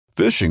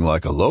Fishing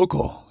like a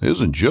local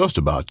isn't just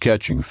about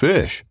catching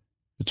fish.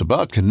 It's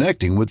about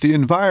connecting with the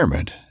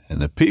environment and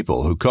the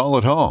people who call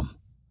it home.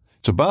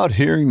 It's about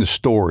hearing the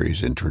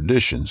stories and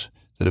traditions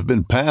that have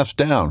been passed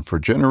down for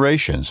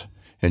generations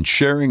and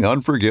sharing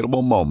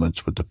unforgettable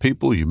moments with the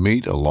people you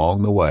meet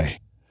along the way.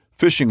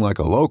 Fishing like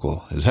a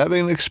local is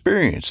having an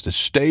experience that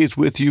stays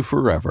with you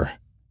forever.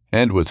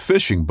 And with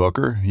Fishing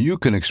Booker, you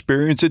can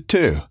experience it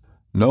too,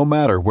 no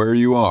matter where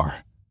you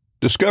are.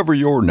 Discover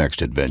your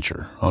next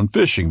adventure on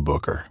Fishing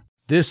Booker.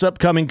 This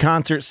upcoming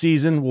concert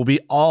season will be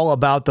all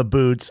about the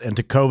boots, and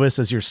Tecovas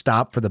is your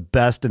stop for the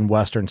best in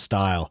Western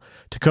style.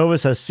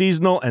 Tecovas has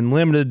seasonal and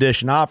limited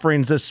edition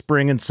offerings this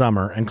spring and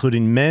summer,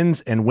 including men's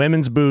and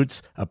women's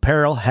boots,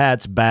 apparel,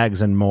 hats,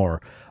 bags, and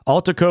more.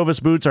 All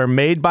Tecovas boots are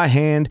made by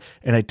hand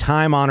in a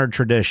time-honored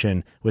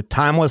tradition with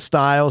timeless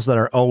styles that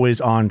are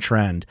always on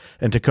trend.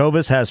 And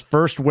Tecovas has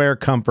first wear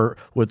comfort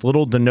with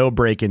little to no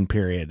break-in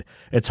period.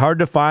 It's hard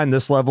to find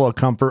this level of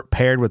comfort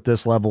paired with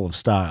this level of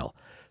style.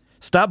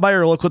 Stop by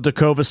your local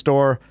Tecovas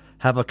store,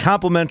 have a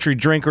complimentary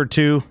drink or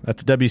two,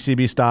 that's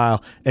WCB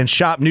style, and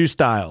shop new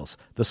styles.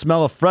 The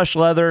smell of fresh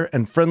leather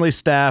and friendly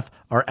staff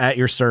are at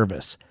your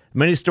service.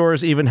 Many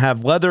stores even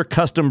have leather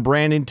custom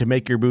branding to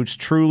make your boots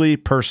truly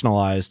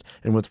personalized.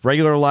 And with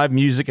regular live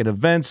music and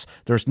events,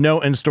 there's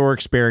no in-store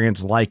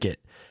experience like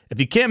it.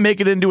 If you can't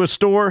make it into a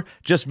store,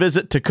 just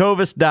visit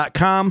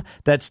tecovas.com.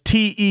 That's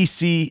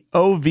TECOVAS.com.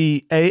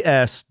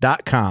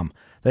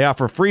 They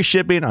offer free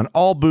shipping on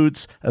all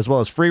boots, as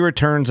well as free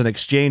returns and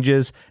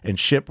exchanges, and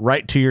ship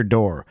right to your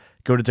door.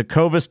 Go to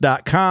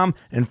tecovas.com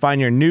and find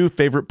your new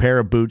favorite pair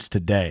of boots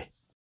today.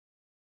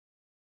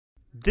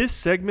 This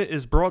segment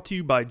is brought to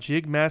you by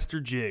Jigmaster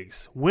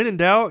Jigs. When in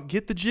doubt,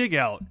 get the jig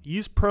out.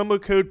 Use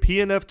promo code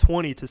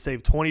PNF20 to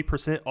save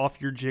 20% off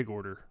your jig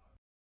order.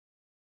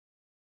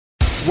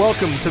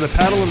 Welcome to the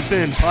Paddle and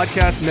Fin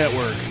Podcast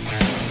Network.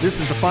 This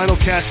is the Final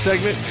Cast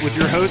segment with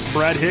your hosts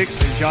Brad Hicks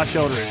and Josh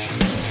Eldridge,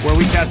 where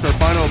we cast our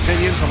final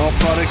opinions on all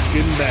products,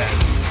 good and bad.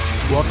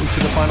 Welcome to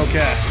the Final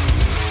Cast.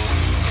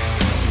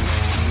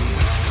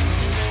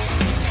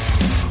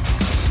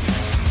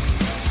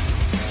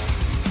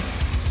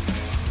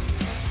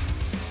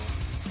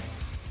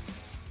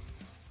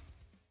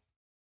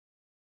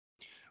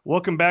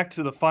 Welcome back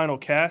to the Final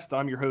Cast.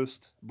 I'm your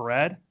host,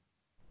 Brad.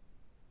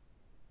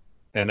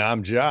 And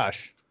I'm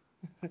Josh.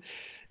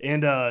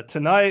 And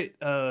tonight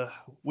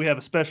we have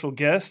a special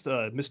guest,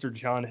 Mr.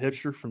 John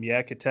Hipsher from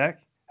Yak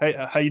Attack. Hey,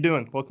 how you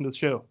doing? Welcome to the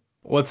show.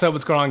 What's up?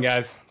 What's going on,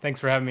 guys? Thanks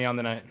for having me on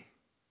tonight.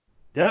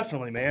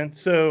 Definitely, man.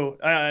 So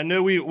I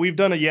know we've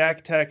done a Yak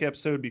Attack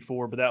episode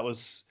before, but that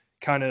was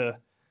kind of,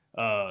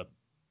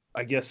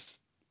 I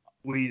guess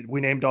we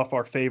named off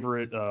our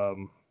favorite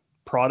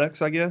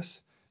products, I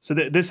guess. So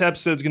this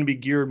episode is going to be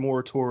geared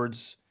more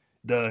towards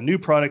the new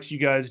products you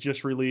guys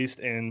just released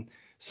and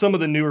some of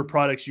the newer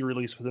products you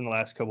released within the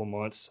last couple of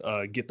months.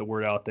 Get the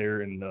word out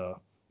there, and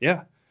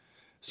yeah.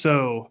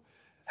 So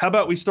how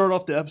about we start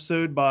off the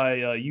episode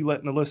by you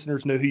letting the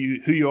listeners know who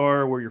you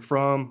are, where you're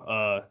from,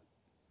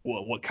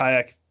 what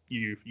kayak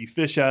you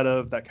fish out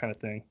of, that kind of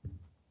thing.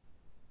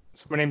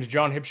 So my name is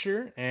John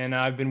Hipsher, and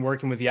I've been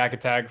working with Yak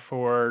Attack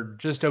for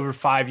just over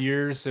 5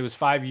 years. It was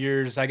 5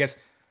 years, I guess,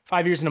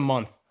 5 years and a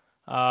month.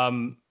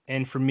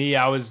 And for me,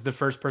 I was the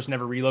first person to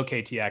ever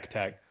relocate to Yak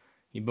Attack.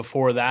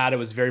 Before that, it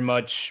was very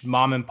much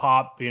mom and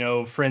pop,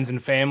 friends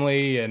and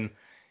family. And,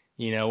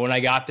 when I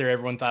got there,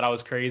 everyone thought I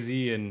was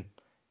crazy. And,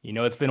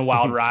 it's been a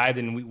wild ride,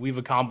 and we've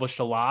accomplished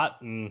a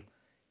lot. And,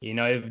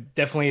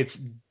 it's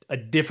a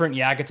different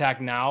Yak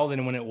Attack now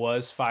than when it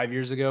was 5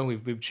 years ago.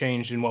 We've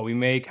changed in what we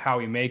make, how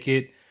we make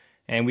it.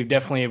 And we've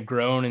definitely have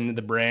grown into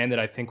the brand that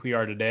I think we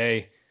are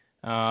today.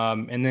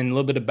 And then a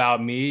little bit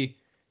about me,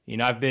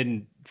 I've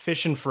been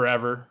fishing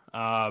forever,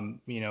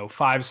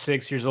 5,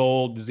 6 years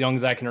old, as young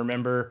as I can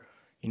remember.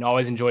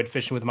 Always enjoyed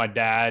fishing with my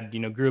dad.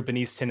 Grew up in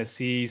East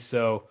Tennessee,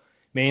 so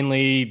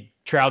mainly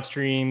trout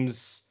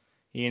streams,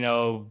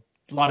 a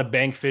lot of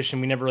bank fishing.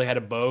 We never really had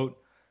a boat.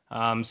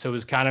 So it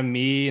was kind of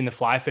me in the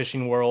fly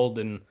fishing world,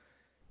 and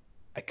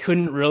I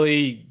couldn't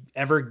really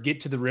ever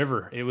get to the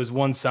river. It was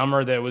one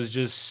summer that was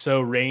just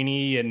so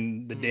rainy,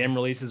 and the dam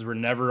releases were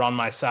never on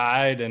my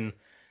side. And,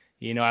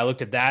 I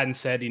looked at that and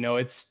said,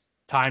 it's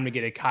time to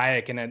get a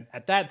kayak. And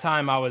at that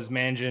time I was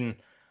managing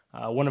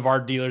one of our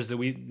dealers that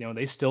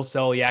they still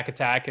sell Yak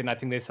Attack, and I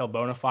think they sell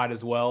Bonafide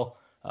as well.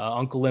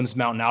 Uncle Lim's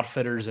Mountain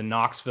Outfitters in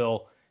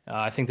Knoxville.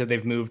 I think that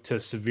they've moved to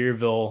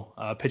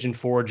Sevierville, Pigeon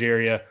Forge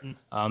area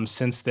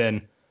since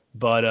then.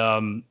 But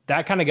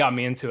that kind of got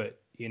me into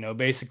it.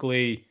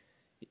 Basically,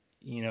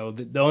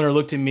 the owner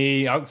looked at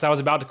me, because I was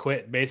about to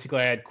quit. Basically,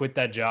 I had quit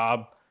that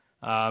job,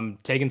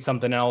 taken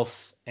something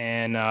else,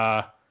 and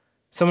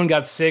someone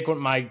got sick.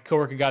 My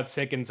coworker got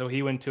sick, and so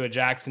he went to a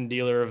Jackson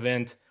dealer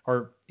event,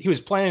 or he was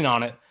planning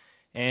on it,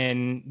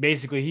 and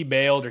basically he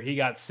bailed, or he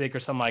got sick or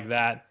something like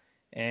that.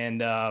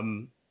 And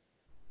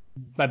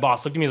my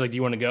boss looked at me, he's like, do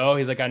you want to go?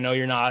 He's like, I know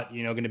you're not,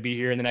 going to be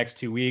here in the next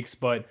 2 weeks,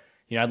 but,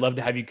 I'd love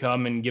to have you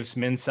come and give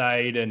some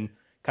insight and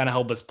kind of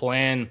help us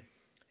plan.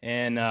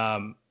 And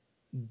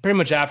pretty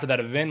much after that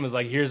event was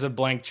like, here's a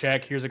blank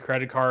check, here's a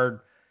credit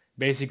card,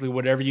 basically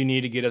whatever you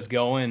need to get us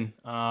going.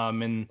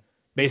 And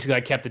basically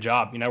I kept the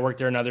job. I worked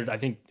there another, I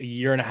think, a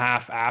year and a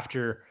half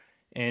after,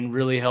 and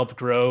really helped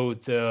grow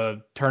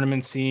the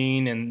tournament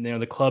scene and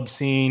the club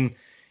scene,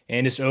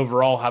 and just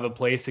overall have a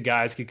place the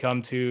guys could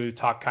come to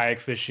talk kayak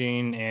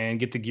fishing and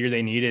get the gear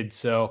they needed.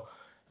 So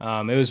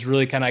it was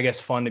really kind of, I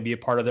guess, fun to be a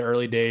part of the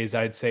early days,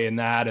 I'd say, in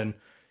that. And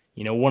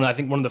I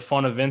think one of the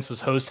fun events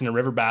was hosting a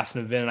river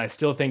bassin event. And I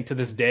still think to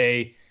this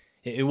day,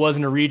 it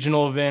wasn't a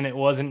regional event. It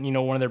wasn't,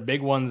 one of their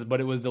big ones,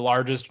 but it was the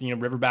largest,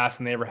 river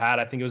bassin they ever had.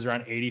 I think it was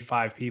around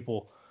 85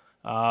 people.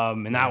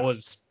 And that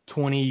was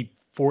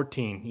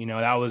 2014.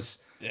 That was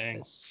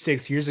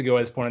 6 years ago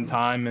at this point in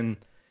time. And,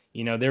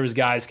 there was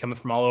guys coming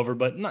from all over,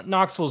 but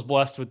Knoxville's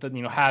blessed with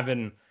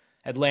having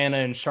Atlanta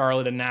and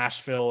Charlotte and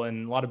Nashville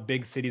and a lot of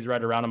big cities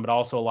right around them, but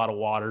also a lot of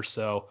water.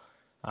 So,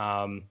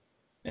 and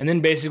then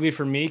basically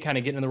for me, kind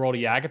of getting in the world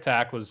of Yak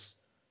Attack was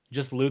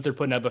just Luther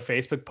putting up a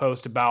Facebook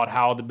post about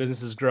how the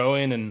business is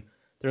growing and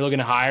they're looking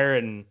to hire,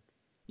 and,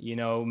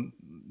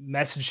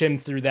 message him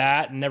through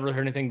that and never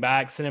heard anything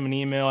back. Sent him an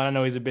email. I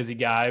know he's a busy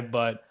guy,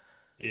 but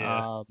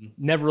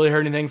never really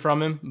heard anything from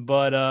him.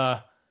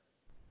 But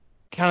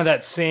kind of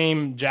that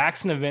same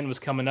Jackson event was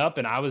coming up,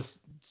 and I was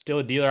still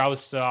a dealer. I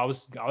was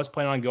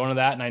planning on going to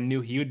that, and I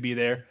knew he would be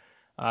there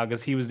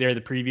because he was there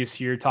the previous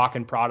year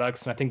talking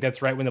products. And I think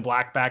that's right when the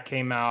Blackback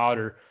came out,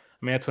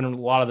 that's when a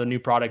lot of the new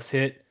products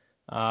hit.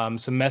 So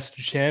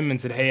messaged him and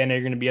said, "Hey, I know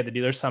you're going to be at the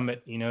dealer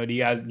summit. Do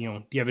you guys, do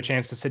you have a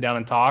chance to sit down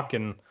and talk?"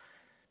 And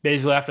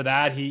basically after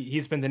that, he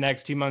spent the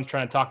next 2 months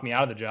trying to talk me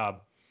out of the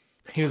job.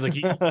 He was like,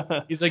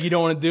 he's like, "You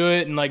don't want to do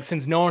it." And like,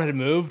 since no one had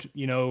moved,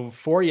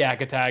 for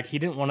Yak Attack, he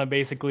didn't want to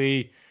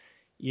basically,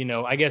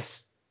 I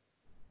guess,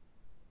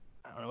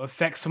 I don't know,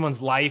 affect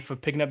someone's life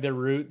of picking up their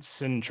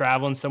roots and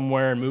traveling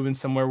somewhere and moving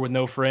somewhere with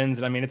no friends.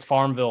 And it's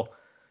Farmville,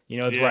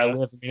 it's where I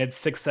live. It's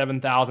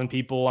 7,000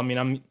 people.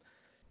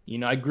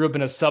 I grew up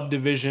in a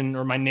subdivision,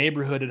 or my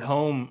neighborhood at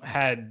home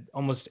had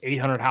almost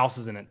 800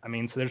 houses in it.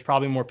 So there's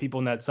probably more people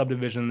in that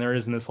subdivision than there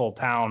is in this whole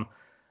town.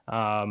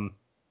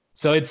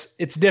 So it's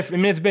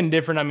different. It's been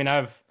different.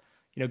 I've,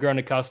 grown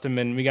accustomed,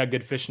 and we got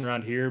good fishing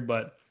around here,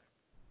 but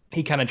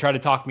he kind of tried to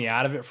talk me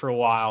out of it for a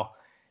while.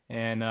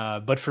 And,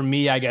 but for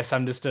me, I guess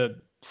I'm just a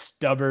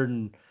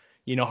stubborn,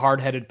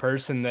 hard-headed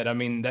person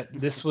that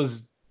this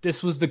was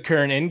the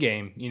current end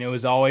game. It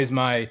was always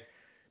my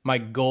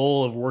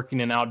goal of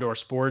working in outdoor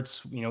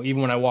sports.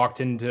 Even when I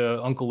walked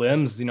into Uncle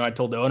Lim's, I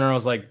told the owner, I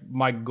was like,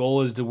 my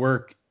goal is to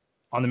work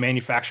on the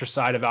manufacturer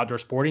side of outdoor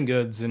sporting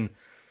goods. And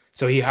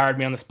so he hired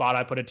me on the spot.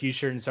 I put a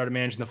t-shirt and started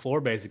managing the floor,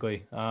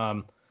 basically.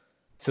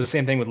 So the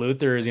same thing with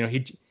Luther is,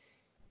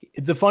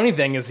 the funny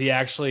thing is he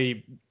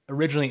actually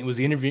originally was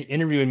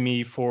interviewing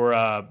me for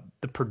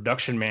the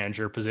production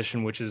manager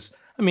position, which is,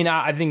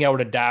 I think I would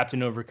adapt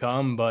and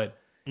overcome, but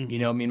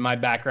my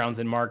background's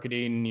in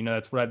marketing,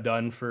 that's what I've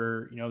done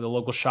for, the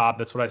local shop.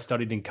 That's what I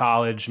studied in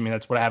college.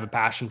 That's what I have a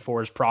passion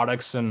for, is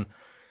products. And,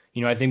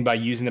 I think by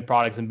using the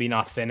products and being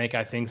authentic,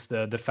 I think is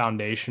the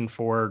foundation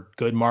for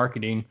good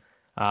marketing.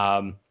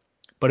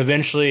 But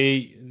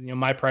eventually,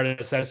 my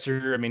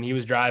predecessor, he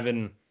was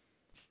driving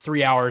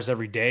 3 hours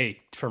every day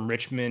from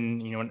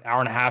Richmond, an hour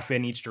and a half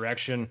in each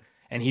direction,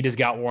 and he just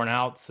got worn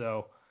out.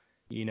 So,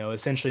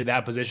 essentially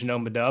that position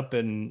opened up,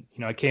 and,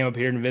 I came up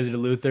here and visited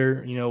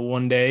Luther,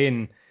 one day,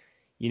 and,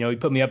 he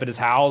put me up at his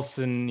house,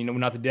 and,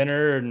 went out to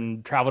dinner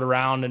and traveled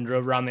around and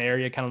drove around the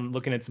area, kind of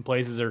looking at some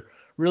places. Or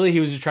really,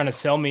 he was just trying to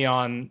sell me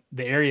on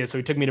the area. So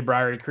he took me to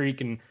Briary Creek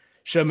and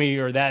showed me,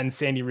 or that in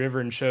Sandy River,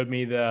 and showed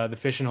me the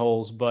fishing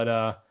holes.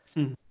 But,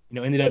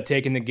 ended up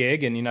taking the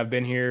gig, and, I've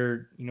been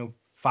here,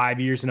 5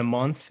 years and a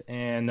month,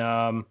 and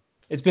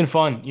it's been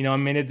fun.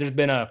 There's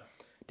been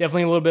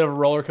definitely a little bit of a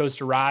roller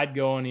coaster ride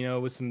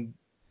going, with some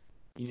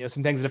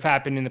things that have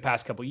happened in the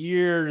past couple of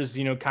years,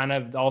 kind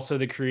of also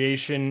the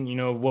creation,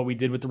 of what we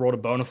did with the World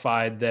of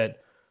Bonafide,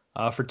 that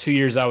for 2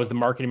 years I was the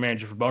marketing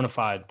manager for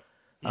Bonafide.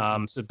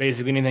 So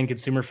basically anything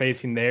consumer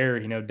facing there,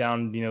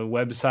 down,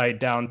 website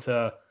down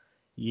to,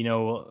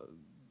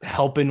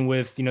 helping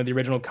with, the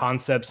original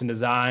concepts and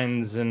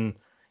designs, and,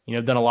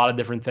 I've done a lot of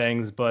different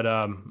things, but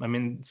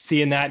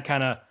seeing that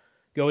kind of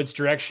go its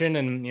direction,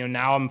 and,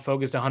 now I'm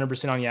focused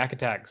 100% on Yak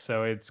Attack.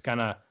 So it's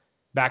kind of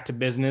back to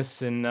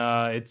business, and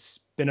it's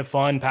been a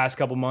fun past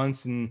couple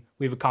months, and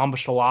we've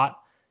accomplished a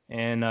lot,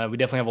 and we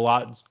definitely have a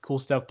lot of cool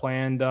stuff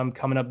planned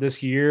coming up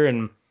this year,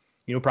 and,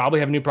 probably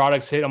have new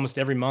products hit almost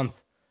every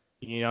month.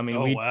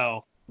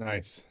 Wow.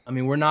 Nice.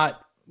 We're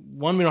not,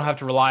 we don't have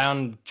to rely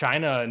on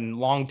China and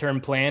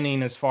long-term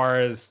planning as far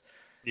as,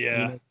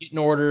 getting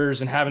orders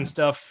and having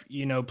stuff,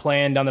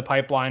 planned down the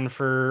pipeline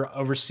for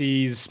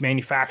overseas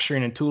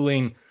manufacturing and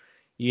tooling.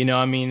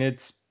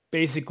 It's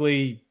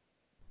basically,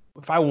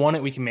 if I want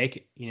it, we can make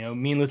it.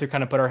 Me and Luther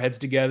kind of put our heads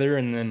together,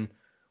 and then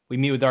we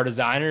meet with our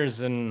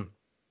designers, and,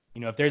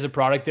 if there's a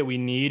product that we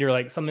need, or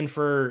like something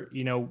for,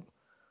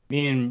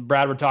 me and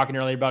Brad were talking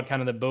earlier about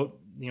kind of the boat,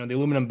 the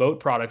aluminum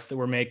boat products that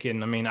we're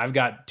making. I've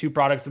got 2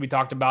 products that we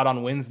talked about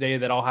on Wednesday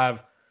that I'll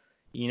have,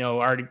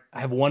 I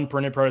have one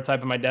printed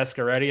prototype on my desk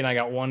already, and I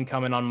got one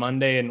coming on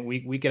Monday, and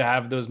we could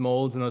have those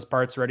molds and those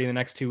parts ready in the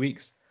next 2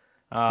 weeks.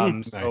 So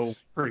Nice.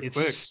 Pretty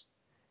quick.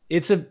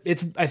 it's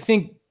I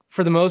think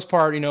for the most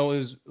part, it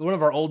was one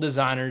of our old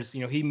designers.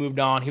 He moved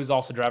on. He was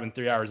also driving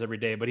 3 hours every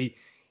day, but he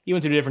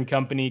went to a different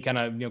company, kind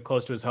of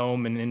close to his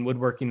home and in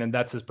woodworking, and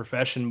that's his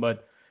profession.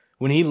 But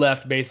when he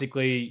left,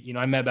 basically,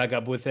 I met back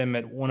up with him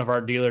at one of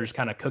our dealers,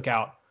 kind of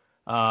cookout.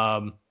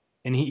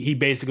 And he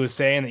basically was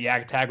saying that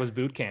Yak Attack was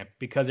boot camp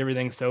because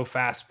everything's so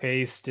fast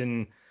paced,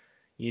 and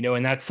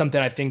that's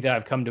something I think that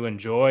I've come to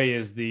enjoy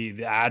is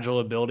the agile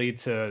ability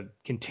to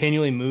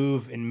continually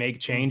move and make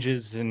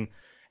changes and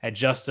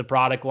adjust the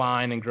product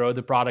line and grow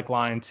the product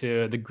line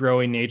to the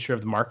growing nature of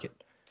the market.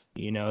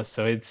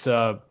 So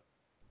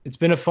it's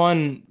been a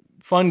fun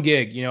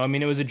gig.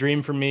 It was a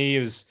dream for me. It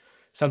was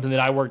something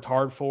that I worked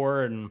hard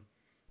for, and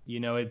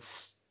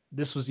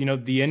this was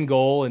the end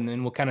goal, and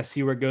then we'll kind of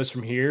see where it goes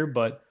from here.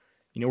 But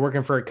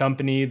working for a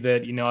company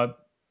that I don't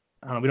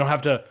know, we don't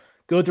have to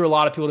go through a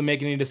lot of people to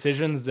make any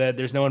decisions. That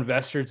there's no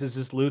investors. It's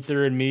just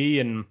Luther and me,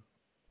 and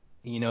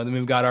then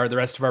we've got the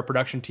rest of our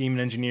production team and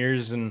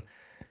engineers.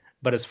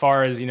 But as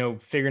far as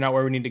figuring out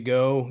where we need to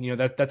go,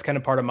 that's kind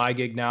of part of my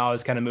gig now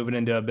is kind of moving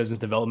into a business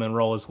development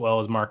role as well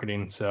as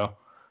marketing. So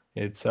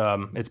it's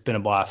been a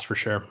blast for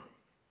sure.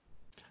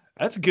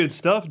 That's good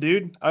stuff,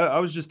 dude. I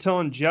was just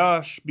telling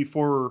Josh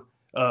before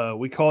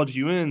we called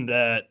you in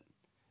that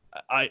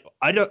I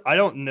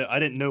don't know, I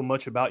didn't know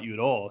much about you at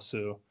all.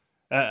 So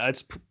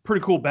that's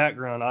pretty cool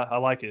background. I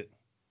like it.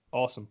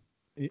 Awesome.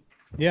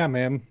 Yeah,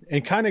 man.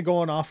 And kind of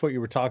going off what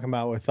you were talking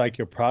about with like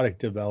your product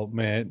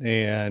development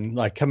and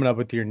like coming up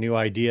with your new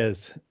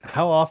ideas.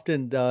 How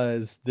often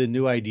does the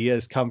new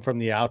ideas come from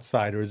the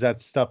outside, or is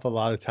that stuff a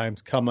lot of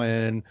times come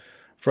in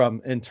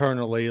from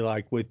internally,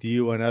 like with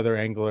you and other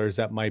anglers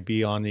that might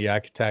be on the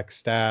Yak Attack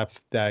staff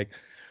that,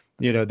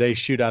 they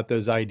shoot out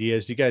those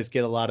ideas? Do you guys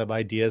get a lot of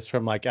ideas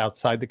from like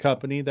outside the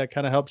company that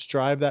kind of helps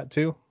drive that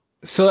too?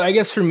 So I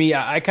guess for me,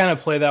 I kind of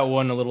play that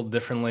one a little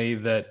differently.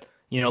 That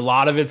a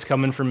lot of it's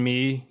coming from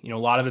me. A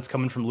lot of it's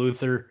coming from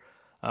Luther.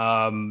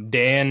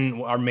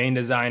 Dan, our main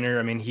designer.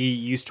 I mean, he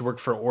used to work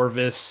for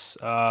Orvis.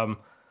 In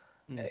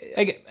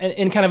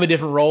kind of a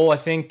different role. I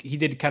think he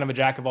did kind of a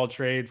jack of all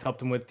trades.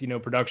 Helped him with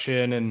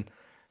production and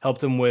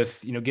helped him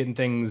with getting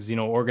things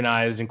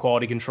organized and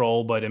quality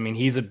control. But I mean,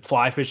 he's a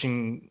fly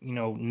fishing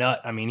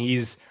nut. I mean,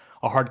 he's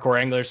a hardcore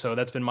angler. So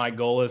that's been my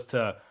goal is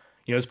to.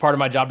 It's part of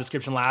my job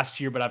description last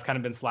year, but I've kind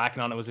of been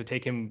slacking on it, was to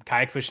take him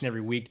kayak fishing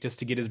every week just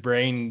to get his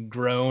brain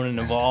grown and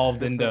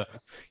evolved into,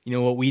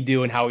 what we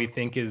do and how we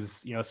think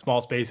is, a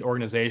small space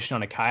organization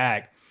on a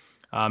kayak.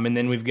 And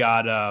then we've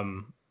got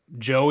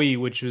Joey,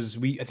 which was,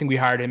 I think we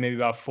hired him maybe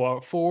about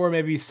four,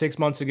 maybe 6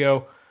 months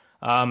ago.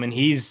 And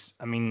he's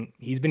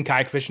been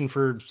kayak fishing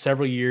for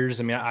several years.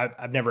 I mean,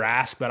 I've never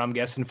asked, but I'm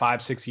guessing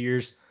 5-6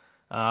 years.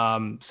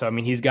 So, I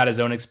mean, he's got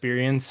his own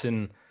experience.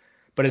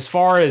 But as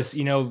far as,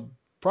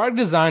 product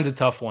design's a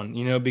tough one,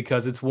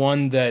 because it's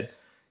one that,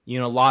 a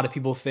lot of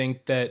people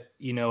think that,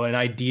 an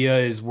idea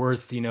is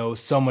worth,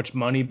 so much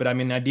money, but I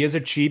mean, ideas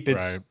are cheap.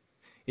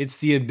 It's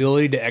the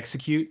ability to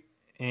execute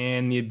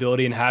and the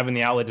ability and having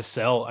the outlet to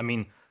sell. I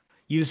mean,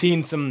 you've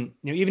seen some,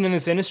 even in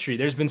this industry,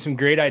 there's been some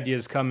great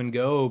ideas come and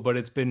go, but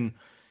it's been,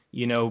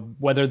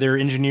 whether they're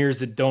engineers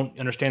that don't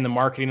understand the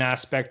marketing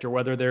aspect or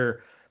whether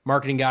they're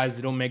marketing guys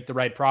that don't make the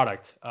right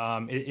product.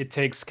 It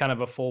takes kind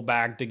of a full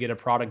bag to get a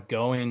product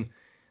going.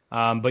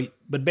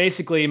 But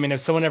basically, I mean, if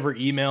someone ever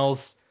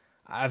emails,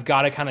 I've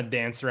got to kind of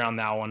dance around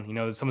that one.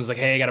 Someone's like,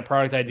 hey, I got a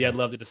product idea I'd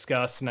love to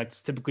discuss. And I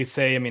typically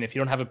say, I mean, if you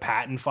don't have a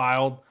patent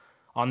filed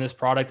on this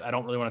product, I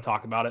don't really want to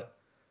talk about it.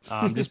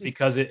 Just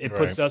because it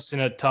puts us in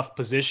a tough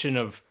position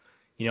of,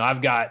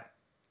 I've got,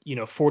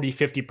 40,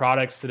 50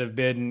 products that have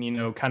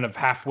been, kind of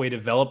halfway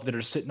developed that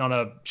are sitting on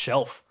a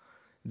shelf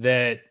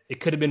that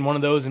it could have been one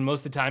of those. And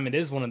most of the time it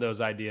is one of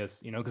those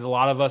ideas, because a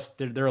lot of us,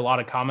 there are a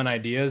lot of common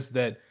ideas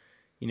that,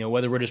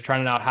 whether we're just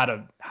trying out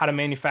how to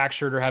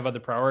manufacture it or have other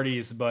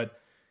priorities. But,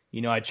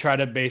 I try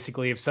to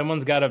basically, if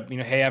someone's got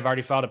hey, I've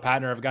already filed a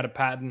patent or I've got a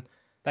patent,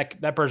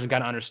 that person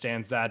kind of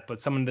understands that. But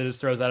someone that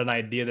just throws out an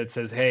idea that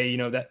says, hey,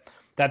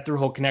 that through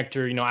hole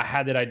connector, I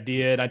had that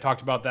idea and I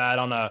talked about that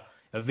on a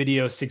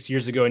video 6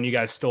 years ago and you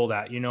guys stole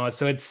that,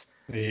 so it's,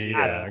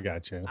 I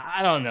got you.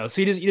 I don't know.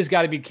 So you just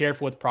got to be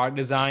careful with product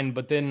design.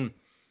 But then,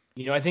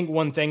 I think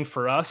one thing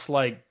for us,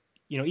 like,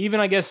 even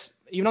I guess,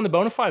 even on the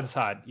Bonafide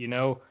side,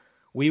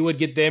 we would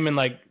get them and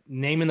like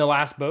naming the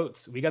last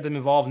boats. We got them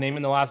involved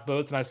naming the last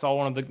boats, and I saw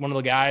one of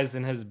the guys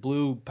in his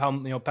blue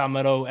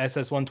Palmetto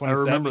SS-127. I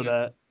remember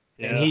that.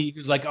 Yeah. And he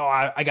was like, "Oh,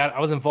 I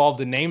was involved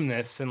to name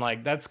this," and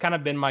like that's kind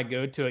of been my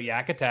go-to at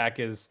Yak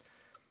Attack is,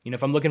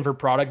 if I'm looking for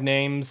product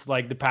names,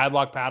 like the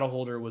Padlock paddle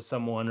holder was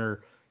someone,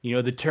 or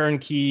the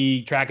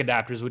turnkey track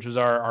adapters, which was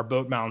our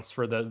boat mounts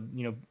for the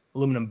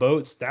aluminum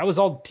boats. That was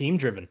all team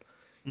driven,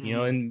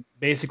 and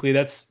basically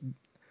that's.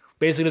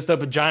 Basically just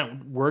up a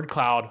giant word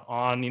cloud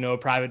on, a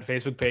private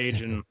Facebook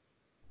page. And,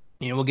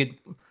 we'll get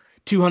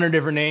 200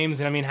 different names,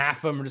 and I mean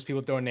half of them are just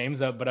people throwing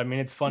names up. But I mean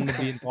it's fun to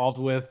be involved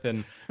with,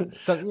 and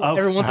so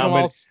every once in a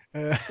while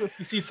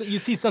you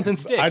see something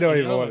stick. I don't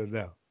even want to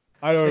know.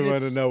 I don't even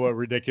want to know what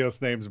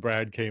ridiculous names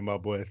Brad came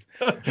up with.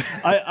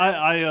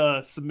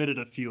 I submitted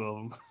a few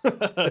of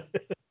them.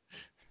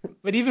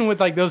 But even with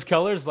like those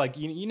colors, like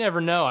you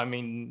never know. I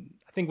mean,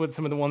 I think with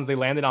some of the ones they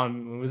landed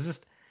on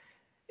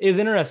is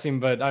interesting,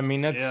 but I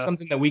mean that's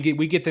something that we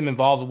get them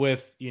involved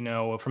with,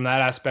 from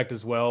that aspect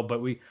as well.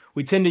 But we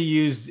tend to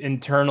use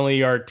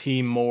internally our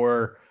team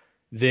more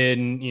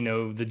than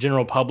the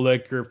general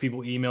public, or if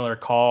people email or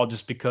call,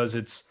 just because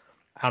it's,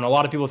 I don't know, a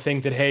lot of people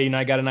think that, hey,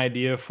 I got an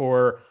idea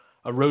for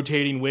a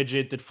rotating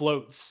widget that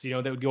floats,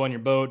 that would go on your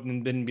boat,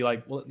 and then be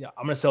like, well, yeah,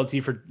 I'm gonna sell it to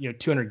you for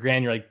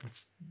 $200,000. You're like,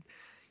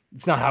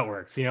 it's not how it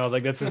works. I was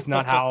like, that's just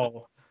not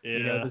how.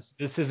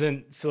 This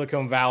isn't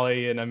Silicon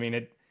Valley, and I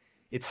mean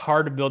it's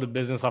hard to build a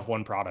business off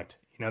one product.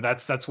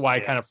 That's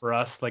why kind of for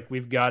us, like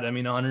we've got,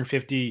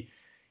 150,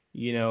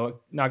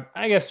 not,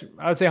 I guess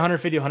I would say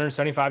 150,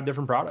 175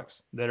 different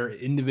products that are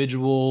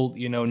individual,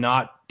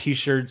 not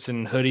t-shirts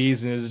and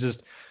hoodies, and it's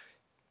just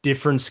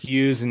different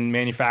SKUs and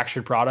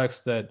manufactured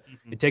products that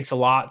it takes a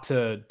lot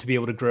to be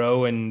able to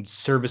grow and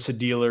service a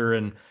dealer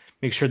and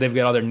make sure they've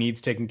got all their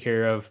needs taken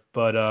care of.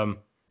 But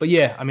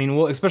yeah,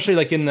 well, especially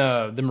like in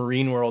the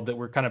marine world that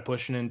we're kind of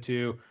pushing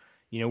into,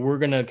 we're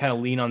going to kind of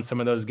lean on some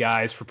of those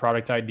guys for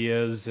product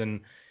ideas.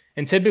 And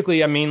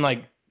typically,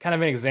 like kind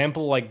of an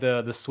example, like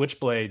the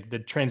Switchblade, the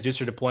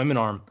transducer deployment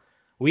arm,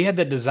 we had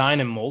that design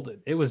and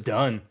molded. It was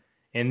done.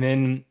 And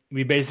then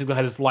we basically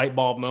had this light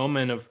bulb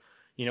moment of,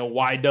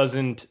 why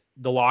doesn't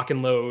the lock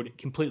and load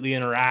completely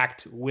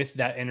interact with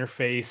that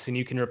interface, and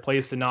you can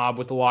replace the knob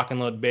with the lock and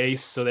load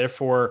base. So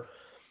therefore,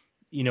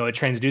 a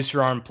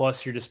transducer arm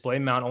plus your display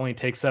mount only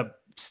takes up,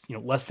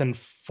 less than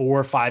 4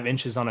 or 5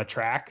 inches on a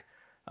track.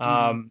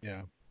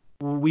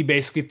 We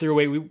basically threw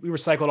away, we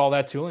recycled all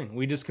that tooling.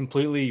 We just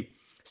completely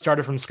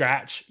started from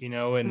scratch,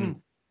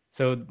 and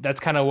so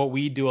that's kind of what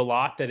we do a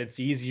lot, that it's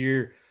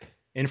easier.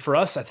 And for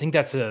us, I think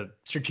that's a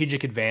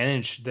strategic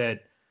advantage,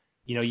 that,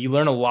 you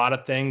learn a lot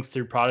of things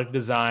through product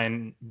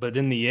design, but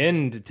in the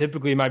end,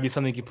 typically it might be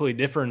something completely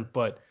different,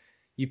 but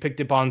you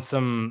picked up on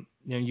some,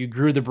 you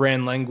grew the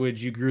brand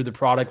language, you grew the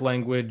product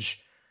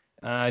language,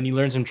 and you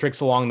learned some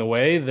tricks along the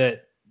way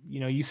that,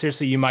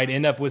 you might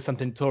end up with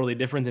something totally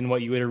different than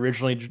what you had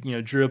originally,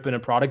 drew up in a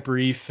product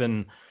brief.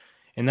 And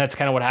that's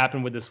kind of what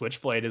happened with the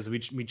Switchblade, is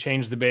we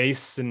changed the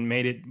base and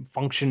made it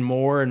function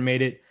more and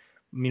made it,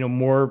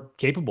 more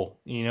capable,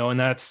 and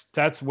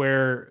that's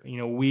where,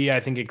 we,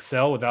 I think,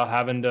 excel without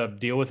having to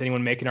deal with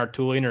anyone making our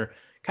tooling, or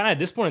kind of at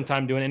this point in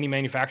time doing any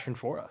manufacturing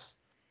for us.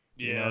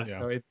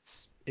 So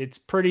it's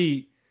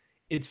pretty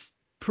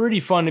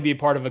fun to be a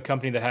part of a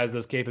company that has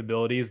those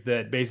capabilities,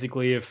 that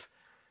basically if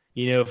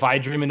I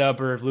dream it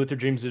up, or if Luther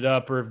dreams it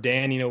up, or if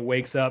Dan,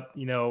 wakes up,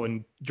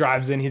 and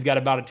drives in, he's got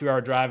about a 2-hour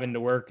drive into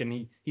work,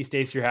 and he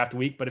stays here half the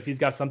week. But if he's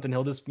got something,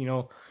 he'll just,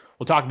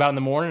 we'll talk about in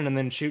the morning, and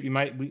then shoot, we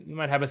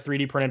might have a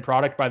 3D printed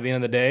product by the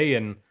end of the day,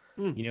 and,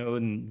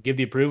 and give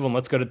the approval, and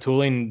let's go to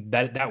tooling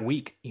that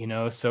week,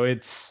 so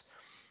it's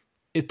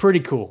pretty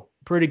cool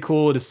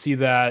to see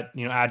that,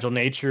 agile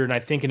nature. And I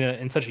think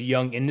in such a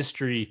young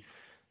industry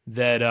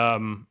that,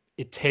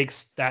 it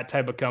takes that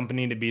type of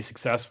company to be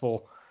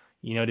successful,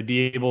 to be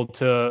able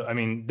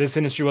to, this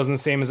industry wasn't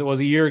the same as it was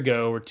a year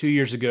ago or 2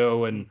 years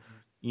ago. And,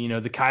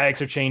 the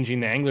kayaks are changing,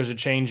 the anglers are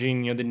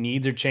changing, the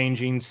needs are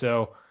changing.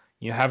 So,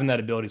 having that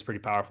ability is pretty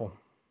powerful.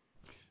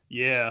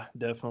 Yeah,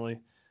 definitely.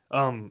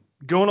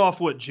 Going off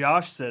what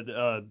Josh said,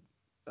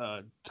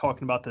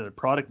 talking about the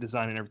product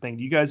design and everything,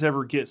 do you guys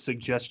ever get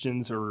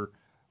suggestions or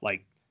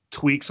like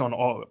tweaks on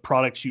all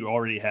products you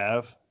already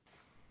have?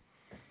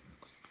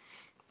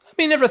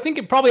 I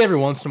think probably every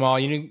once in a while,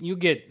 you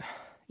get,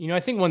 I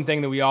think one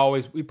thing that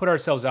we put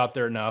ourselves out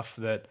there enough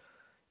that,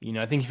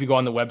 I think if you go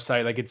on the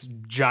website, like it's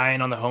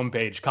giant on the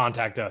homepage,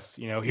 contact us,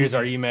 here's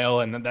our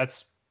email, and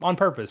that's on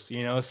purpose,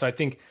 so I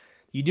think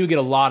you do get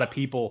a lot of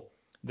people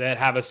that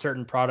have a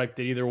certain product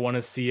that either want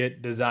to see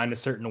it designed a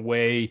certain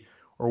way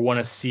or want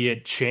to see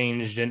it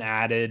changed and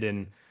added.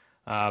 And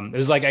it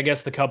was like, I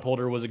guess the cup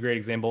holder was a great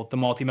example. The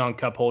multi-mount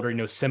cup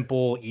holder,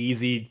 simple,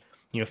 easy,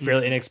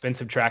 fairly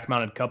inexpensive track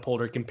mounted cup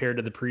holder compared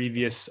to the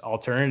previous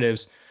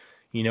alternatives.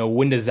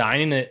 When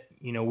designing it,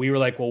 we were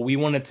like, well, we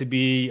want it to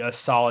be a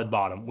solid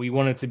bottom. We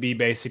want it to be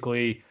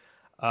basically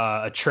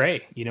a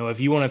tray. If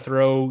you want to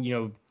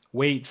throw,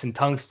 weights and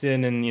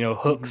tungsten and,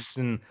 hooks,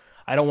 and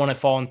I don't want it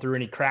falling through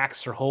any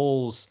cracks or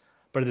holes,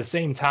 but at the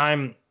same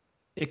time,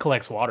 it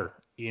collects water,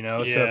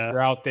 So if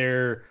you're out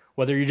there,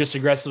 whether you're just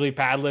aggressively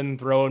paddling,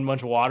 throwing a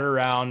bunch of water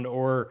around,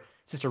 or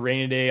it's just a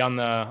rainy day on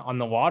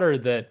the water,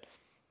 that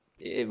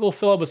it will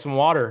fill up with some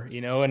water,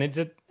 and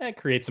it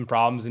creates some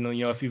problems. And,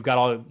 if you've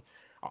got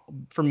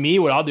for me,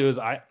 what I'll do is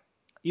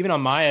even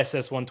on my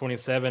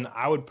SS-127,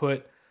 I would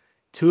put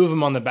 2 of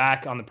them on the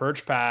back on the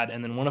perch pad,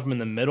 and then 1 of them in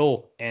the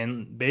middle.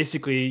 And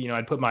basically,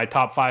 I'd put my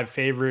top 5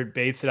 favorite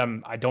baits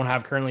that I don't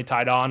have currently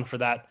tied on for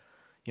that,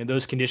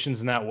 those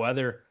conditions and that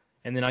weather.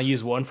 and then I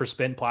use one for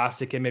spent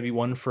plastic and maybe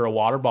one for a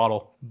water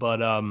bottle.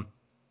 But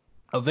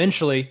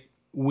eventually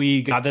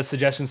we got this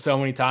suggestion so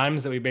many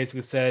times that we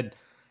basically said,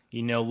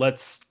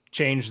 let's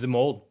change the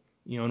mold.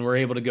 And we're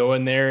able to go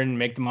in there and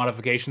make the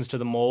modifications to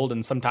the mold.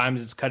 And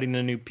sometimes it's cutting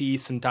a new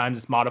piece, sometimes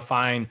it's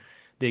modifying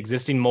the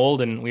existing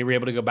mold. And we were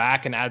able to go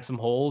back and add some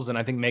holes and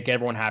I think make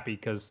everyone happy,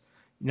 because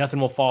nothing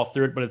will fall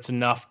through it, but it's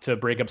enough to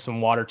break up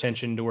some water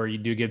tension to where you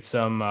do get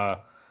some,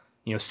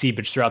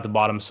 seepage throughout the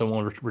bottom, so it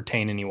won't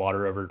retain any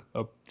water over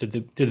through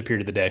the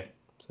period of the day.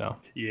 So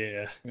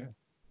yeah,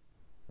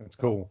 that's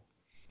cool.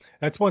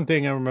 That's one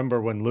thing I remember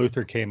when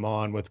Luther came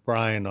on with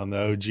Brian on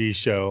the OG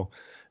show.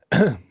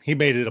 He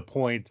made it a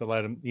point to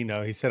let him,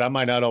 he said, I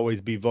might not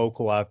always be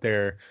vocal out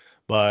there,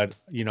 but,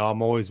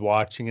 I'm always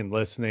watching and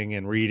listening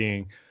and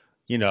reading,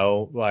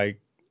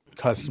 like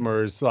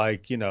customers,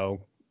 like,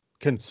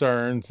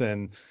 concerns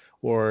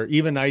or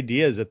even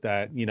ideas at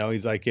that.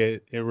 He's like,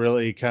 it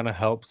really kind of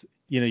helps.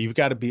 You've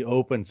got to be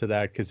open to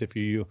that, because if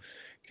you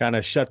kind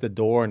of shut the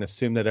door and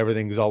assume that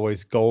everything's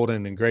always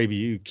golden and gravy,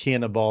 you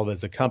can't evolve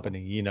as a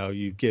company.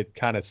 You get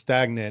kind of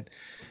stagnant,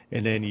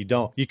 and then you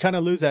kind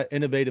of lose that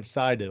innovative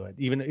side to it,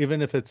 even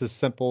if it's as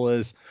simple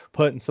as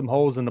putting some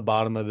holes in the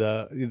bottom of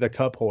the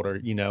cup holder,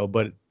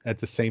 but at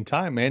the same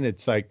time, man,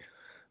 it's like,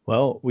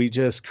 well, we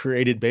just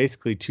created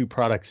basically two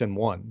products in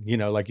one.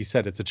 Like you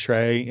said, it's a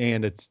tray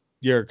and it's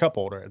your cup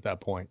holder at that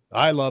point.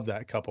 I love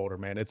that cup holder,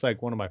 man. It's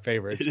like one of my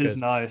favorites. It is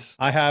nice.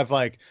 I have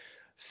like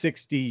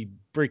 60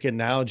 freaking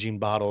Nalgene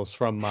bottles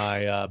from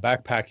my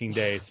backpacking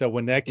day. So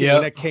when that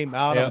came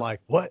out, I'm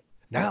like, what?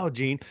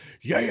 Nalgene?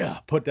 Yeah.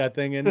 Put that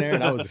thing in there.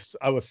 And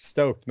I was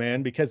stoked,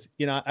 man, because,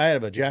 I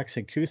have a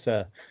Jackson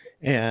Coosa,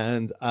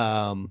 and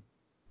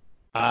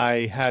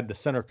I had the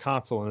center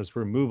console and it was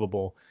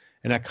removable.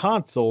 And a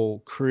console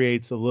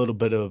creates a little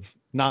bit of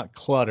not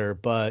clutter,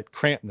 but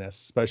crampedness,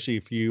 especially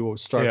if you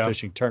start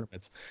fishing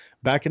tournaments.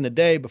 Back in the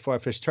day, before I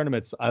fished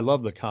tournaments, I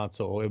loved the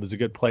console. It was a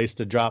good place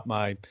to drop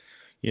my,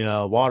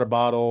 water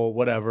bottle,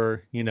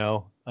 whatever,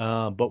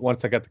 but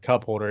once I got the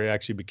cup holder, it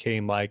actually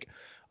became like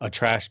a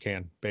trash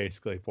can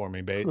basically for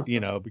me,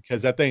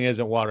 because that thing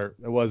it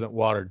wasn't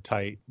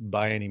watertight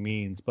by any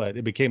means, but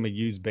it became a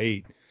used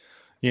bait.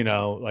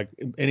 Like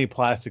any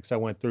plastics I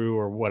went through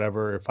or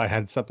whatever, if I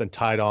had something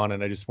tied on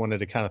and I just wanted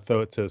to kind of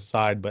throw it to the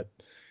side, but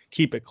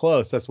keep it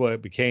close, that's what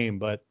it became.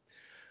 But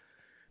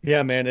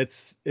yeah, man,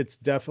 it's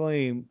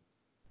definitely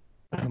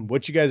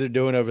what you guys are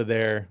doing over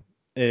there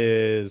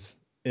is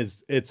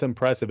it's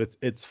impressive.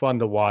 It's fun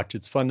to watch.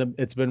 It's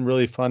been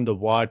really fun to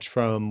watch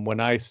from when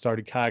I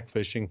started kayak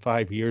fishing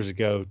 5 years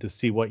ago to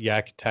see what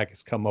Yak Attack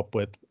has come up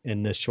with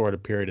in this short a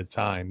period of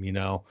time.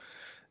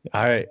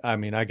 I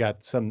mean, I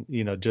got some,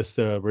 just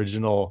the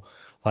original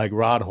like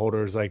rod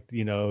holders, like,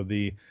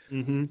 the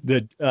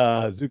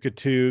Zuka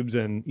tubes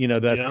and,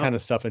 that kind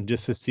of stuff. And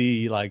just to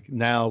see like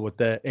now with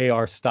the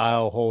AR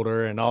style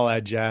holder and all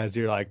that jazz,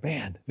 you're like,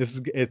 man, it's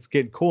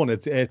getting cool. And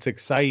it's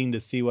exciting to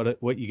see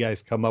what you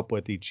guys come up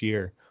with each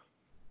year.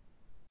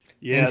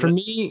 Yeah. And for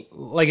me,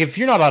 like, if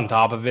you're not on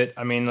top of it,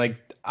 I mean,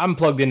 like, I'm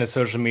plugged into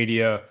social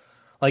media,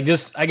 like,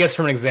 just, I guess,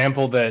 from an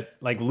example that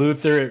like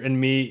Luther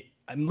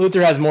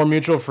has more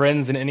mutual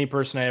friends than any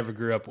person I ever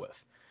grew up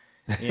with.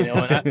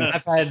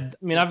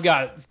 And I've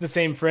got the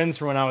same friends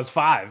from when I was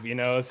 5,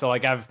 so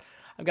like I've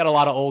got a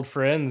lot of old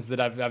friends that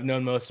I've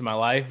known most of my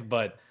life,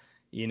 but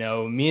me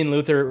and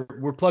Luther,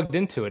 we're plugged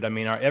into it. I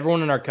mean,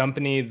 everyone in our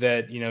company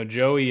that,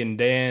 Joey and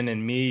Dan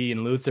and me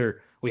and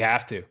Luther, we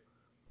have to,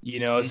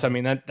 so I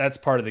mean, that's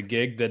part of the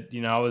gig that,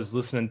 I was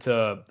listening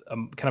to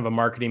kind of a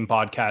marketing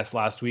podcast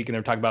last week, and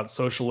they're talking about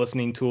social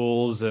listening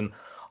tools and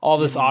all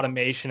this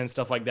automation and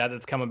stuff like that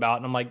that's come about.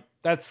 And I'm like,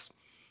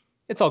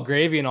 it's all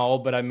gravy and all,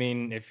 but I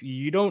mean, if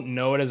you don't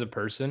know it as a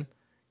person,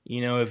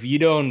 if you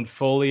don't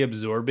fully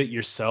absorb it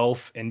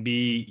yourself and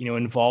be,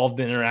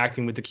 involved in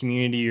interacting with the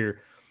community,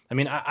 or, I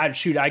mean, I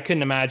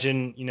couldn't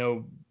imagine,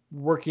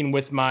 working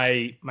with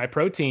my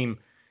pro team,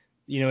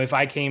 if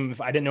I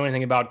didn't know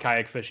anything about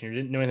kayak fishing or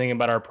didn't know anything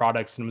about our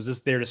products and was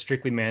just there to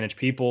strictly manage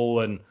people,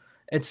 and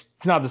it's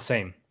not the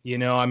same,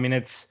 I mean,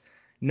 it's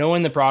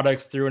knowing the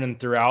products through and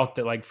throughout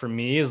that, like, for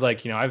me is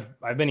like,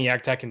 I've been a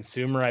Yak Attack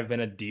consumer, I've been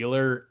a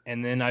dealer,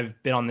 and then I've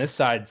been on this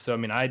side. So, I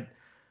mean,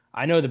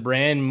 I know the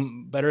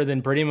brand better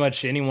than pretty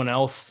much anyone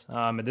else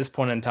at this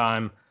point in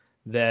time,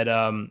 that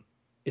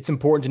it's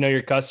important to know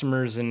your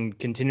customers and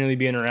continually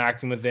be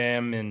interacting with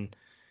them. And,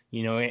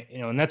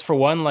 and that's for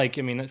one, like,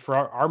 I mean, for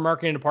our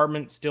marketing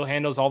department still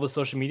handles all the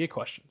social media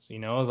questions,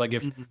 it's like,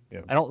 if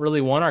I don't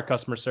really want our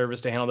customer service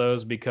to handle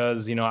those,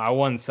 because, I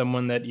want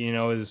someone that,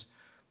 is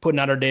putting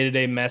out our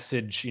day-to-day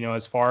message,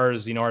 as far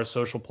as, our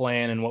social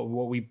plan and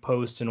what we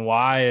post and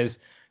why. Is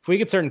if we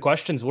get certain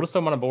questions, we'll just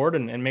throw them on a board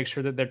and make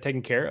sure that they're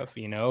taken care of,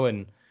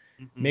 and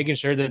making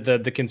sure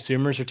that the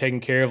consumers are taken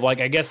care of. Like,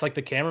 I guess, like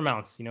the camera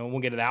mounts, we'll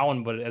get to that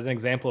one, but as an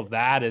example of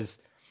that is,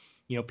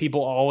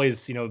 people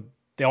always,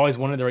 they always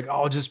wanted, they're like,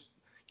 oh, just,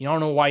 I don't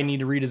know why you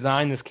need to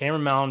redesign this camera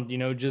mount,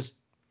 just,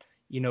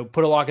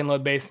 put a lock and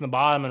load base in the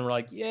bottom. And we're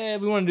like, yeah,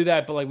 we want to do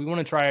that, but like, we want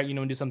to try,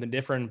 and do something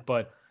different.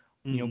 But,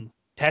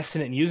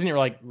 testing it and using it. We're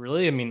like,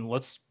 really? I mean,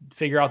 let's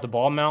figure out the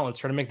ball mount. Let's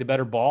try to make the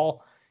better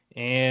ball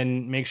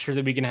and make sure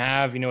that we can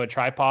have, a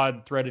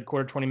tripod threaded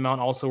quarter 20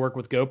 mount also work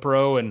with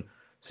GoPro. And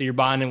so you're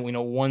buying,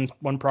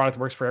 one product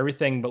works for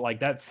everything. But like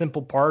that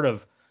simple part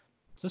of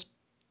just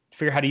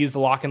figure out how to use the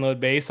lock and load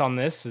base on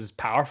this is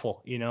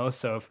powerful,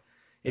 So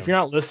if you're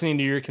not listening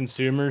to your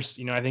consumers,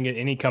 I think at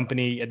any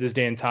company at this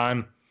day and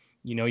time,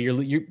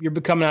 you're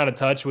becoming out of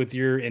touch with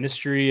your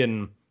industry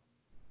and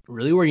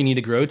really where you need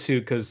to grow to.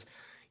 Because,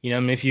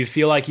 if you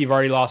feel like you've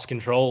already lost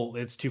control,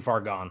 it's too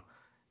far gone,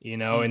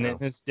 and in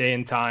this day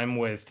and time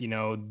with,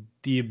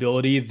 the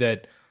ability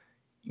that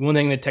one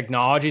thing that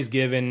technology is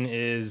given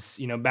is,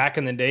 back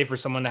in the day for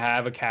someone to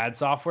have a CAD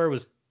software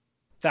was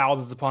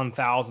thousands upon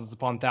thousands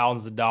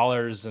of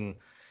dollars. And,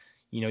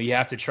 you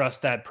have to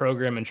trust that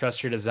program and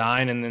trust your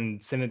design and then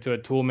send it to a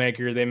tool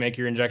maker. They make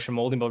your injection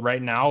molding. But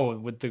right now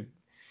with the,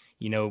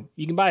 you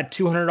can buy a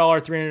 $200,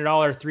 $300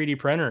 3D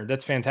printer.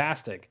 That's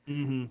fantastic.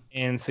 Mm-hmm.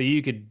 And so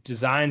you could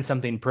design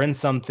something, print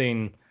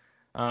something,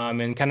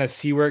 and kind of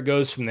see where it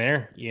goes from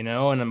there,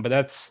 but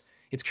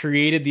it's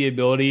created the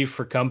ability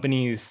for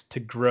companies to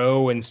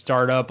grow and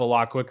start up a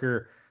lot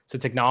quicker. So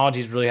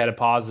technology's really had a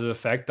positive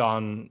effect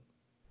on,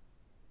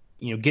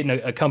 getting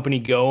a company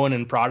going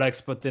and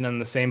products. But then on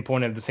the same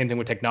point of the same thing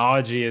with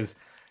technology is,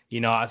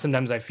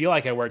 sometimes I feel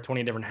like I wear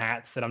 20 different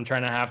hats that I'm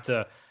trying to have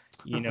to,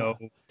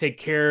 take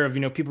care of,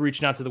 people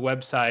reaching out to the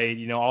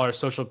website, all our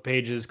social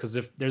pages. Cause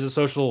if there's a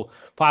social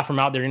platform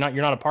out there, you're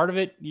not a part of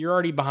it, you're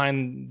already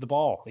behind the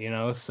ball,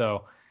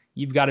 so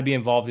you've got to be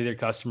involved with your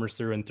customers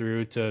through and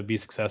through to be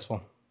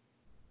successful.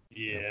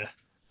 Yeah.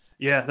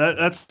 Yeah.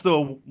 That's the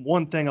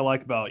one thing I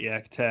like about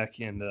Yak Tech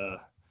and,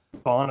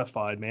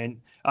 Bonafide,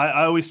 man.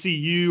 I always see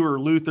you or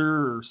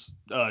Luther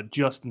or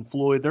Justin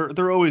Floyd.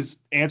 They're always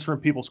answering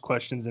people's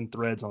questions in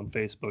threads on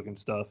Facebook and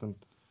stuff. And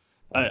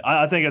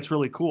I think that's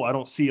really cool. I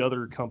don't see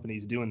other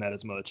companies doing that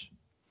as much.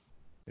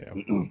 Yeah.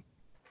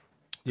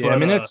 Yeah. But, I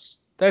mean,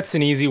 that's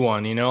an easy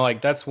one,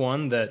 like that's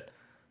one that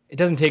it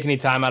doesn't take any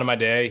time out of my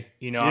day.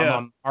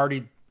 I'm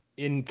already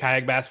in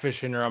kayak bass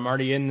fishing, or I'm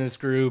already in this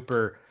group,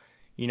 or,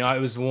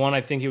 it was one,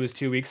 I think it was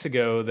 2 weeks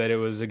ago that it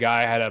was a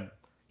guy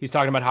he was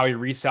talking about how he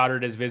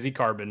resoldered his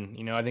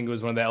VisiCarbon. I think it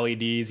was one of the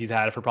LEDs. He's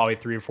had it for probably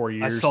 3 or 4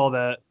 years. I saw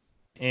that.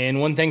 And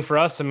one thing for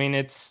us, I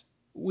mean,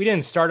 we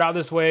didn't start out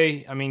this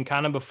way. I mean,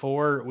 kind of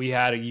before we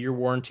had a year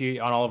warranty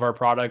on all of our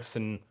products.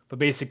 But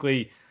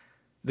basically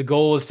the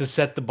goal is to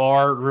set the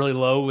bar really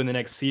low and then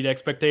exceed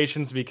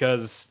expectations,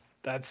 because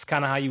that's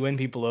kind of how you win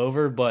people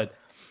over. But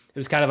it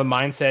was kind of a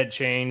mindset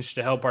change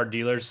to help our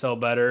dealers sell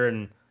better.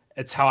 And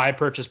it's how I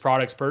purchase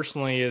products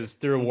personally, is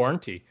through a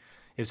warranty.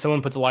 If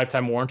someone puts a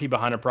lifetime warranty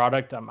behind a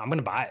product, I'm going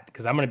to buy it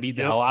because I'm going to beat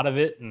the hell out of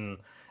it and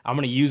I'm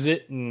going to use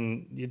it,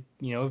 and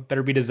it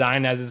better be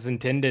designed as it's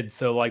intended.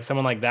 So like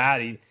someone like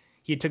that,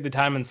 he took the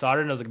time and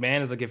soldered, and I was like,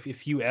 man, it's like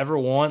if you ever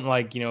want,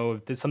 like,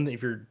 if there's something,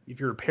 if your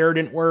repair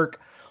didn't work,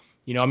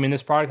 I mean,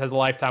 this product has a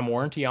lifetime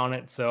warranty on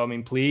it. So I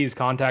mean, please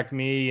contact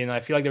me. And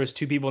I feel like there was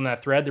 2 people in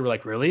that thread that were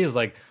like, really? Is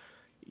like,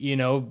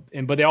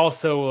 but they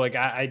also like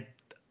I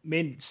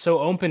made so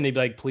open to be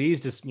like, please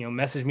just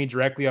message me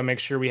directly. I'll make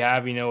sure we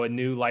have a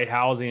new light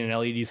housing and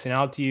LED sent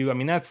out to you. I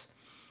mean, that's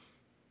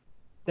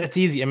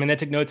easy. I mean, that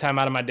took no time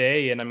out of my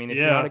day. And I mean, if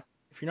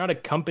you're not a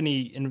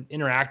company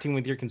interacting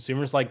with your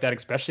consumers like that,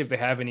 especially if they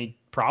have any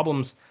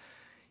problems,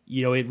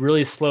 it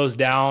really slows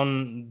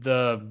down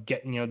the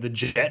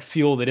jet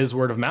fuel that is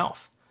word of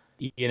mouth.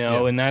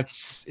 And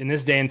that's in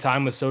this day and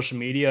time with social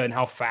media and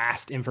how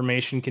fast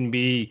information can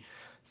be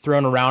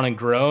thrown around and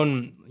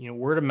grown.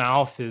 Word of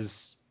mouth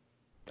is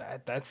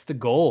that's the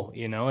goal.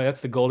 That's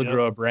the goal to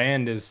grow a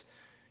brand is,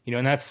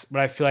 and that's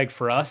what I feel like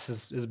for us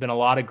has been a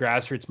lot of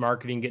grassroots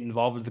marketing, get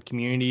involved with the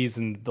communities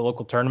and the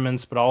local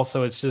tournaments, but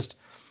also it's just,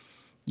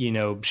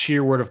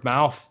 sheer word of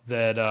mouth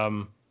that, I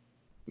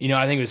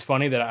think it was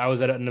funny that I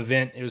was at an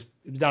event. It was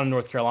down in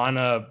North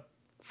Carolina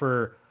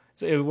for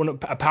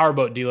a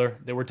powerboat dealer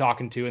that we're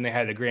talking to, and they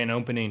had a grand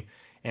opening,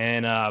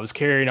 and I was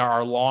carrying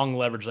our long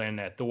leverage land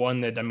net, the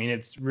one that, I mean,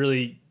 it's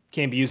really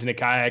can't be used in a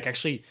kayak.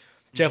 Actually,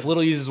 Jeff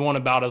Little uses one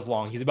about as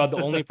long. He's about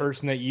the only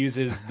person that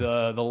uses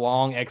the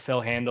long XL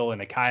handle in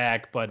a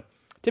kayak, but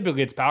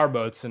typically it's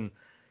powerboats. And,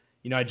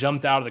 I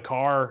jumped out of the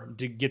car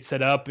to get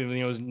set up, and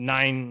it was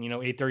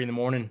 8:30 in the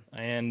morning.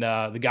 And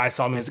the guy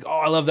saw me. He's like, "Oh,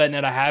 I love that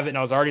net. I have it." And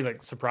I was already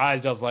like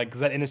surprised. I was like, because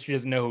that industry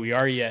doesn't know who we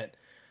are yet.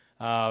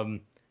 And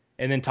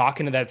then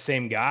talking to that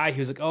same guy, he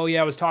was like, "Oh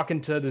yeah, I was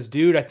talking to this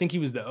dude. I think he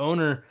was the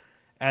owner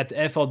at the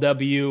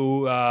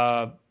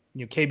FLW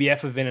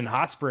KBF event in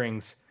Hot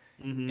Springs."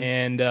 Mm-hmm.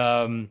 And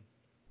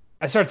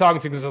I started talking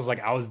to him because I was like,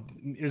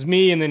 it was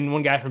me and then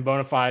one guy from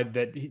Bonafide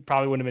that he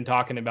probably wouldn't have been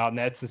talking about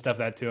nets and stuff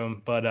that to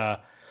him. But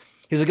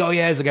he's like, "Oh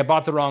yeah," he's like, "I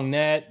bought the wrong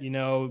net,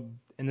 and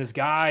this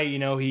guy,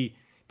 he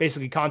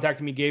basically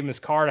contacted me, gave him his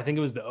card. I think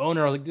it was the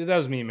owner." I was like, "Dude, that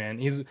was me, man."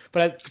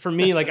 But for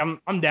me, like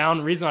I'm down.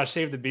 The reason I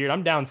shaved the beard,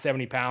 I'm down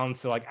 70 pounds,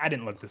 so like I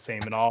didn't look the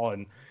same at all.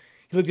 And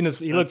he looked in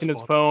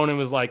his phone and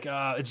was like,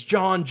 "It's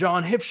John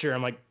Hipshire."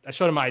 I'm like, I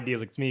showed him my ID. I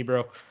was like, "It's me,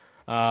 bro."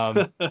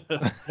 But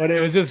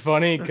it was just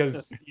funny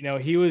because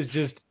he was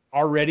just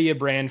already a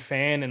brand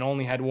fan and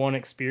only had one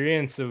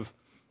experience of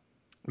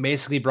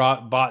basically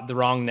bought the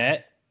wrong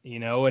net,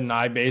 and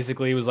I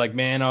basically was like,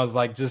 man, I was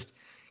like, just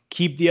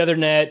keep the other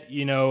net,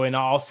 and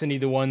I'll send you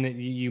the one that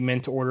you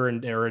meant to order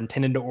or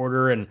intended to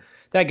order. And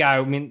that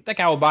guy, that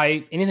guy will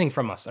buy anything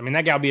from us. I mean,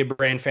 that guy will be a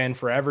brand fan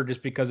forever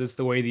just because it's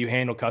the way that you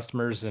handle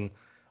customers. And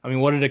I mean,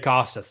 what did it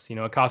cost us?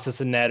 It cost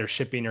us a net or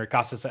shipping, or it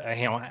cost us a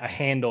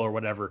handle or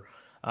whatever.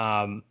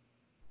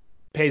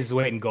 Pays its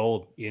weight in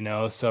gold,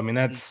 So I mean,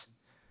 that's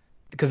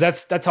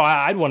how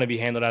I'd want to be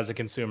handled as a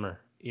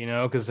consumer,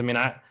 because I mean,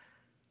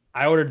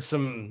 I ordered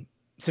some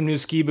new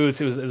ski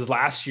boots. It was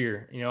last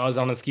year. I was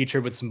on a ski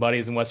trip with some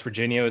buddies in West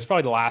Virginia. It was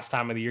probably the last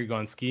time of the year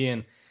going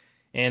skiing.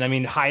 And I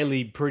mean,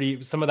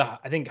 some of the,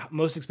 I think,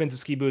 most expensive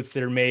ski boots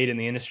that are made in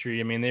the industry.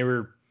 I mean, they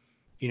were,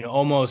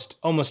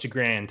 almost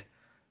 $1,000.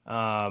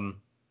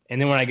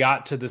 And then when I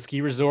got to the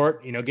ski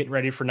resort, getting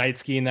ready for night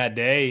skiing that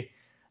day,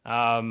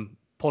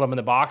 pulled up in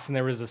the box and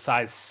there was a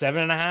size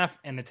 7.5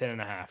 and a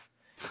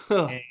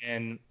 10.5.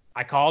 And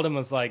I called him,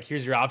 was like,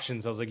 here's your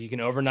options. I was like, you can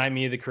overnight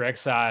me the correct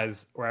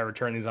size or I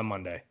return these on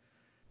Monday.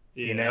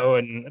 Yeah.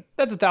 And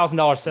that's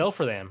 $1,000 sale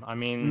for them. I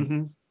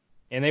mean,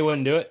 and they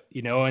wouldn't do it,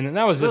 and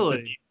that was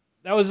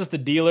just the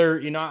dealer.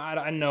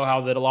 I know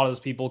how that a lot of those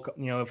people,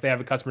 if they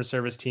have a customer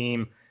service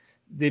team,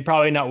 they're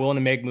probably not willing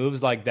to make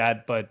moves like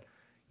that. But,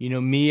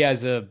 me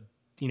as a,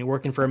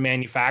 working for a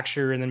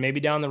manufacturer and then maybe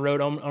down the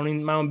road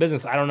owning my own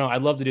business, I don't know.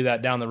 I'd love to do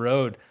that down the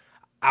road.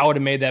 I would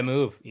have made that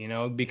move,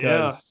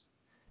 because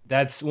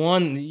that's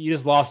one, you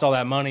just lost all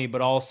that money,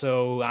 but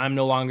also I'm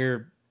no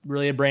longer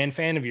really a brand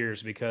fan of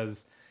yours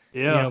because,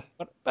 but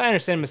I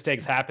understand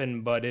mistakes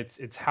happen, but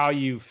it's how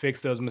you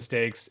fix those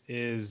mistakes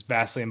is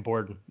vastly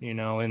important,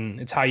 and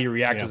it's how you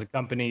react as a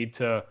company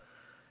to,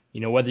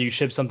 whether you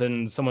ship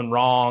someone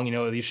wrong,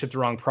 you shipped the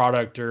wrong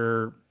product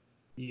or,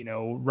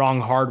 wrong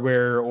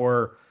hardware,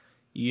 or,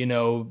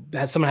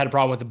 someone had a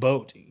problem with a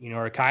boat,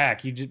 or a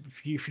kayak.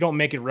 If you don't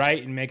make it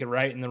right and make it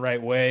right in the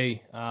right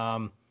way,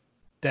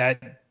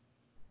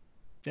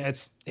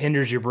 that's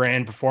hinders your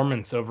brand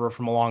performance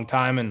from a long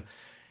time. And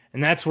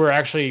that's where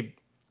actually,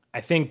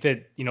 I think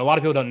that, a lot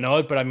of people don't know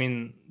it, but I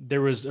mean,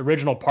 there was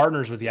original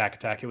partners with Yak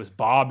Attack. It was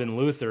Bob and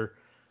Luther.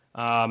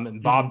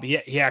 And Bob,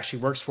 he actually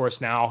works for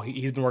us now.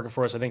 He's been working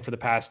for us, I think, for the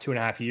past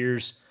 2.5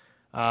 years.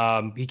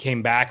 He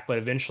came back, but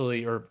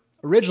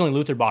originally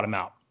Luther bought him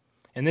out.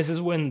 And this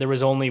is when there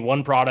was only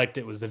one product.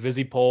 It was the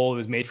VisiPole. It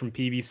was made from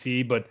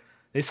PVC, but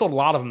they sold a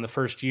lot of them the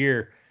first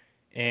year.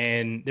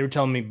 And they were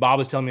Bob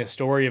was telling me a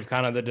story of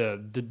kind of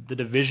the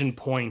division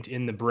point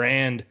in the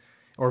brand,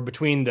 or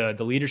between the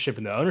leadership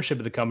and the ownership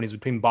of the companies,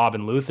 between Bob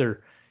and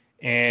Luther.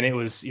 And it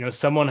was,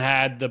 someone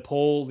had the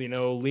pole,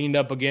 leaned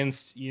up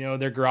against,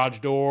 their garage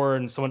door,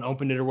 and someone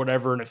opened it or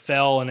whatever, and it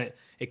fell and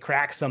it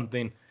cracked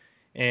something.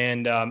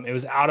 And it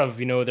was out of,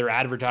 their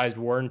advertised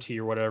warranty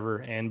or whatever.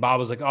 And Bob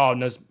was like, oh,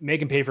 no,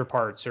 make him pay for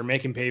parts or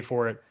make him pay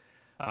for it.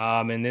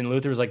 And then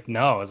Luther was like,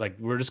 no, it's like,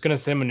 we're just going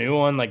to send him a new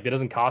one. Like, that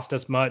doesn't cost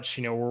us much.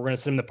 We're going to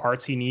send him the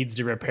parts he needs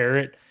to repair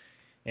it.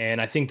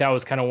 And I think that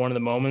was kind of one of the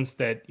moments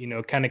that,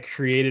 kind of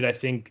created, I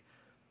think,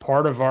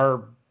 part of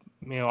our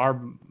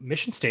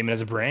mission statement as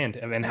a brand,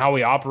 and how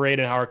we operate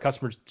and how our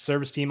customer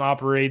service team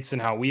operates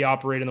and how we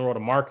operate in the world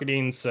of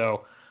marketing.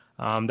 So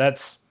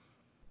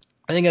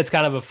I think that's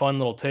kind of a fun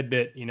little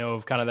tidbit,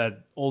 of kind of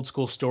that old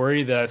school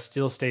story that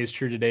still stays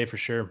true today for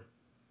sure.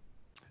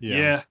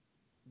 Yeah.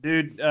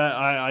 Dude,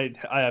 I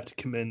have to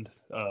commend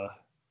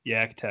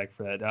Yak Attack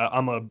for that.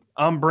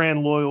 I'm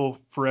brand loyal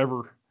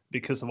forever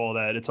because of all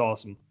that. It's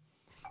awesome.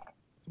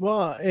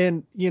 Well,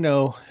 and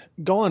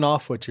going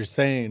off what you're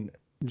saying,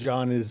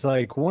 John, is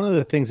like one of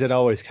the things that I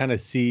always kind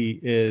of see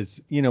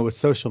is, with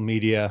social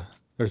media,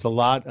 there's a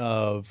lot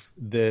of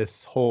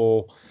this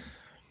whole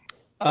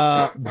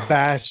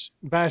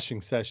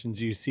bashing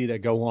sessions you see that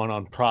go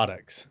on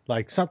products.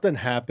 Like something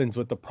happens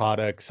with the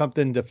product,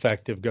 something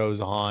defective goes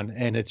on,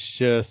 and it's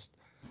just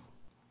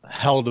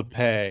hell to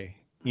pay,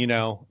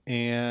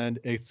 and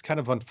it's kind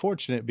of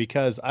unfortunate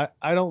because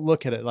I don't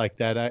look at it like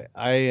that.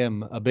 I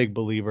am a big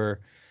believer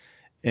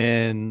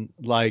in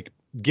like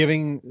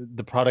giving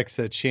the products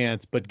a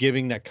chance, but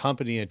giving that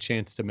company a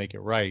chance to make it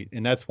right.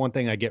 And that's one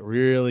thing I get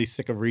really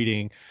sick of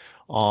reading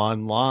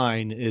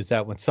online, is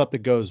that when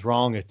something goes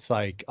wrong, it's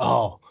like,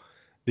 oh,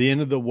 the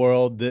end of the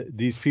world,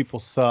 these people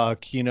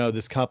suck,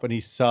 this company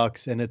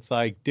sucks. And it's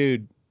like,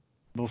 dude,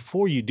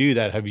 before you do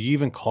that, have you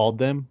even called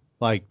them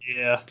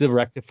to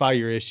rectify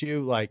your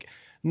issue? Like,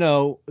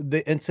 no,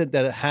 the instant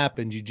that it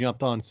happened, you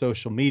jumped on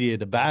social media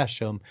to bash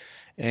them.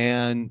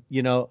 And,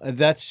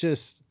 that's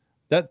just,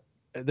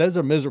 those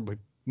are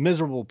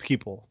miserable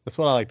people. That's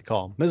what I like to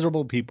call them.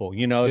 Miserable people.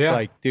 It's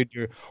like, dude,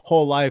 your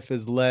whole life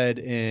is led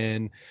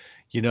in,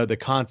 the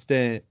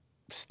constant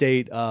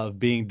state of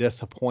being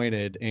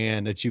disappointed,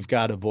 and that you've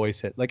got to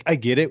voice it. Like, I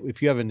get it.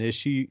 If you have an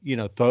issue,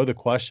 throw the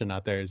question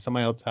out there. Is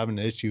somebody else having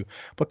an issue?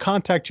 But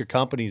contact your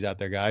companies out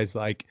there, guys.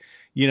 Like,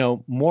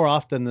 more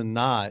often than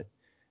not,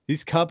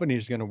 these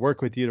companies are going to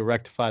work with you to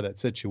rectify that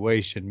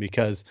situation,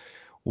 because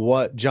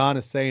what John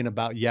is saying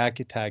about Yak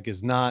Attack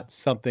is not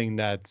something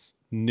that's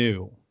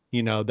new.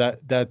 You know,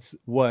 that's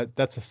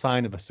a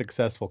sign of a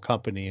successful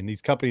company. And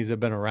these companies have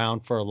been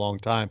around for a long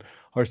time,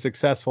 are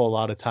successful a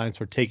lot of times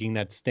for taking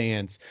that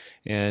stance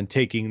and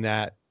taking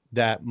that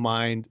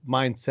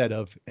mindset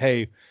of,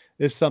 hey,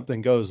 if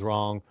something goes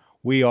wrong,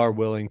 we are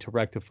willing to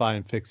rectify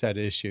and fix that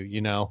issue. You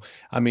know,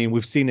 I mean,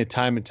 we've seen it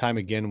time and time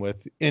again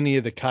with any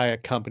of the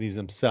kayak companies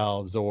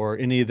themselves or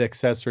any of the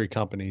accessory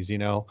companies, you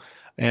know,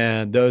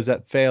 and those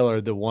that fail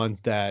are the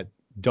ones that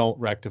don't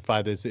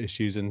rectify those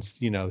issues and,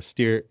 you know,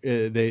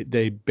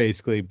 they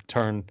basically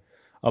turn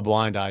a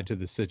blind eye to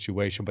the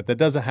situation. But that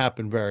doesn't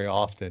happen very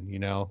often, you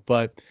know.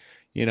 But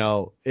you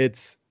know,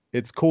 it's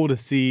cool to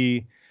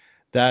see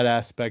that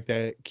aspect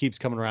that keeps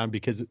coming around,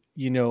 because,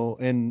 you know,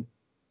 in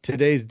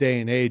today's day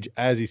and age,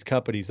 as these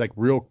companies, like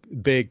real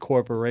big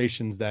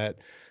corporations that,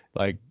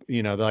 like,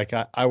 you know, like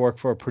I work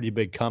for a pretty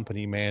big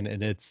company, man,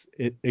 and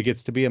it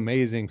gets to be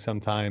amazing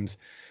sometimes,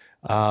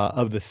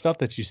 of the stuff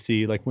that you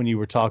see, like when you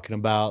were talking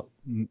about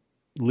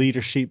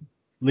leadership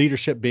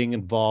being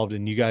involved,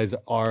 and you guys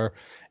are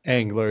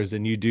anglers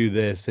and you do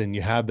this and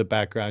you have the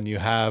background, you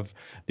have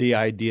the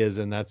ideas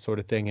and that sort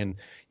of thing. And,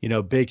 you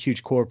know, big,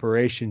 huge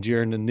corporations,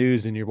 you're in the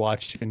news and you're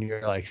watching,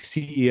 you're like,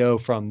 CEO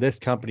from this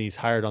company's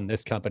hired on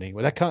this company.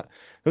 Well,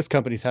 those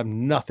companies have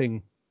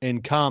nothing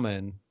in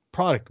common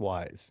product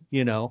wise,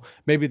 you know,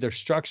 maybe their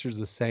structure's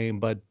the same,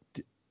 but,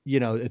 you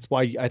know, it's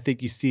why I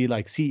think you see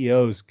like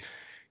CEOs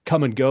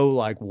come and go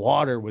like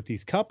water with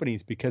these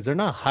companies, because they're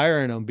not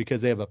hiring them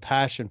because they have a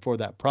passion for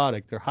that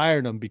product. They're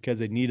hiring them because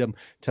they need them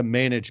to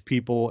manage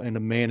people and to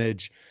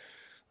manage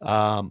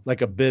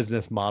like a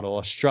business model,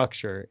 a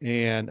structure.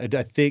 And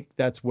I think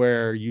that's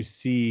where you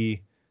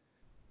see,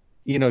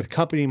 you know, the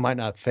company might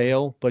not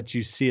fail, but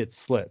you see it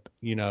slip.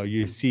 You know,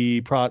 you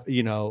see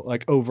you know,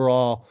 like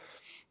overall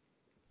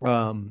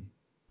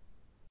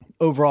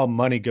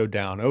money go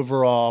down,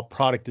 overall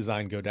product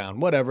design go down,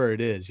 whatever it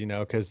is, you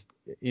know, because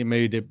it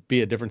may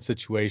be a different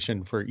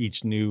situation for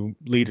each new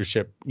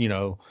leadership, you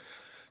know,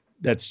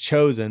 that's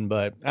chosen.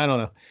 But I don't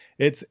know.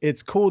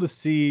 It's cool to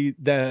see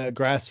the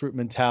grassroots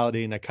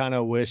mentality, and I kind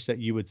of wish that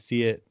you would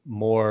see it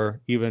more,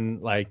 even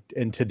like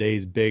in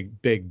today's big,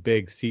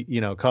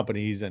 you know,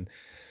 companies. And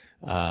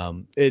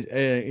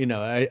you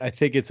know, I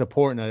think it's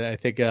important. I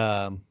think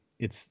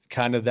it's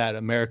kind of that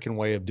American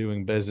way of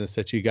doing business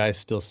that you guys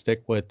still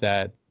stick with,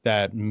 that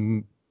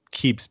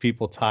keeps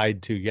people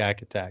tied to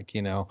Yak Attack,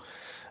 you know.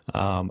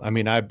 I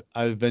mean,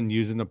 I've been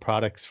using the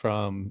products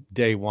from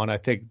day one. I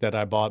think that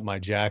I bought my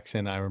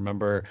Jackson. I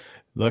remember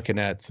looking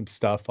at some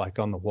stuff like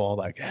on the wall,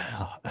 like,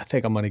 oh, I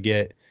think I'm going to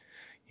get,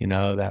 you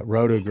know, that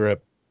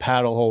Rotogrip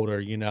paddle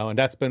holder, you know, and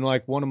that's been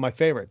like one of my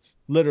favorites,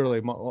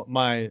 literally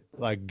my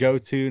like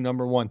go-to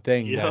number one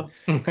thing that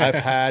I've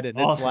had, and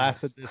it's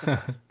lasted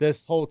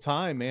this whole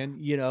time, man,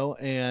 you know.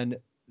 And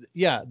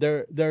yeah,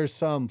 there's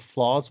some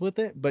flaws with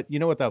it, but you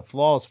know what that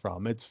flaws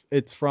from?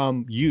 It's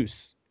from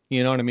use.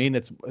 You know what I mean?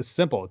 It's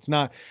simple. It's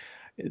not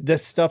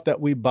this stuff that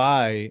we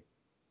buy.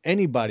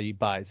 Anybody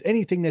buys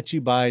anything that you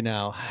buy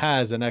now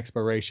has an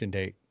expiration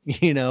date,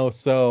 you know?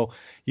 So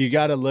you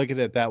got to look at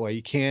it that way.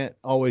 You can't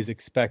always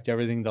expect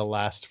everything to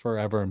last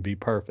forever and be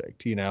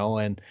perfect, you know?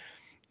 And,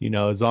 you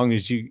know, as long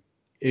as you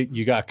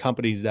got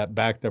companies that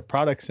back their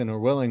products and are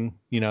willing,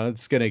 you know,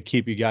 it's going to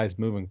keep you guys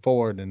moving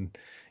forward. And,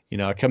 you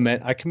know, I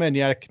commend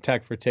Yak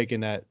Attack for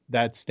taking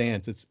that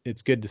stance.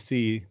 It's good to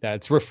see that.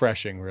 It's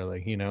refreshing,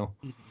 really, you know?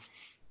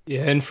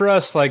 Yeah, and for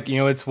us, like, you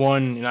know, it's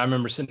one, you know, I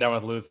remember sitting down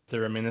with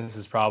Luther. I mean, this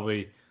is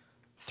probably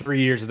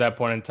 3 years at that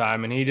point in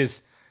time. And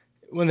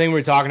one thing we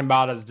were talking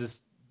about is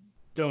just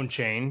don't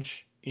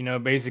change, you know,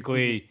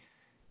 basically,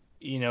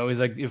 you know,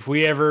 is like, if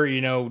we ever, you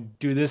know,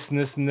 do this and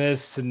this and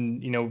this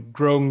and, you know,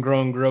 grow and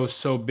grow and grow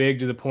so big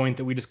to the point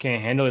that we just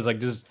can't handle it, it's like,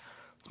 just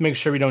let's make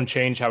sure we don't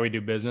change how we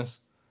do business,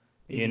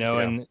 you know.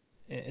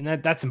 Yeah.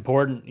 And that's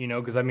important, you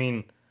know, because I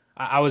mean,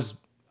 I was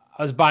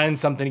buying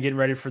something, getting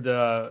ready for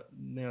the,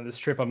 you know, this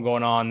trip I'm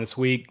going on this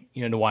week,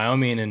 you know, to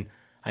Wyoming, and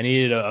I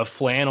needed a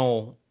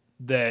flannel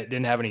that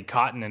didn't have any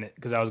cotton in it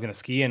because I was going to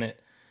ski in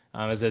it,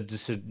 as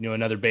you know,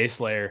 another base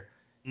layer.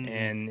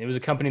 And it was a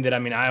company that, I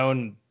mean, I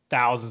own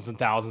thousands and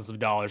thousands of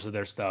dollars of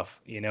their stuff,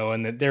 you know,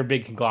 and they're a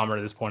big conglomerate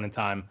at this point in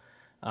time.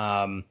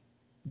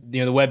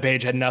 You know, the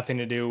webpage had nothing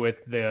to do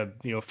with the,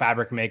 you know,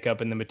 fabric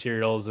makeup and the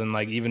materials, and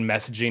like even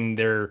messaging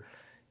their,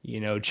 you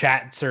know,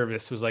 chat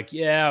service was like,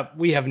 yeah,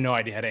 we have no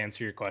idea how to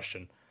answer your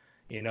question,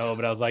 you know.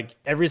 But I was like,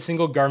 every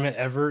single garment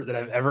ever that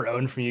I've ever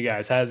owned from you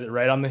guys has it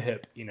right on the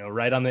hip, you know,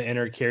 right on the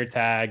inner care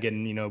tag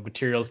and, you know,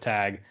 materials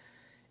tag.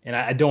 And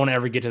I don't want to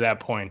ever get to that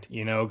point,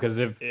 you know, because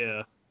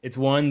it's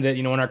one that,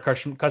 you know, in our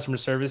customer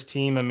service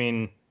team, I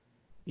mean,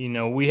 you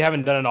know, we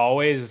haven't done it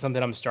always. It's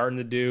something I'm starting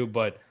to do,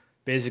 but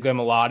basically I'm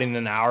allotting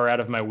an hour out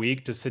of my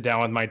week to sit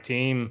down with my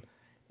team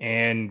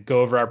and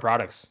go over our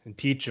products and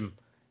teach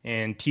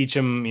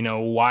them, you know,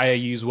 why I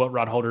use what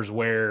rod holders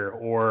where,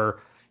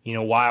 or, you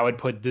know, why I would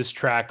put this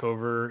track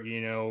over,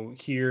 you know,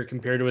 here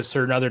compared to a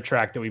certain other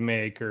track that we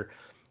make, or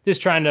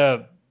just trying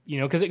to, you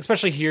know, because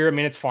especially here, I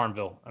mean, it's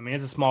Farmville. I mean,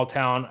 it's a small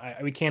town.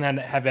 We can't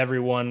have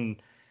everyone,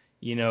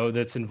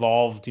 that's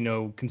involved,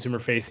 consumer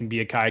facing, be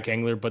a kayak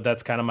angler. But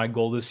that's kind of my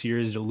goal this year,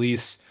 is to at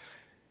least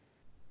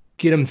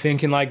get them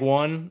thinking like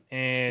one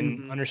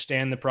and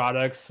understand the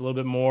products a little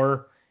bit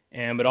more.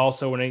 But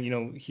also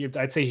when here,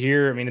 I'd say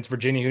here, I mean, it's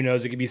Virginia, who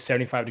knows, it could be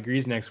 75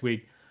 degrees next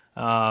week.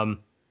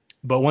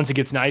 But once it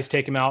gets nice,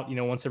 take them out,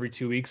 once every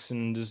 2 weeks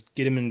and just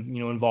get them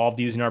involved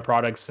using our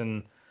products.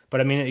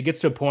 But I mean, it gets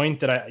to a point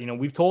that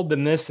we've told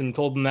them this and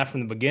told them that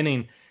from the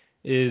beginning,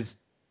 is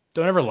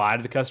don't ever lie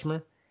to the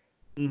customer.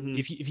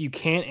 If you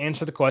can't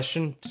answer the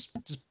question,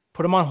 just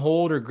put them on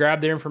hold or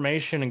grab their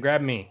information and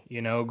grab me,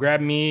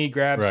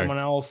 grab someone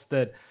else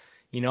that,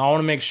 I want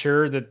to make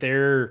sure that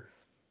their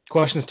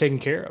question is taken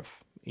care of,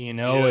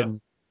 and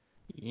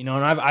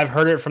I've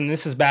heard it from,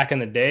 this is back in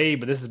the day,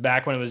 but this is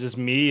back when it was just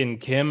me and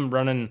Kim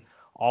running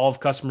all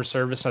of customer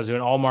service. I was doing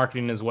all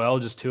marketing as well,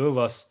 just two of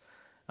us.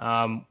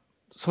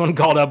 Someone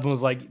called up and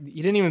was like,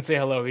 he didn't even say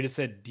hello. He just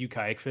said, "Do you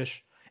kayak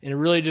fish?" In a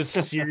really just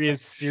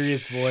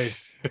serious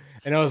voice.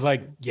 And I was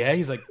like, yeah.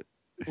 He's like,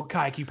 "What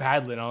kayak you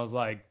paddling?" I was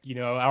like, I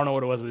don't know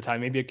what it was at the time,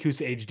 maybe a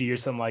Coosa HD or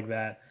something like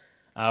that,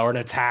 or an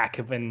Attack.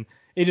 And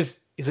he's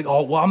like,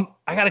 "Oh, well,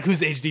 I got a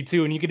Coosa HD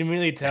too." And you could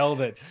immediately tell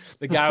that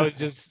the guy was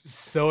just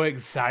so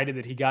excited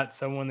that he got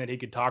someone that he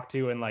could talk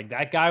to. And like,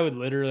 that guy would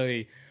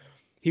literally,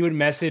 he would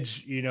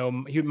message,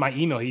 my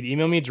email. He'd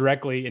email me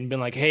directly and been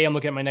like, "Hey, I'm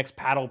looking at my next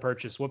paddle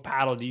purchase. What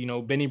paddle do you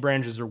know? Benny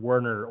Branches or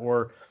Werner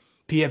or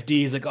PFD?"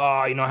 He's like, "Oh,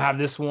 I have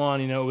this one.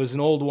 It was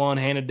an old one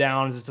handed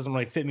down. This doesn't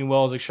really fit me well."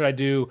 I was like, "Should I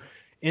do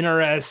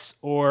NRS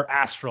or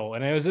Astral?"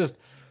 And it was just,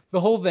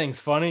 the whole thing's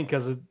funny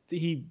because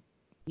he,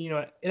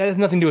 it has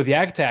nothing to do with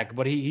Yak Attack,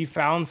 but he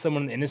found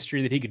someone in the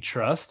industry that he could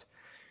trust.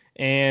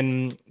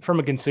 And from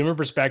a consumer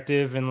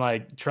perspective, and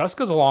like, trust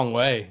goes a long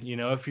way.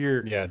 If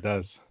you're, yeah, it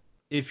does.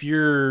 If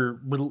you're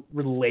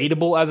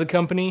relatable as a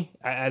company,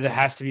 that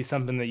has to be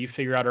something that you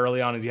figure out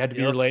early on, is you have to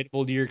be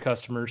relatable to your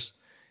customers.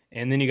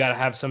 And then you got to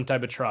have some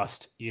type of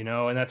trust,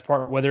 and that's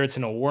part, whether it's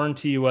in a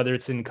warranty, whether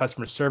it's in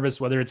customer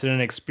service, whether it's in an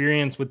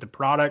experience with the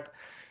product,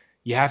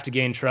 you have to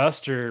gain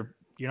trust or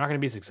you're not going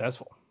to be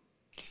successful.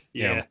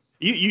 Yeah.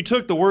 You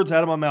took the words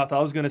out of my mouth.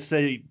 I was going to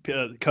say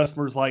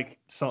customers like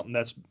something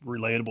that's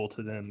relatable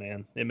to them,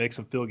 man. It makes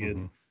them feel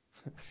good.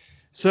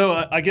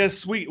 So I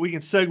guess we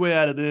can segue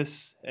out of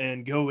this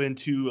and go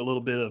into a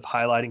little bit of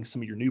highlighting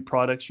some of your new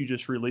products you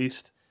just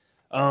released.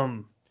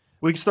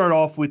 We can start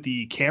off with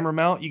the camera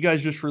mount. You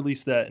guys just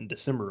released that in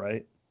December,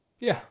 right?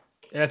 Yeah.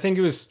 I think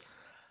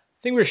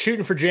we were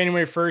shooting for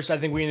January 1st. I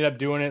think we ended up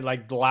doing it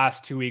like the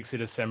last 2 weeks of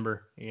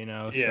December,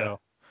 So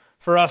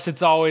for us,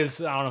 it's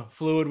always, I don't know,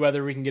 fluid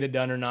whether we can get it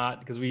done or not,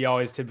 because we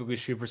always typically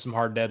shoot for some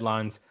hard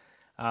deadlines.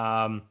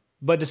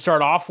 But to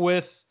start off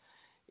with,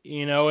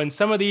 and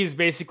some of these,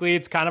 basically,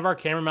 it's kind of our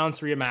camera mounts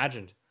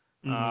reimagined.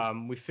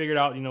 We figured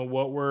out,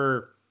 what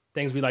were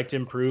things we'd like to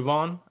improve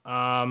on.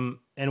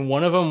 And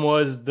one of them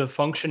was the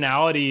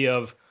functionality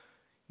of,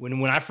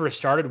 when I first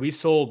started, we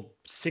sold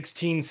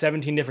 16,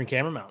 17 different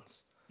camera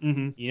mounts.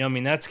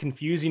 That's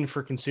confusing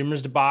for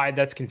consumers to buy.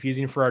 That's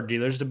confusing for our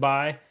dealers to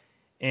buy.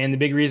 And the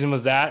big reason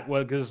was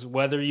because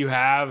whether you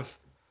have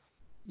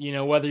a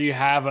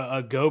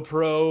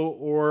GoPro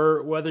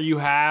or whether you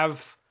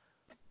have,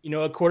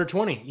 a quarter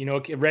 20,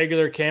 a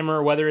regular camera,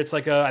 or whether it's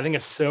like I think a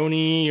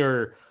Sony,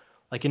 or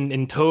like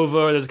in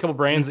Tova, there's a couple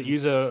brands that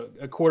use a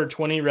quarter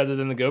 20 rather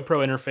than the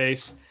GoPro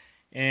interface.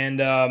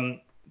 And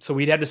so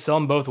we'd have to sell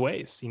them both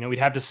ways. We'd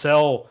have to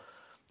sell,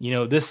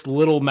 this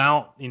little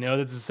mount,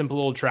 that's a simple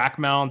little track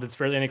mount that's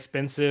fairly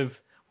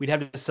inexpensive. We'd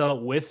have to sell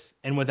it with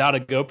and without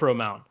a GoPro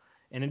mount.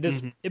 And it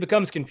just, it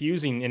becomes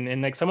confusing.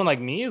 And like someone like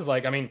me is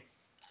like,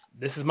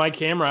 this is my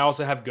camera. I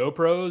also have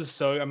GoPros.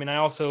 So, I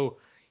also,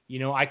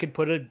 I could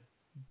put a,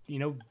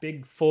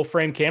 big full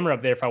frame camera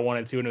up there if I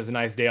wanted to, and it was a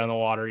nice day on the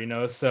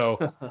water, so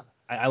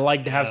I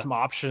like to have some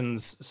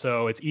options.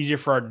 So it's easier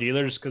for our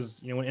dealers,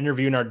 because, when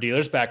interviewing our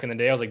dealers back in the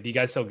day, I was like, "Do you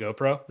guys sell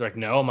GoPro?" They're like,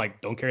 "No." I'm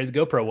like, "Don't carry the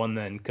GoPro one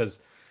then."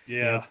 Because,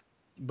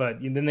 but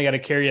then they got to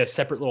carry a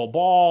separate little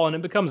ball, and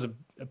it becomes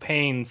a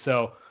pain.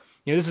 So,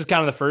 this is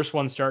kind of the first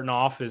one starting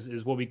off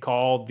is what we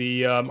call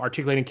the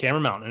articulating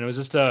camera mount. And it was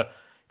just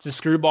it's a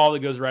screw ball that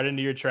goes right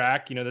into your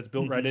track, that's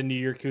built right into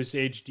your Coosa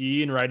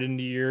HD and right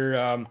into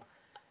your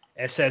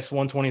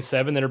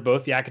SS127 that are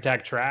both Yak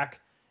Attack track.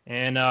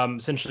 And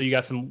essentially you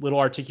got some little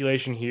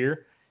articulation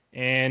here,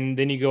 and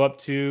then you go up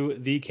to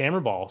the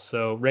camera ball.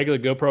 So regular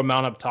GoPro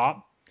mount up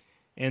top,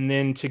 and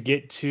then to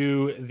get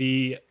to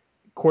the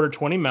quarter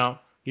 20 mount,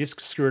 you just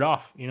screw it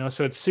off,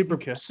 so it's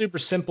super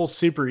simple,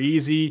 super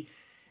easy.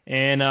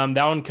 And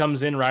that one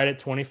comes in right at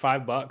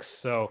 $25.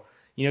 So,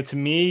 to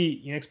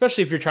me,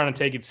 especially if you're trying to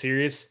take it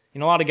serious, a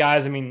lot of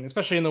guys,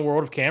 especially in the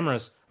world of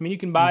cameras, you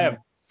can buy a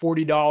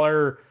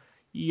 $40,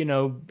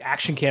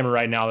 action camera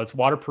right now that's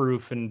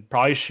waterproof and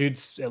probably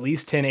shoots at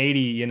least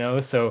 1080,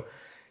 so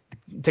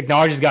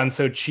technology's gotten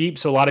so cheap.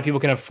 So a lot of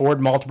people can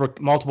afford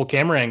multiple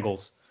camera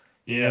angles,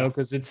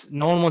 because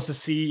no one wants to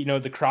see,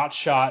 the crotch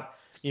shot,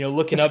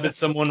 looking up at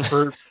someone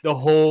for the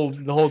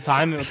whole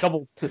time. A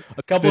couple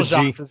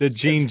shots. The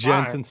Gene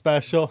Jensen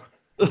special.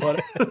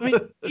 But I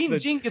mean,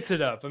 Gene gets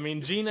it up. I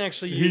mean, Gene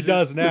actually he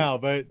does now,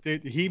 but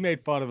dude, he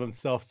made fun of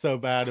himself so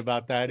bad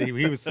about that. He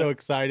was so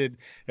excited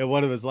at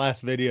one of his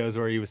last videos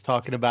where he was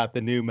talking about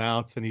the new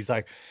mounts, and he's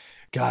like,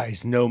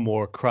 guys, no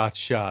more crotch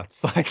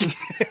shots. Like,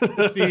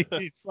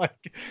 he's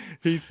like,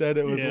 he said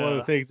it was one of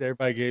the things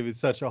everybody gave him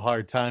such a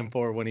hard time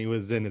for when he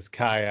was in his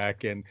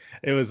kayak, and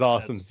it was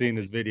awesome seeing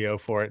his video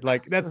for it.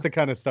 Like, that's the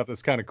kind of stuff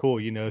that's kind of cool,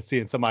 you know,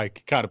 seeing somebody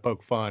kind of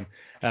poke fun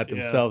at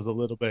themselves a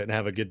little bit and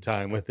have a good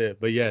time with it.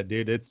 But yeah,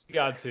 dude, it's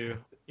got to,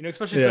 you know,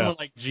 especially someone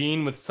like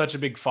Gene with such a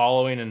big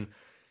following. And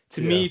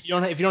to me, if you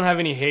don't have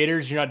any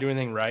haters, you're not doing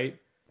anything right.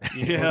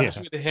 You know,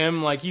 especially with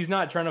him, like, he's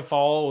not trying to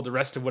follow the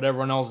rest of what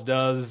everyone else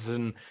does,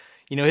 and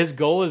you know, his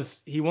goal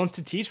is he wants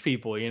to teach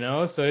people, you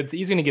know, so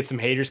he's going to get some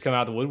haters come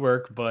out of the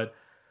woodwork, but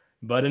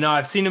no,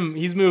 I've seen him.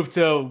 He's moved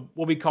to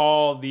what we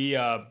call the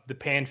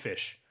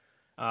Panfish.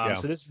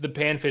 So this is the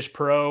Panfish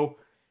Pro,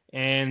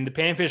 and the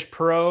Panfish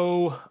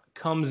Pro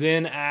comes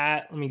in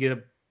at, let me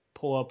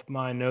pull up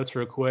my notes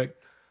real quick.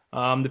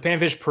 The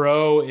Panfish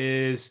Pro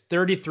is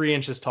 33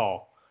 inches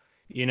tall.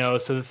 You know,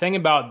 so the thing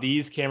about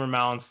these camera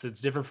mounts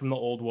that's different from the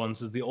old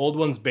ones is the old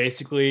ones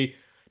basically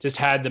just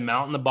had the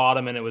mount in the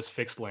bottom and it was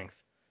fixed length.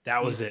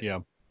 That was it. Yeah.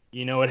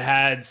 You know, it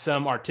had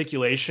some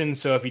articulation.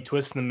 So if you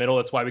twist in the middle,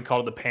 that's why we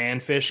call it the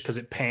Panfish, because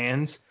it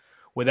pans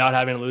without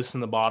having to loosen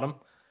the bottom.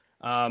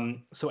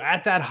 So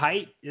at that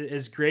height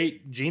is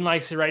great. Gene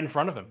likes it right in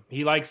front of him.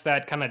 He likes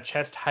that kind of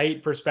chest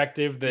height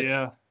perspective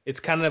that it's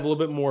kind of a little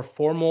bit more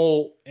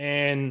formal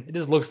and it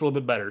just looks a little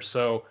bit better.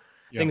 So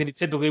I think that he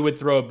typically would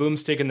throw a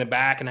boomstick in the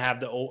back and have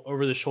the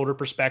over the shoulder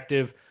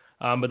perspective.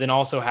 But then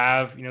also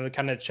have, you know, the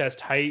kind of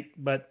chest height.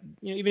 But,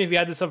 you know, even if you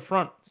had this up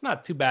front, it's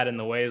not too bad in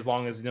the way, as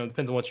long as, you know, it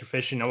depends on what you're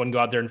fishing. I wouldn't go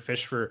out there and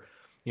fish for,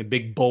 you know,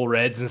 big bull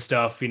reds and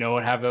stuff, you know,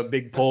 and have a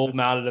big pole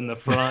mounted in the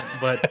front.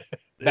 But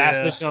bass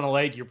fishing on a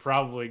lake, you're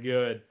probably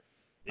good.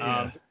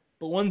 But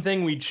one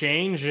thing we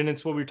changed, and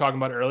it's what we were talking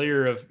about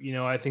earlier of, you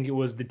know, I think it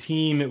was the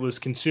team, it was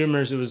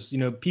consumers, it was, you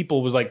know,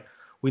 people was like,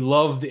 we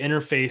love the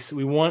interface.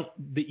 We want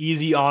the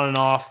easy on and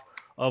off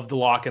of the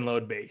lock and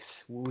load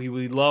base.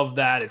 We love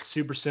that. It's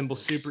super simple,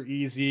 super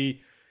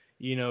easy,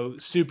 you know,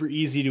 super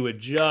easy to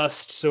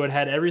adjust. So it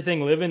had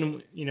everything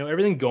living, you know,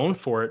 everything going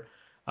for it.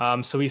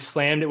 So we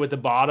slammed it with the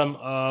bottom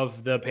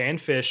of the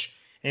Panfish.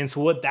 And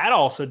so what that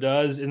also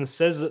does,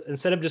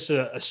 instead of just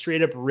a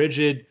straight up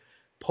rigid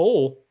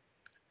pole,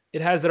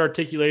 it has that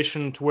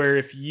articulation to where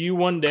if you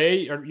one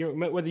day, or you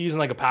know, whether you're using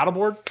like a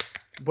paddleboard,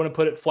 want to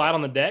put it flat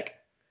on the deck,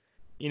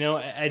 you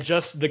know,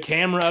 adjust the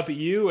camera up at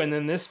you, and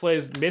then this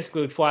plays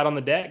basically flat on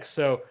the deck.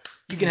 So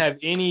you can have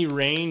any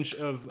range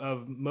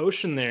of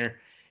motion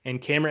there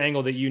and camera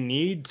angle that you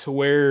need to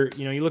where,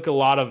 you know, you look at a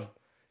lot of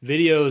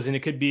videos and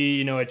it could be,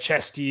 you know, a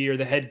chesty or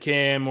the head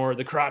cam or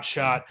the crotch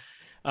shot.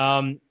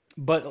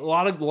 But a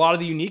lot of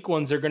the unique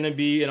ones are going to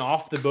be an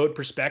off the boat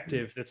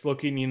perspective that's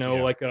looking, you know,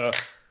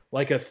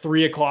 like a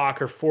 3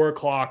 o'clock or 4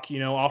 o'clock, you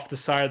know, off the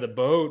side of the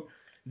boat.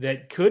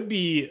 That could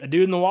be a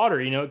dude in the water,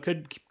 you know, it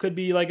could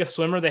be like a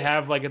swimmer. They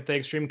have like at the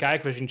Extreme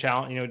Kayak Fishing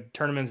Challenge, you know,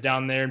 tournaments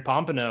down there in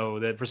Pompano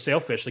that for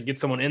sailfish, like get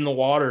someone in the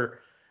water.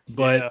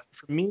 But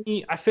for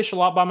me, I fish a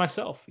lot by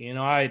myself. You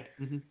know,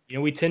 you know,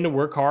 we tend to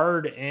work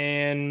hard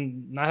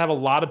and not have a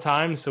lot of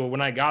time. So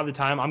when I got the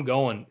time, I'm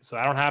going. So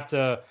I don't have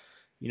to,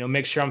 you know,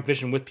 make sure I'm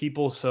fishing with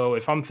people. So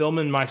if I'm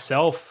filming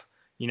myself,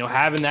 you know,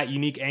 having that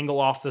unique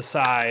angle off the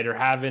side or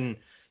having,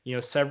 you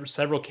know,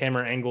 several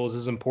camera angles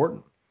is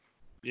important.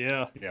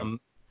 Yeah.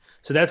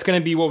 So that's going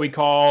to be what we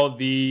call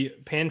the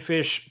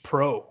Panfish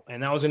Pro,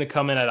 and that was going to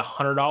come in at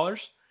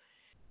 $100.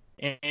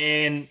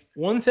 And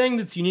one thing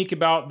that's unique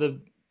about the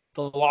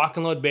lock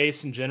and load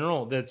base in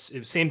general, that's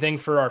the same thing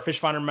for our fish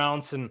finder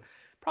mounts and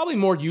probably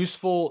more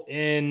useful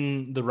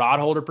in the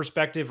rod holder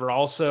perspective or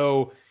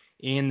also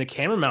in the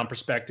camera mount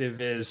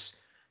perspective, is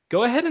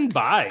go ahead and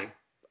buy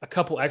a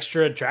couple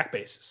extra track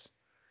bases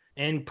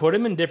and put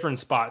them in different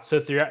spots. So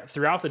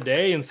throughout the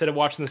day, instead of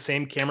watching the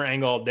same camera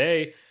angle all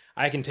day,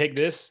 I can take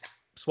this,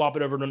 swap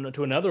it over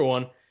to another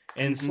one,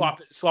 and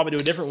swap it to a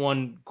different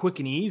one quick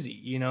and easy,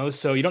 you know?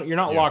 So you're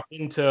not locked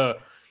into,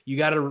 you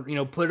got to, you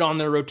know, put it on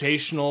the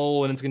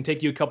rotational and it's going to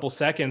take you a couple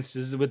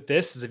seconds. With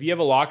this is if you have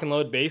a lock and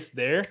load base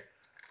there,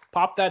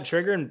 pop that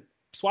trigger and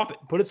swap it,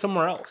 put it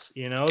somewhere else,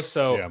 you know?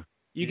 So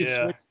you could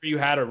switch where you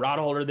had a rod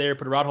holder there,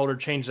 put a rod holder,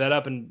 change that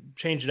up and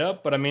change it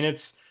up. But I mean,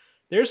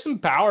 there's some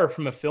power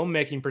from a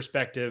filmmaking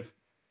perspective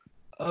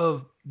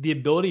of the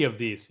ability of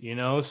these, you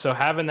know? So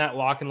having that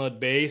lock and load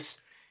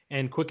base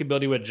and quick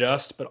ability to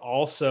adjust, but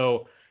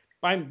also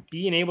by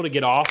being able to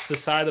get off the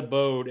side of the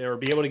boat or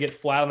be able to get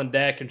flat on the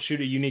deck and shoot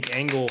a unique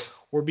angle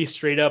or be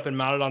straight up and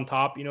mounted on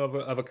top, you know,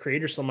 of a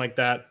crate or something like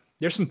that.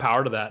 There's some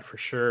power to that for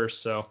sure.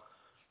 So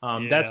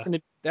that's going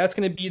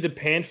to be the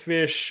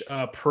Panfish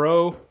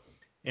Pro.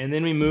 And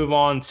then we move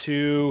on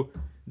to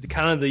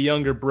the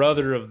younger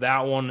brother of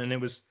that one. And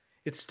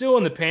it's still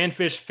in the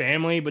Panfish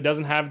family, but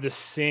doesn't have the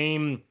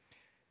same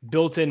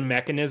built-in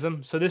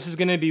mechanism. So this is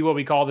going to be what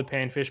we call the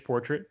Panfish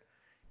Portrait.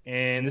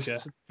 And this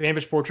is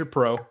Panfish Portrait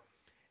Pro.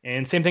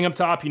 And same thing up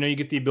top, you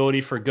get the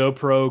ability for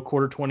GoPro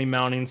quarter 20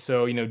 mounting.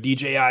 So,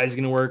 DJI is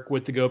going to work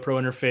with the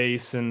GoPro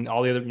interface, and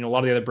all the other, a lot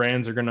of the other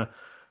brands are going to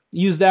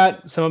use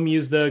that. Some of them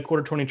use the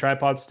quarter 20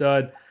 tripod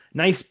stud.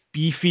 Nice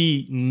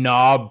beefy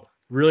knob,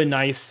 really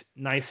nice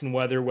in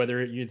weather, whether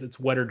it's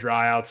wet or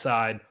dry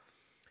outside.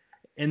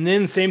 And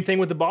then same thing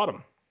with the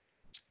bottom.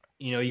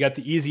 You got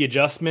the easy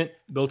adjustment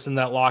built in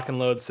that lock and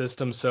load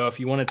system. So if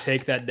you want to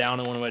take that down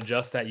and want to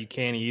adjust that, you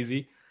can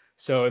easy.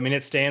 So,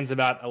 it stands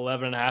about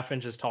 11.5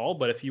 inches tall,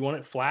 but if you want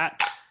it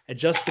flat,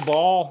 adjust the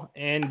ball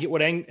and get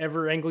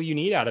whatever angle you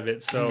need out of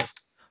it. So a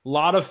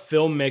lot of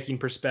filmmaking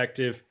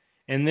perspective.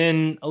 And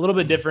then a little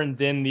bit different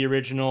than the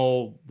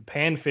original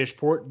Panfish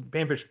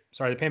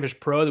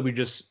Pro that we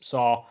just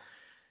saw.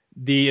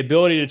 The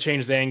ability to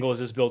change the angle is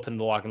just built into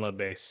the lock and load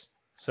base.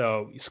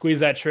 So you squeeze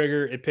that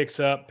trigger, it picks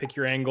up, pick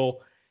your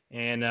angle,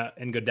 and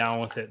go down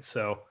with it.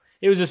 So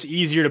it was just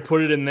easier to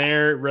put it in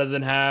there rather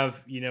than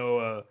have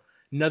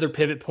another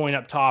pivot point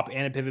up top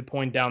and a pivot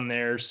point down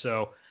there.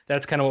 So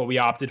that's kind of what we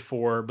opted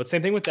for. But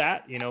same thing with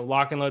that,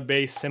 lock and load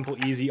base, simple,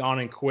 easy, on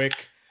and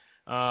quick.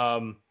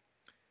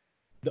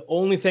 The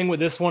only thing with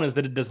this one is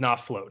that it does not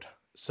float.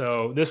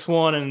 So this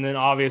one, and then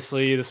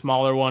obviously the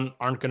smaller one,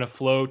 aren't going to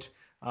float.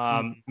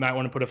 You might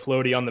want to put a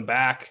floaty on the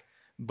back.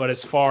 But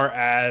as far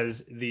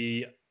as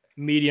the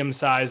medium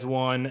size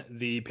one,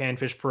 the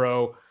Panfish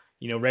Pro,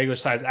 regular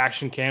size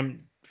action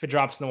cam, if it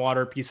drops in the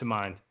water, peace of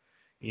mind.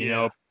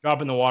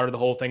 Drop in the water, the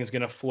whole thing is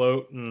going to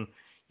float, and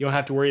you don't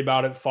have to worry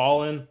about it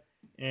falling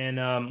and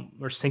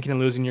or sinking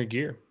and losing your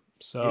gear.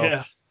 So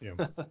yeah.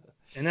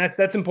 And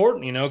that's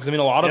important, because a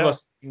lot of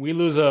us, we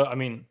lose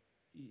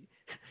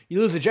you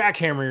lose a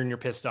jackhammer and you're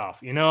pissed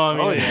off,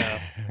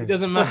 It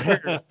doesn't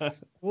matter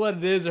what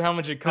it is or how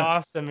much it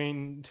costs. To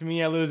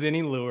me, I lose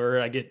any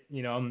lure, I get,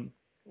 I'm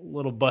a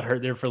little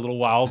butthurt there for a little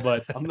while,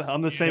 but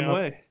I'm the same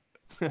way.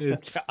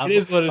 It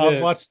is what it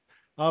is.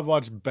 I've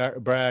watched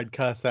Brad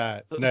cuss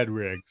at Ned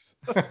rigs.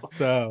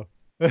 So,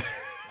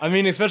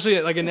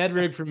 especially like a Ned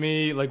rig for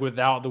me, like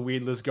without the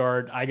weedless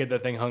guard, I get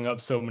that thing hung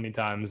up so many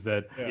times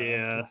that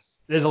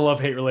there's a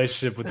love-hate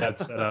relationship with that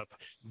setup.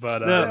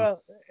 But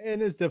in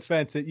his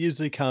defense, it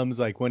usually comes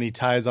like when he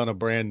ties on a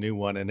brand new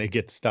one and they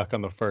get stuck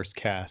on the first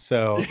cast.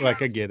 So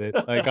like I get it.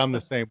 Like I'm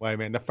the same way,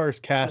 man. The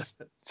first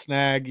cast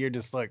snag, you're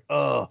just like,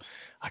 oh,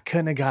 I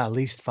couldn't have got at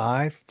least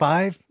five,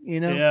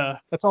 Yeah.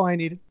 That's all I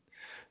needed.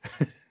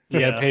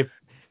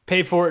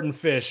 Pay for it in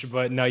fish,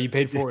 but no, you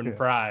paid for it in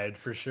pride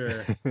for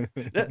sure.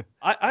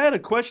 I had a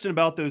question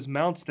about those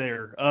mounts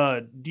there.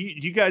 Do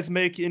you guys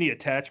make any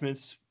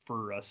attachments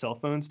for cell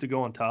phones to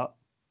go on top?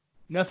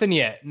 Nothing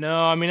yet.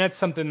 No, that's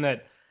something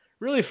that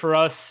really for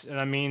us,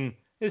 and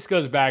this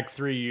goes back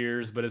 3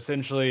 years, but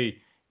essentially,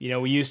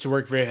 we used to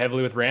work very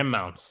heavily with RAM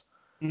mounts.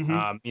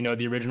 Mm-hmm.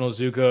 The original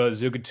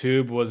Zuka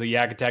tube was a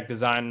Yak Attack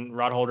design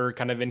rod holder,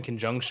 kind of in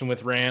conjunction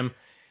with RAM.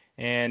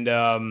 And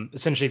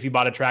essentially, if you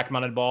bought a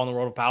track-mounted ball in the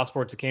world of paddle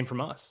sports, it came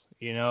from us,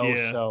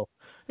 So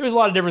there was a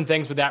lot of different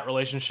things with that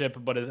relationship,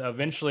 but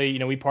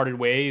eventually, we parted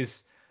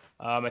ways.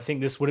 I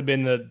think this would have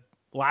been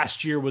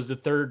last year was the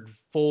third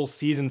full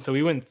season, so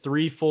we went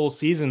 3 full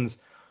seasons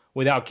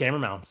without camera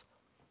mounts.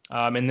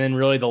 And then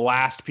really the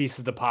last piece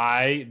of the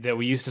pie that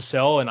we used to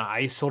sell, and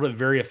I sold it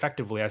very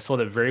effectively. I sold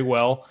it very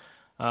well,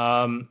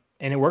 and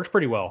it worked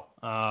pretty well.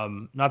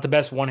 Not the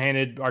best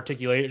one-handed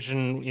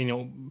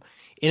articulation,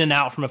 in and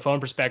out from a phone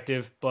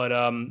perspective, but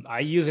I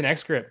use an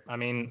X grip.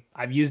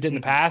 I've used it in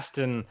the past,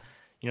 and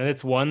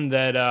it's one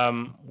that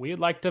we'd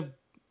like to.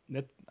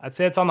 I'd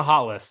say it's on the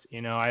hot list.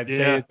 I'd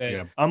say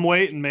that I'm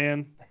waiting,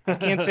 man. I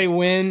can't say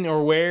when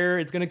or where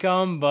it's gonna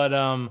come, but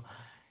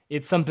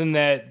it's something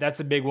that's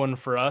a big one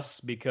for us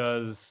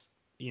because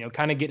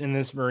kind of getting in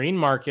this marine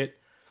market.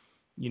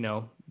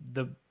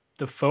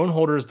 The phone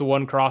holder is the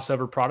one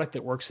crossover product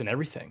that works in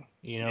everything.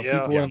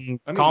 People in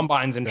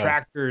combines and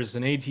tractors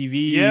and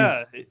ATVs.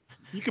 Yeah.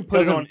 You can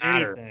put it on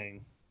matter.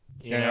 anything.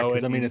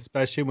 Because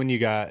especially when you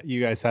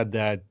guys had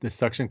the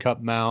suction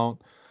cup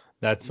mount,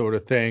 that sort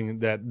of thing,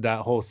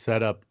 that whole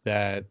setup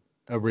that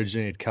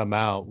originally had come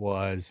out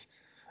was,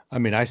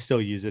 I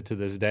still use it to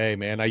this day,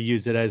 man. I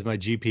use it as my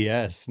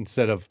GPS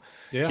instead of,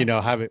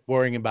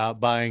 worrying about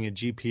buying a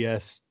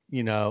GPS,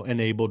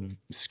 enabled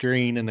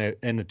screen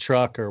in the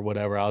truck or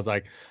whatever. I was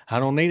like, I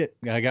don't need it.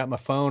 I got my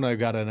phone. I've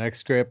got an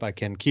X grip. I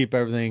can keep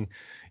everything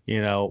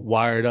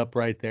wired up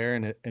right there,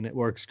 and it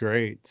works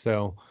great.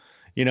 So,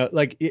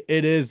 like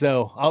it is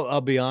though.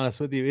 I'll be honest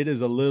with you, it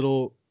is a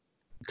little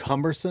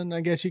cumbersome,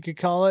 I guess you could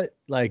call it.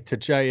 Like to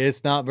try,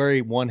 it's not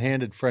very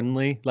one-handed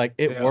friendly. Like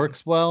it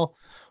works well,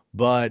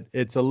 but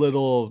it's a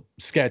little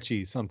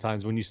sketchy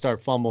sometimes when you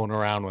start fumbling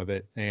around with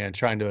it and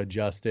trying to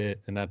adjust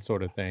it and that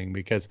sort of thing,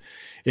 because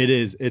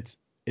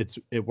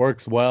it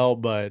works well,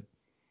 but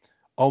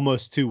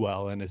almost too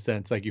well in a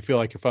sense. Like you feel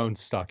like your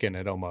phone's stuck in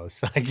it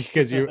almost, like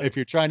because if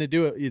you're trying to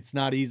do it, it's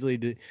not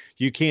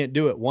you can't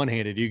do it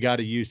one-handed. You got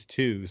to use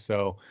two.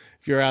 So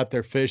if you're out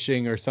there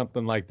fishing or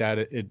something like that,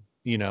 it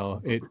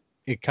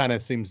kind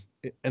of seems,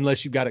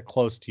 unless you've got it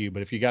close to you,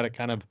 but if you got it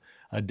kind of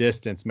a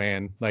distance,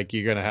 man, like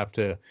you're gonna have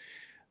to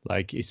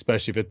Like,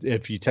 especially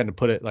if you tend to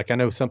put it, like, I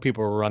know some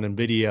people are running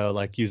video,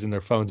 like using their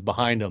phones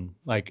behind them,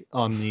 like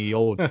on the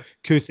old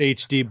Koos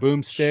HD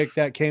boomstick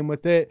that came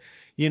with it,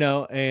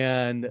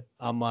 and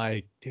I'm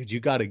like, dude, you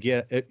got to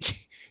get it.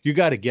 You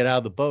got to get out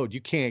of the boat.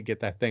 You can't get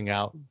that thing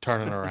out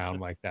turning around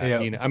like that.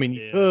 Yeah. I mean,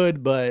 you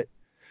could, but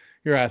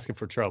you're asking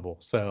for trouble.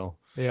 So,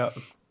 yeah.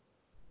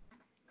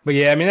 But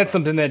yeah, I mean, that's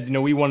something that,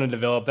 we want to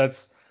develop.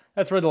 That's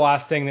where the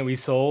last thing that we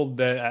sold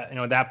that,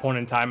 at that point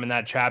in time in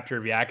that chapter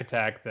of Yak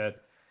Attack that,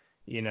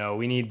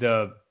 we need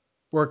to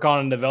work on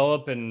and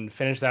develop and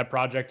finish that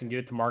project and get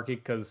it to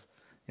market because,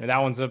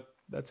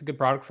 that's a good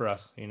product for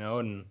us,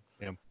 and,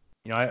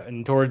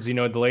 and towards,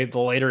 the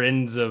later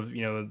ends of,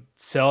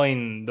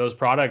 selling those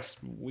products,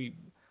 we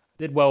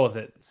did well with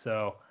it.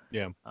 So,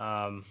 yeah.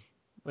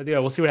 But yeah,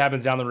 we'll see what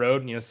happens down the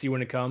road, see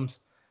when it comes.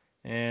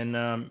 And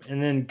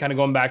then kind of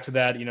going back to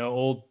that,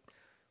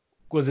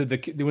 was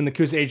it when the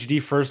Koos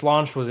HD first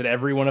launched, was it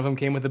every one of them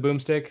came with the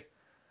boomstick?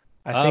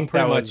 I think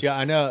pretty that much. was, Yeah,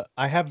 I know.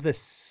 I have the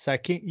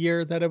second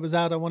year that it was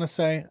out, I want to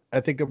say. I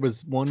think it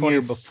was 1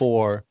 year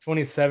before.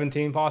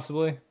 2017,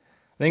 possibly. I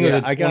think it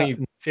was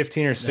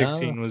 2015 or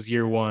 16 was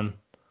year one.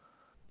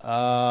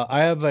 I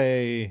have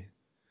a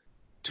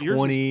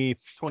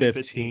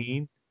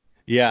 2015.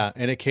 Yeah,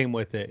 and it came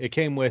with it. It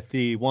came with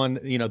the one,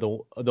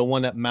 the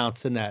one that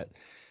mounts in that.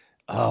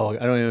 Oh, I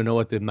don't even know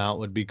what the mount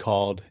would be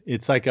called.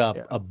 It's like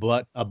a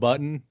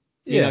button.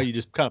 You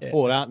just kind of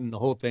pull it out and the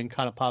whole thing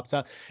kind of pops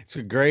out. It's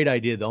a great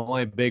idea. The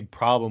only big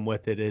problem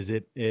with it is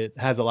it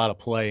has a lot of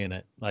play in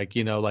it. Like,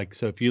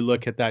 so if you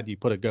look at that, you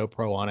put a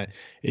GoPro on it,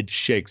 it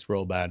shakes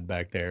real bad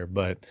back there.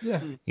 But,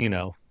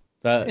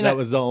 that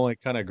was the only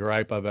kind of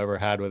gripe I've ever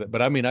had with it.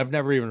 But I mean, I've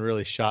never even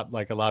really shot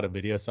like a lot of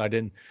videos. So I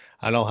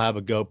don't have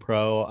a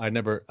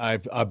GoPro.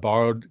 I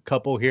borrowed a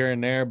couple here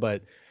and there,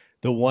 but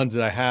the ones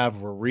that I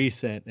have were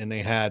recent and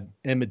they had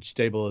image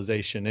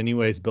stabilization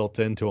anyways built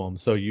into them.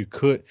 So you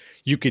could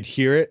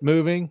hear it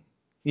moving,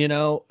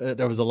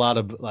 there was a lot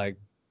of like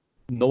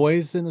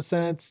noise in a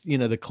sense,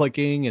 the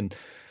clicking and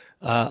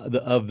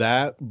of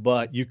that,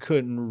 but you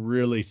couldn't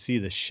really see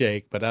the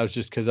shake. But that was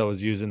just because I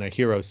was using a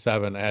Hero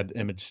 7, I had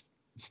image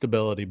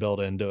stability built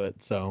into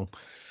it. So,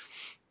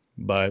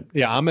 but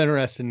yeah, I'm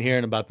interested in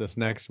hearing about this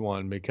next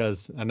one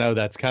because I know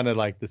that's kind of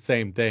like the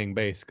same thing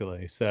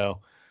basically. So,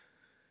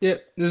 yeah,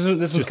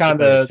 this was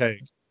kind of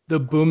the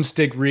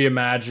boomstick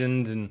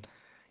reimagined, and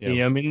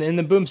I mean, and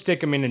the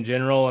boomstick, I mean, in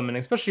general, I mean,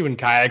 especially when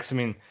kayaks, I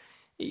mean,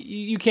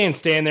 you can't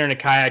stand there in a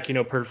kayak,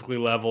 perfectly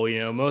level.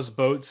 Most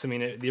boats, I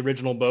mean, the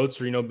original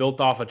boats are, built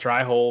off a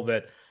tri-hull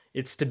that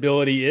its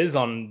stability is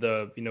on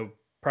the,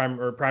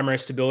 primary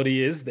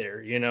stability is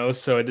there,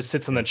 so it just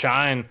sits on the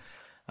chine.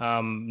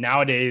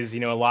 Nowadays, a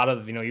lot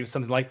of,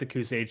 something like the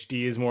Koos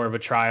HD is more of a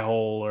tri-hull,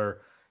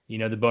 or,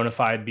 the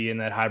Bonafide being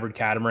that hybrid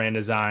catamaran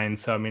design.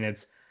 So, I mean,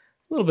 it's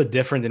a little bit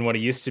different than what it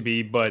used to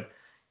be, but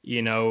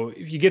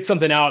if you get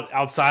something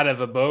outside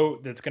of a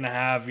boat that's going to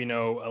have,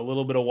 a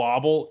little bit of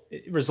wobble,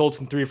 it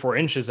results in 3 or 4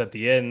 inches at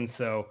the end.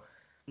 So,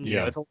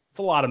 it's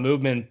a lot of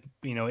movement,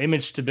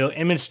 image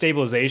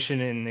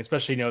stabilization, and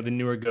especially, the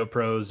newer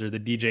GoPros or the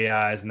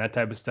DJIs and that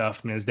type of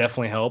stuff, I mean, it's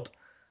definitely helped.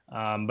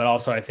 But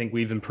also I think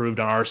we've improved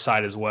on our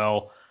side as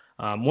well.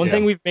 One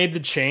thing we've made the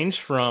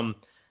change from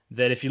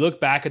that, if you look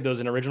back at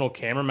those in original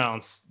camera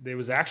mounts, there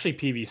was actually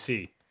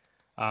PVC.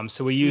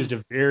 So we used a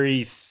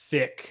very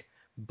thick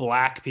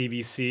black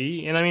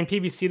PVC. And I mean,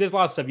 PVC, there's a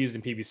lot of stuff used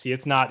in PVC.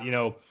 It's not,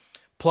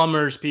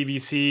 plumber's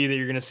PVC that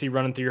you're going to see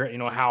running through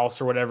your, house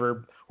or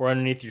whatever, or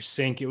underneath your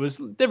sink. It was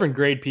different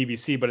grade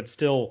PVC, but it's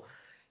still,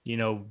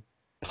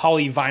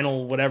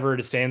 polyvinyl, whatever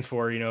it stands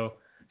for,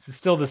 it's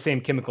still the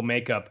same chemical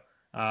makeup.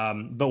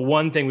 But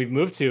one thing we've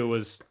moved to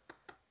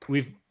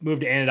we've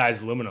moved to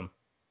anodized aluminum.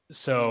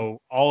 So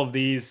all of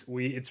these,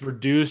 it's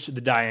reduced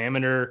the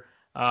diameter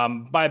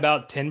by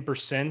about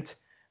 10%.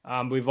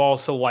 We've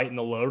also lightened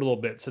the load a little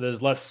bit, so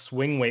there's less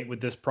swing weight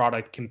with this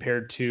product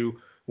compared to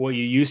what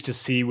you used to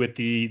see with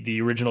the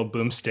original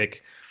boomstick.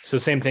 So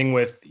same thing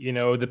with the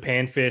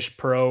Panfish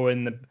Pro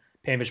and the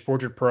Panfish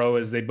Portrait Pro,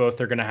 is they both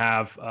are going to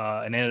have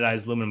an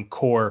anodized aluminum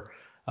core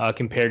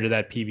compared to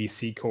that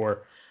PVC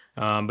core.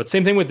 But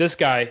same thing with this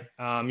guy.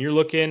 You're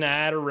looking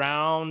at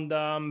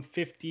around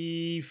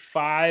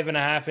 55 and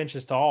a half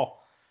inches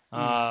tall,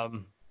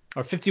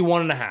 or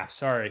 51 and a half.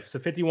 Sorry, so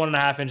 51 and a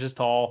half inches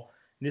tall.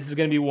 This is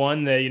going to be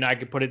one that, I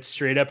could put it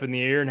straight up in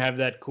the air and have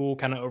that cool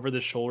kind of over the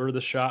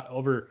shoulder shot,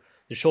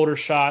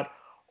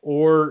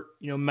 or,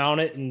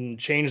 mount it and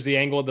change the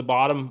angle at the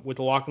bottom with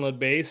the lock and load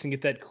base and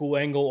get that cool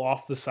angle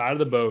off the side of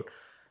the boat.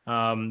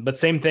 But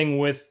same thing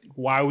with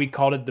why we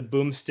called it the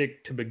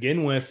boomstick to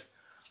begin with,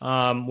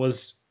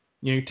 was,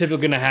 you're typically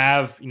going to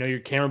have, your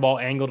camera ball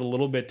angled a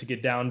little bit to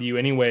get down to you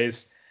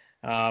anyways.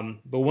 But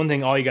one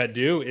thing, all you got to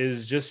do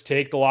is just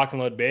take the lock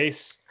and load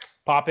base,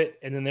 pop it,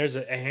 and then there's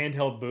a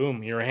handheld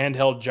boom, a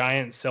handheld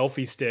giant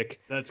selfie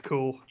stick. That's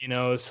cool.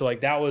 So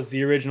like that was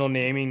the original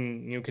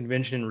naming,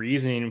 convention and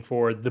reasoning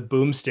for the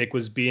boom stick,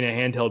 was being a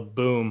handheld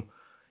boom.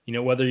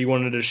 Whether you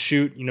wanted to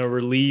shoot,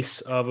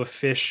 release of a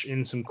fish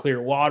in some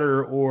clear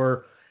water,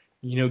 or,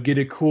 get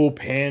a cool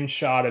pan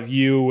shot of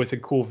you with a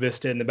cool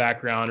vista in the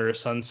background or a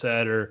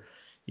sunset or,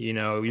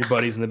 your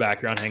buddies in the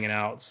background hanging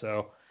out.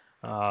 So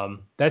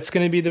that's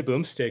going to be the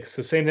boomstick.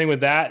 So same thing with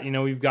that.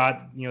 We've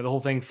got, the whole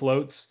thing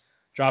floats,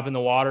 drop in the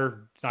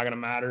water. It's not going to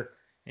matter.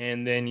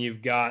 And then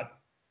you've got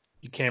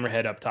your camera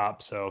head up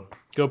top. So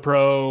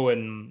GoPro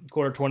and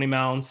quarter 20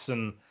 mounts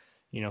and,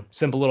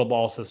 simple little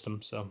ball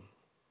system. So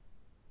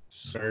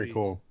very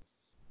cool.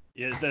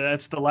 Yeah,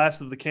 that's the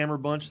last of the camera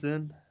bunch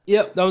then?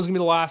 Yep, that was going to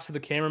be the last of the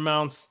camera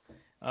mounts.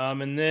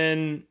 And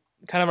then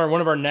kind of one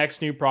of our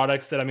next new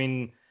products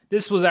that,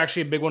 this was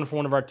actually a big one for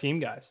one of our team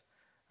guys.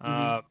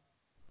 I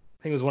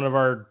think it was one of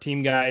our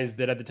team guys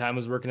that at the time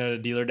was working at a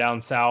dealer down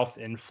south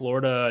in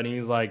Florida. And he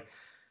was like,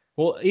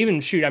 well,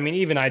 even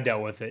I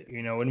dealt with it,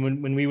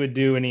 when we would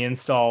do any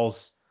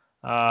installs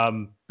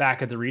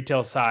back at the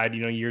retail side,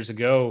 years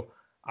ago,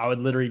 I would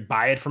literally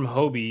buy it from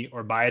Hobie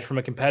or buy it from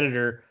a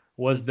competitor,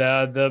 was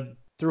the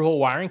through-hole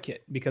wiring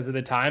kit, because at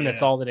the time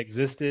that's all that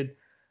existed.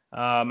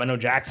 I know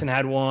Jackson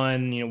had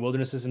one,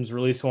 Wilderness Systems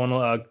released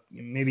one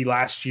maybe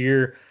last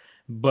year,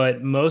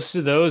 but most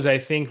of those I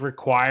think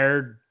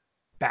required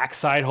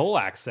backside hole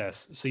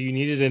access. So you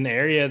needed an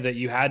area that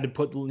you had to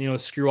put,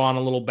 screw on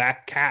a little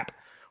back cap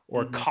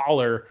or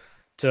collar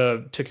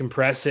to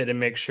compress it and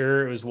make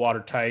sure it was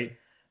watertight.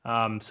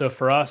 So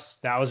for us,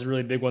 that was a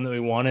really big one that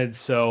we wanted.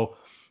 So,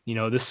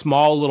 this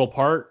small little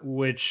part,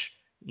 which,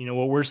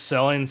 what we're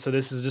selling. So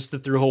this is just the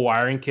through-hole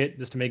wiring kit,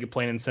 just to make it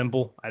plain and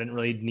simple. I didn't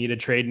really need a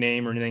trade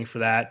name or anything for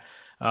that.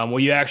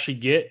 What you actually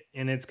get,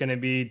 and it's going to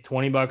be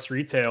 $20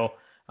 retail.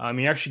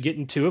 You're actually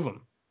getting 2 of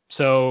them.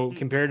 So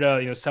compared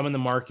to, some in the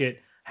market,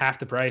 half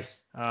the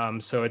price.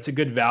 So it's a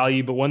good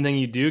value. But one thing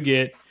you do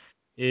get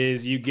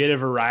is you get a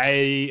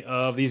variety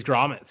of these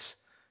grommets.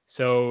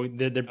 So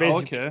they're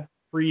basically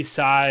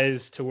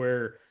free-size to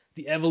where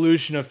the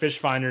evolution of fish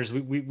finders,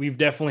 we've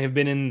definitely have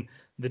been in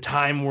the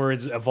time where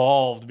it's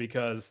evolved,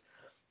 because,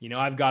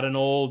 I've got an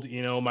old,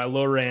 my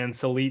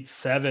Lowrance Elite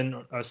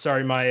 7,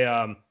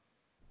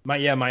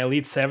 my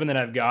Elite 7 that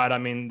I've got.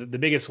 The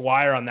biggest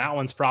wire on that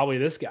one's probably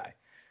this guy.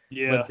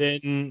 Yeah. But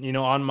then,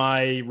 on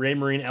my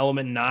Raymarine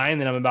Element 9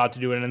 that I'm about to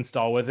do an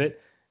install with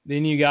it,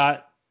 then you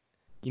got,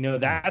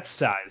 that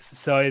size.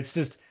 So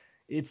it's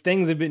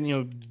things have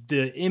been,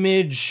 the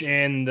image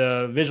and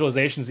the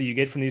visualizations that you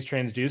get from these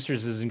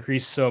transducers has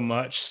increased so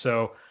much.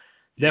 So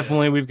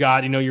definitely we've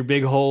got, your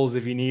big holes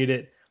if you need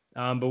it.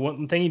 But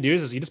one thing you do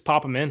is you just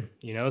pop them in,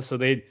 so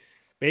they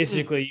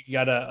basically you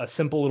got a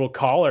simple little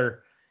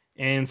collar.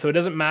 And so it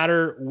doesn't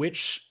matter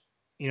which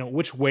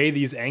way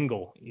these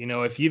angle,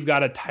 if you've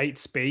got a tight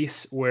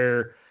space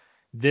where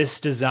this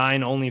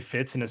design only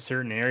fits in a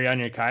certain area on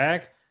your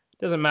kayak,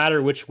 it doesn't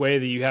matter which way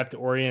that you have to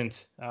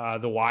orient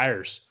the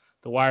wires.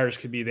 The wires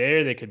could be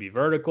there, they could be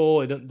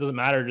vertical. It doesn't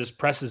matter, it just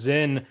presses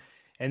in,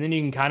 and then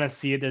you can kind of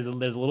see it. There's a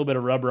little bit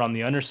of rubber on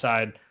the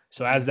underside.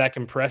 So as that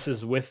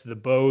compresses with the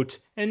boat,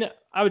 and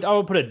I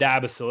would put a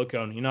dab of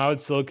silicone. I would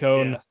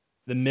silicone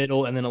the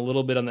middle and then a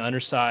little bit on the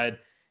underside,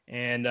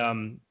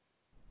 and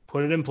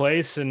put it in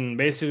place. And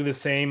basically the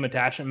same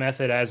attachment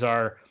method as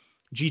our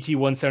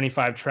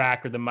GT175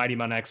 track or the Mighty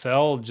Mountain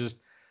XL. Just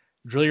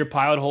drill your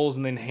pilot holes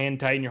and then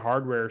hand tighten your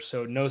hardware.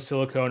 So no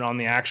silicone on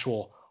the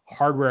actual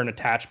hardware and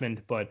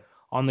attachment, but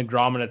on the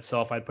grommet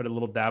itself, I'd put a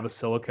little dab of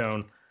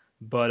silicone.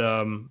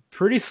 But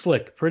pretty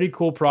slick, pretty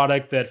cool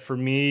product that for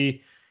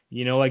me,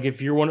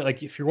 if you're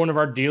one of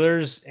our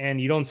dealers and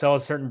you don't sell a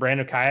certain brand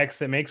of kayaks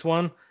that makes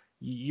one,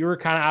 you were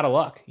kind of out of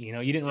luck. You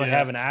didn't really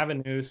have an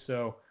avenue.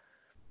 So,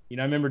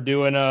 I remember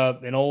doing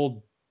an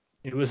old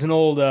GI.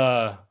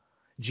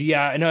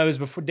 No, it was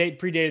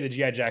predated the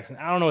GI Jackson.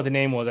 I don't know what the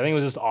name was. I think it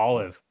was just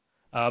Olive.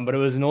 But it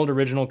was an old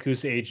original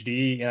Coosa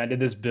HD, and I did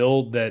this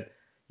build that,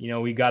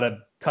 we got a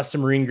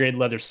custom marine grade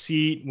leather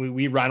seat.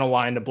 We rhino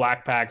lined a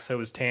black pack, so it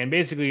was tan.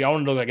 Basically, I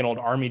wanted to look like an old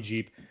Army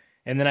Jeep.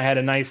 And then I had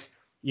a nice,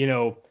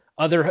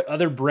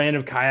 other brand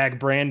of kayak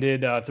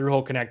branded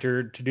through-hole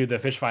connector to do the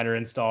fish finder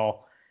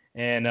install.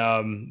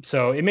 And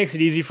so it makes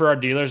it easy for our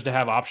dealers to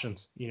have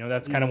options.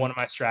 That's kind of one of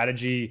my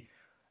strategies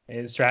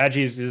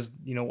is,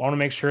 I want to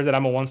make sure that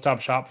I'm a one-stop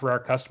shop for our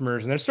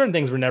customers. And there's certain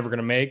things we're never going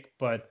to make,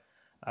 but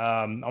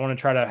I want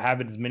to try to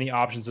have as many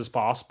options as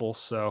possible.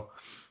 So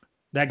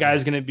that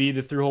guy's going to be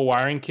the through-hole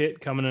wiring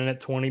kit coming in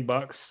at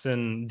 $20,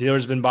 and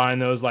dealers have been buying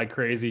those like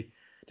crazy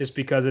just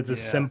because it's a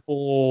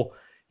simple,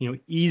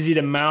 easy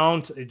to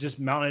mount. It just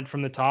mounted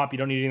from the top. You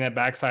don't need any of that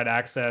backside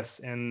access,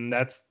 and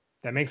that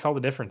makes all the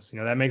difference.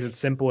 That makes it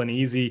simple and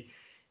easy,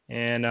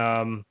 and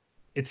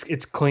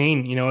it's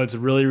clean. It's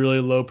really, really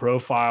low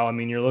profile.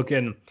 You're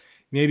looking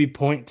maybe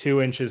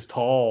 0.2 inches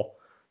tall.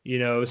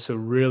 So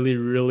really,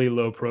 really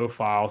low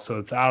profile. So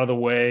it's out of the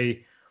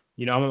way.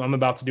 I'm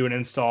about to do an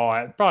install.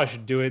 I probably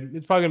should do it.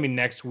 It's probably gonna be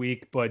next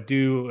week, but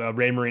do a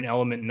Raymarine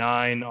Element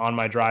 9 on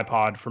my dry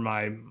pod for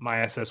my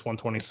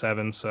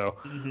SS127. So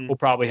we'll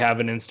probably have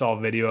an install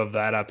video of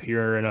that up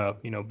here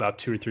in about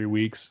 2 or 3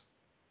 weeks.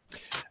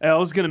 I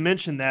was going to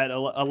mention that a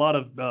lot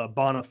of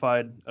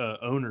bonafide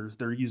owners,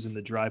 they're using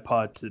the dry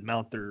pod to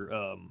mount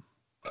their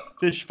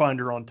fish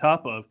finder on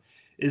top of.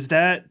 Is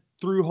that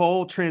through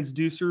hull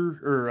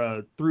transducer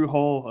or through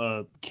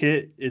hull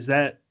kit, is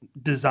that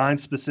designed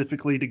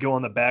specifically to go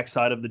on the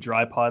backside of the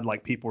dry pod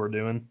like people are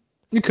doing?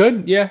 You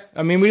could, yeah.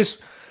 I mean, we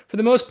just, for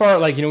the most part,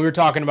 like, we were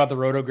talking about the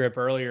Roto Grip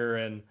earlier,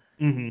 and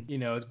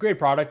it's a great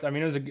product. I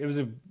mean, it was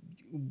a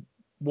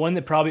one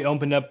that probably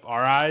opened up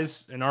our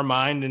eyes and our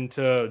mind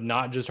into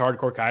not just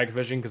hardcore kayak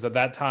fishing, because at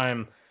that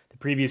time, the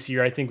previous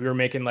year, I think we were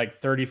making like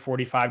 30,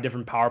 45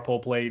 different power pole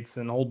plates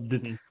and a whole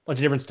bunch of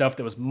different stuff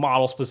that was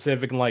model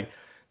specific, and like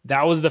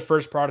that was the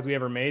first product we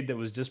ever made that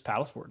was just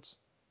paddle sports.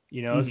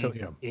 So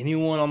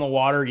anyone on the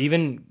water,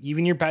 even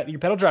your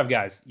pedal drive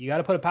guys, you got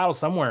to put a paddle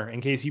somewhere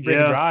in case you break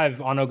a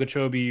drive on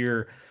Okeechobee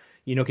or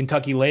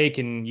Kentucky Lake,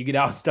 and you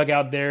get stuck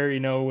out there,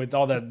 with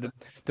all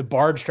the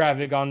barge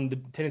traffic on the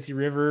Tennessee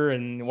River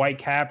and White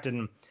Capped,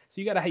 and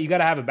so you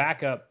gotta have a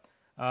backup.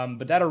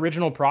 But that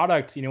original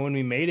product, when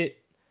we made it,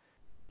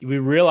 we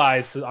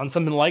realized on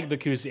something like the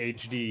Coosa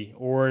HD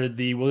or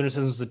the Wilderness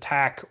Systems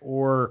Attack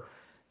or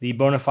the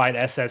Bonafide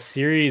SS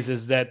series,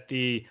 is that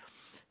the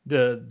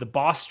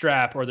boss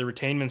strap or the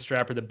retainment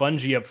strap or the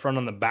bungee up front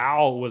on the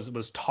bow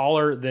was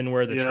taller than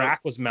where the track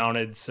was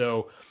mounted.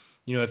 So,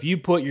 if you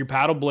put your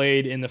paddle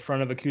blade in the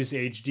front of a Coosa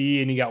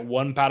HD and you got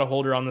one paddle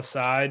holder on the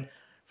side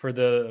for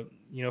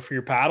for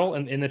your paddle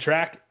and in the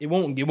track, it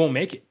won't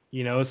make it,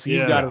 so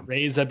you've got to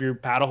raise up your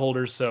paddle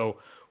holder. So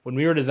when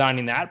we were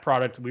designing that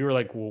product, we were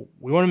like, well,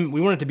 we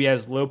want it to be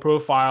as low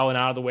profile and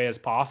out of the way as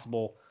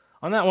possible.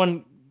 On that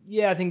one,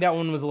 I think that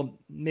one was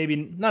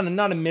maybe not a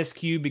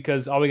miscue,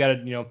 because all we got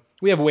to,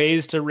 we have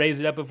ways to raise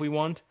it up if we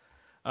want.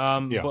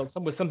 But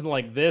with something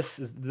like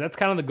this, that's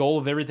kind of the goal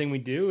of everything we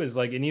do, is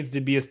like it needs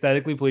to be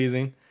aesthetically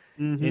pleasing.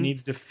 It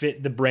needs to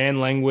fit the brand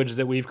language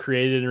that we've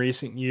created in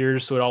recent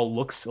years, so it all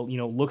looks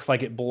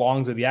like it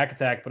belongs with the Yak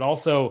Attack. But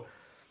also,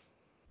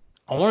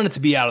 I want it to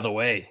be out of the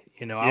way.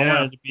 I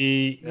want it to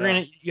be.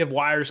 Granted, you have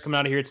wires coming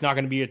out of here. It's not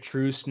going to be a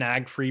true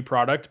snag-free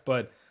product,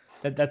 but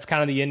that's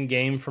kind of the end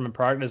game from a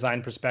product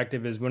design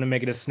perspective, is we want to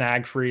make it as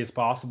snag-free as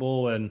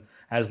possible and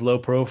as low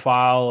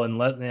profile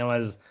and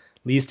as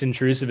least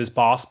intrusive as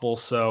possible.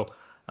 So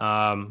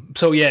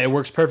it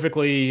works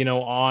perfectly,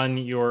 on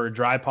your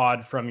dry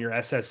pod from your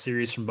SS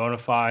series from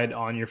Bonafide,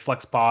 on your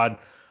Flex Pod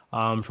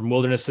from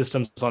Wilderness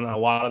Systems on a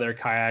lot of their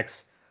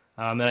kayaks,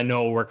 and I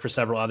know it will work for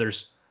several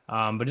others.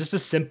 But just a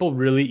simple,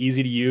 really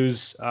easy to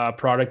use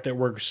product that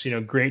works,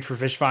 great for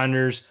fish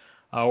finders,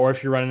 or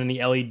if you're running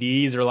any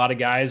LEDs, or a lot of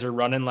guys are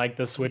running like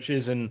the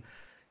switches and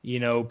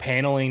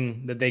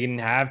paneling that they can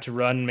have to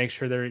run, make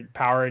sure they're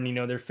powering,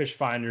 their fish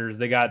finders.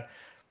 They got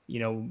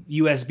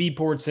USB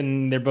ports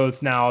in their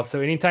boats now. So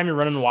anytime you're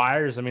running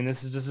wires, I mean,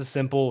 this is just a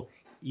simple,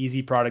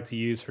 easy product to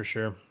use for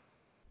sure.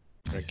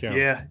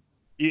 Yeah.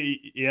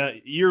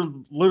 You're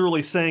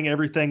literally saying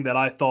everything that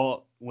I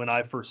thought when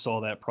I first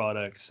saw that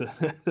product. So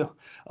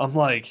I'm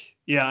like,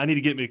 I need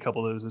to get me a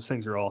couple of those. Those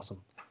things are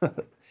awesome.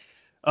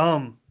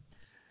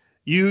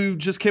 You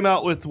just came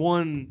out with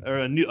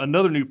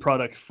another new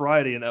product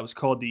Friday, and that was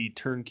called the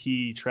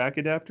Turnkey Track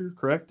Adapter,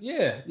 correct?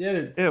 Yeah.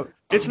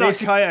 It's not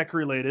kayak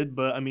related,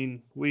 but I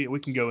mean, we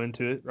can go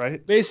into it,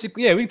 right?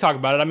 Basically, we can talk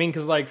about it. I mean,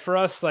 because like for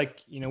us,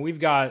 like we've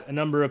got a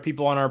number of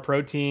people on our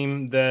pro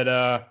team that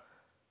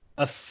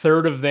a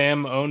third of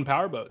them own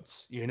power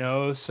boats.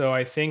 So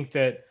I think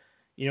that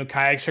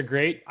kayaks are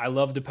great. I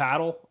love to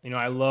paddle.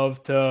 I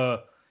love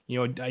to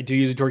I do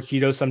use a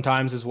Torqeedo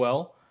sometimes as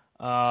well.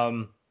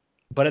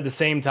 But at the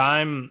same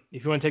time,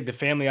 if you want to take the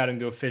family out and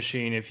go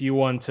fishing, if you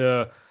want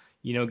to,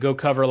 go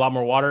cover a lot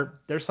more water,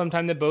 there's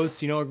sometimes that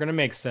boats, are going to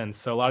make sense.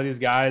 So a lot of these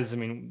guys, I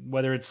mean,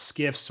 whether it's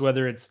skiffs,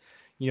 whether it's,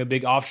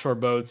 big offshore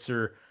boats,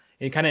 or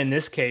it kind of in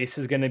this case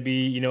is going to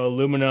be,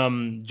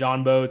 aluminum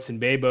John boats and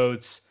bay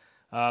boats.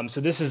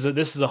 So this is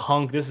a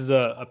hunk. This is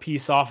a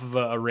piece off of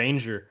a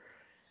Ranger.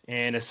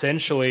 And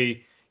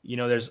essentially,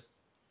 there's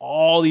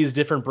all these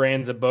different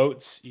brands of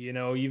boats.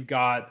 You've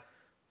got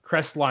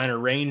Crestliner,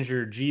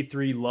 Ranger,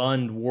 G3,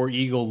 Lund, War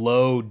Eagle,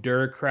 Lowe,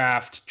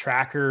 Duracraft,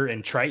 Tracker,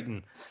 and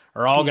Triton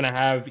are all going to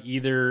have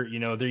either,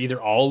 they're either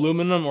all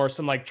aluminum, or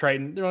some like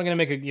Triton. They're only going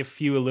to make a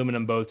few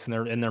aluminum boats in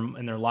their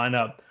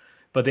lineup,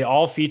 but they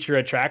all feature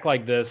a track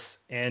like this.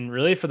 And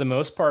really, for the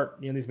most part,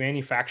 these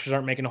manufacturers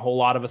aren't making a whole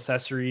lot of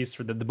accessories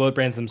for the boat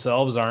brands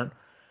themselves aren't.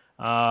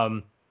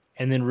 And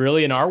then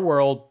really in our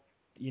world,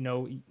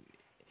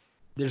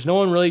 there's no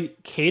one really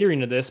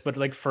catering to this, but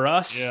like for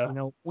us,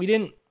 we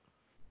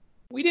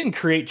didn't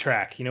create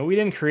track. We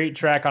didn't create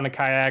track on a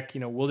kayak.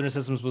 Wilderness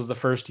Systems was the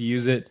first to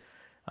use it.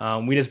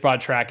 We just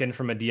brought track in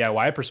from a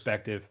DIY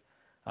perspective.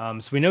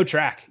 So we know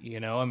track.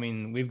 I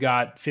mean, we've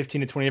got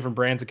 15 to 20 different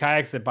brands of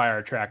kayaks that buy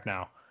our track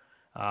now.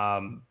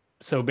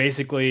 So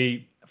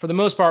basically, for the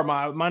most part,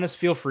 mine is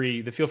Feel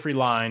Free, the Feel Free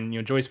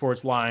line, Joy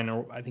Sports line,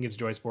 or I think it's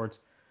Joy Sports.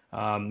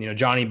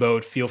 Johnny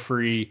Boat, Feel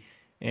Free,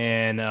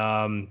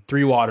 and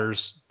Three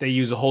Waters. They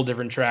use a whole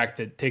different track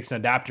that takes an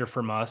adapter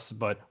from us.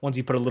 But once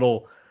you put a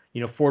little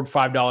 $4 to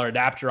 $5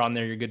 adapter on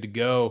there, you're good to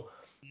go.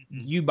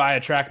 You buy a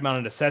track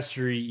mounted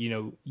accessory,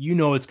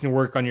 it's going to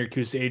work on your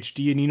Coosa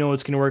HD, and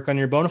it's going to work on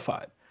your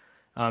Bonafide.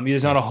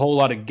 There's not a whole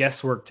lot of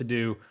guesswork to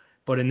do,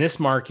 but in this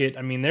market,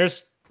 I mean,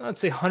 there's I'd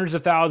say hundreds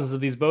of thousands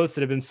of these boats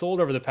that have been sold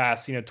over the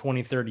past,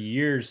 20, 30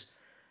 years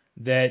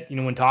that,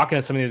 when talking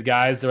to some of these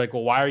guys, they're like,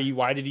 well,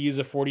 why did you use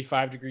a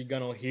 45-degree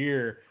gunnel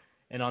here?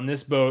 And on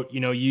this boat,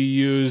 you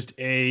used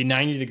a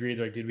 90-degree.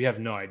 They're like, dude, we have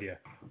no idea.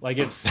 Like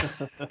it's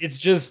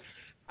just,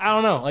 I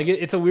don't know. Like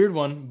it's a weird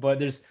one, but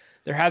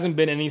there hasn't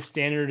been any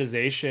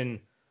standardization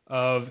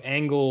of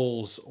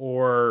angles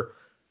or,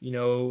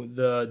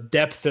 the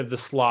depth of the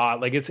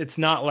slot. Like it's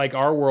not like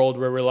our world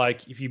where we're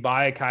like, if you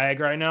buy a kayak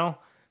right now,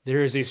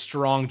 there is a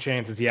strong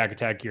chance it's the Yak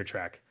Attack Gear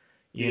Track.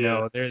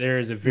 There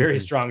is a very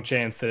strong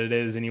chance that it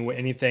is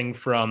anything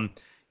from,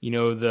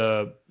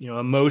 the,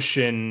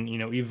 Emotion,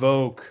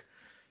 Evoke,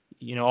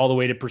 all the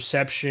way to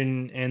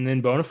Perception and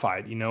then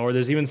Bonafide, or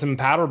there's even some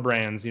paddle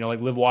brands,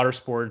 like Live Water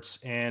Sports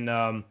and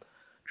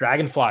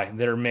Dragonfly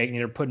that are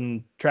they're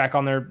putting track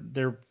on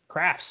their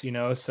crafts,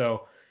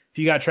 So if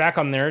you got track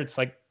on there, it's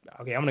like,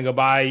 okay, I'm going to go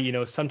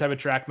buy, some type of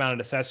track mounted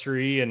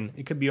accessory, and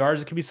it could be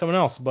ours, it could be someone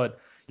else, but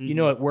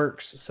it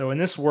works. So in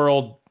this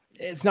world,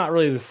 it's not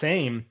really the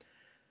same.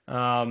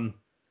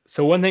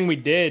 So one thing we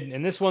did,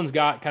 and this one's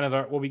got kind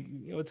of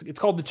it's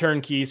called the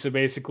turnkey. So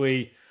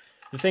basically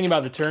the thing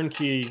about the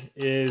turnkey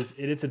is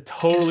it's a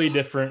totally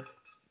different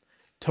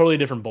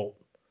bolt.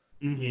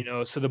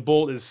 Mm-hmm. So the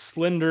bolt is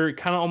slender. It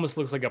kind of almost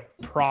looks like a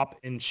prop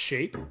in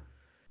shape.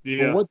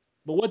 Yeah.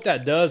 But what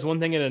that does, one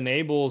thing it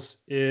enables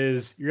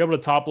is you're able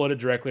to top load it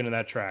directly into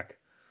that track.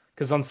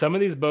 Because on some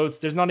of these boats,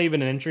 there's not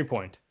even an entry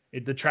point.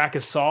 The track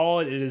is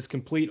solid. It is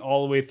complete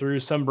all the way through.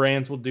 Some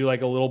brands will do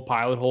like a little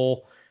pilot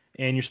hole,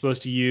 and you're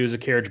supposed to use a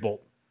carriage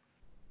bolt.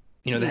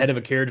 The head of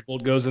a carriage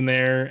bolt goes in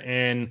there,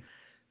 and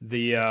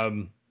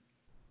the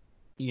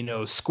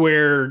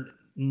square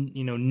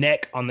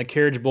neck on the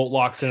carriage bolt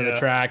locks into the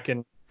track,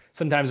 and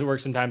sometimes it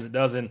works, sometimes it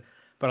doesn't.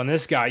 But on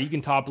this guy, you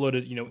can top load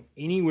it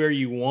anywhere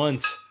you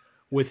want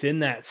within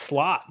that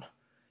slot.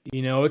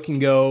 It can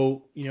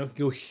go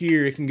go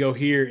here, it can go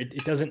here.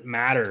 It doesn't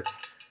matter.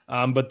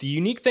 But the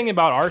unique thing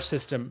about our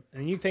system,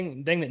 and the unique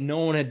thing that no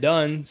one had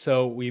done,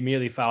 so we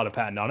immediately filed a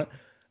patent on it,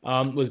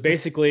 was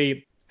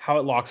basically how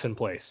it locks in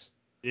place.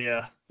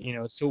 Yeah.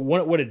 So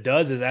what it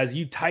does is as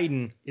you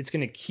tighten, it's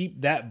going to keep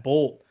that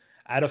bolt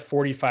at a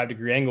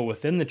 45-degree angle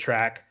within the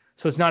track.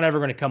 So it's not ever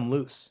going to come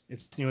loose.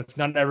 It's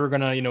not ever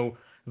going to,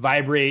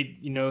 vibrate,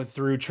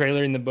 through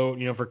trailering the boat,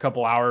 for a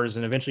couple hours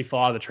and eventually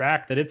fall out of the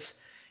track. That it's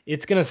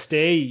going to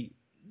stay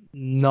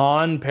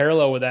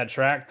non-parallel with that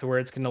track to where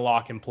it's going to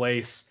lock in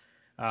place.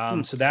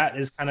 So that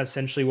is kind of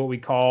essentially what we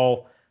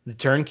call the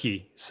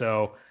turnkey.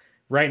 So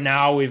right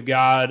now we've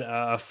got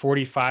a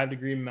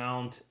 45-degree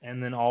mount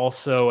and then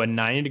also a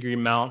 90-degree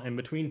mount. And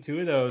between two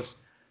of those,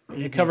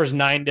 it covers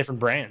 9 different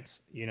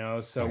brands, So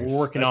Nice. we're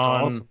working That's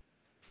on, awesome.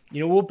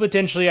 We'll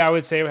potentially, I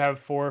would say, have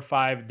 4 or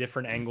 5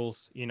 different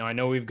angles. I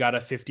know we've got a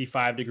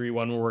 55-degree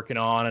one we're working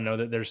on. I know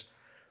that there's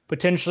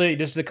potentially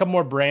just a couple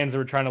more brands that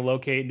we're trying to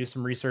locate and do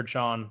some research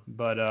on,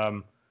 but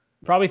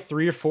probably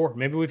 3 or 4.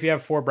 Maybe if you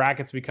have 4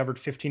 brackets, we covered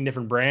 15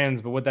 different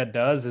brands. But what that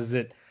does is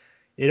it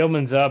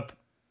opens up,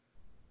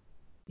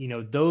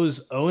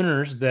 those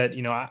owners that,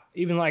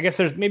 I guess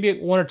there's maybe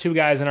 1 or 2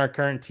 guys in our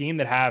current team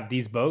that have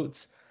these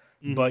boats,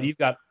 but you've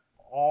got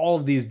all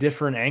of these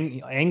different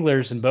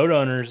anglers and boat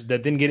owners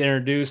that then get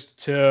introduced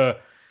to,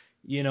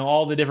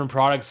 all the different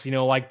products,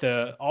 like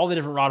all the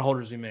different rod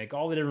holders we make,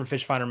 all the different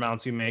fish finder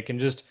mounts we make. And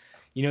just,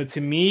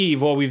 to me,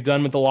 what we've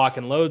done with the lock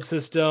and load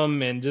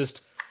system and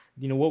just,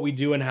 what we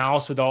do in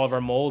house with all of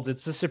our molds,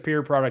 it's a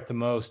superior product to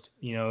most,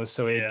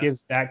 so it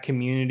gives that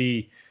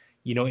community,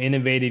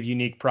 innovative,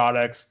 unique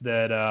products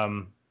that,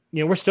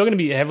 we're still going to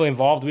be heavily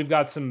involved. We've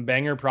got some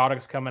banger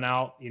products coming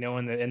out,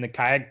 in the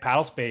kayak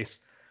paddle space.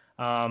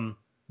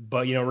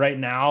 But right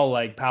now,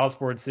 like paddle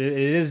sports, it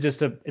is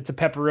just it's a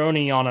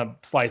pepperoni on a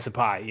slice of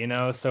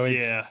pie, So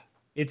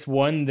it's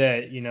one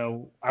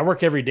that I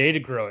work every day to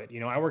grow it.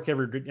 I work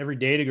every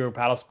day to grow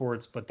paddle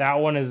sports, but that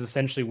one is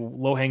essentially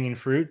low hanging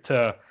fruit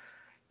to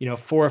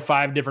 4 or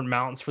 5 different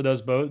mounts for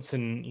those boats,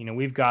 and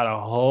we've got a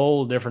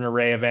whole different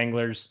array of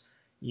anglers,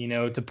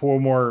 to pour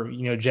more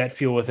jet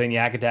fuel within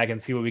Yak Attack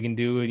and see what we can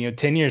do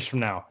 10 years from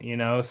now,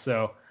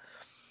 So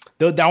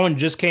that one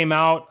just came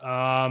out.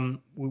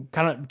 We're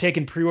kind of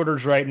taking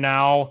pre-orders right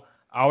now.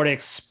 I would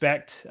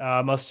expect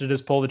us to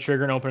just pull the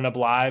trigger and open it up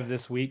live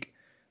this week.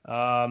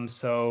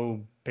 So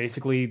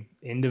basically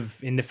end of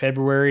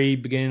February,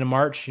 beginning of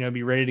March,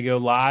 be ready to go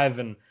live.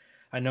 And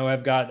I know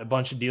I've got a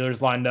bunch of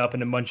dealers lined up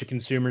and a bunch of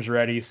consumers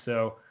ready.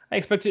 So I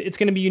expect it's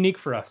going to be unique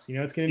for us.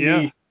 It's going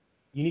to be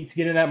unique to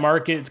get in that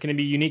market. It's going to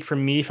be unique for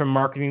me from a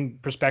marketing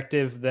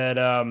perspective that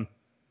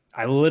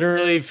I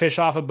literally fish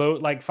off a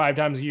boat like 5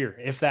 times a year,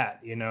 if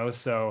that,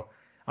 so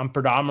I'm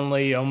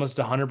predominantly almost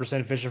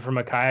 100% fishing from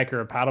a kayak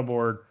or a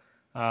paddleboard,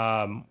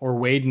 or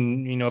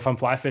wading, if I'm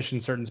fly fishing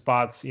certain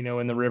spots,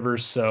 in the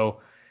rivers.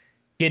 So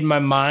in my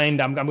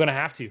mind, I'm going to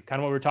have to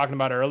kind of what we were talking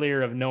about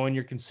earlier of knowing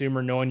your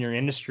consumer, knowing your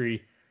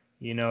industry,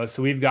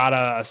 so we've got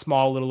a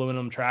small little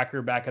aluminum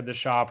tracker back at the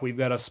shop. We've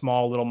got a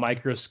small little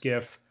micro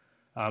skiff.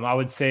 I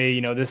would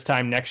say, this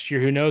time next year,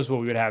 who knows what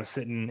we would have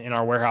sitting in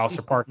our warehouse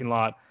or parking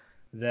lot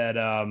that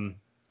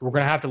we're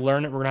going to have to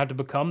learn it. We're going to have to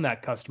become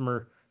that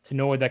customer to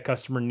know what that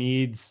customer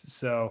needs.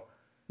 So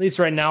at least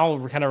right now,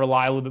 we kind of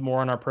rely a little bit more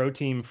on our pro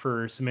team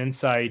for some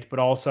insight, but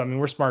also, I mean,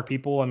 we're smart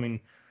people. I mean,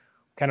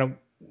 kind of,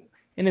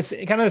 and it's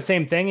kind of the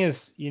same thing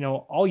as,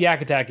 all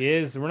Yak Attack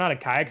is. We're not a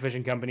kayak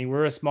fishing company.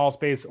 We're a small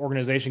space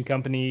organization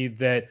company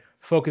that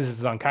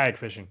focuses on kayak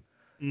fishing.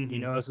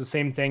 Mm-hmm. It's the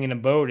same thing in a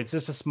boat. It's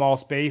just a small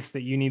space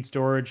that you need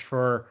storage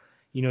for,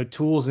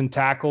 tools and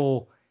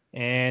tackle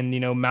and,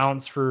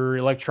 mounts for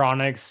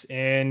electronics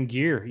and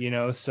gear,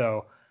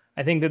 so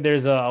I think that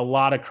there's a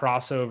lot of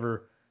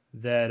crossover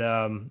that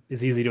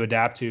is easy to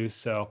adapt to.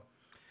 So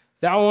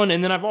that one.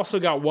 And then I've also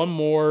got one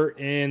more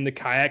in the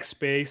kayak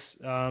space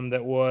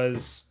that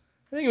was,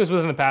 I think it was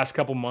within the past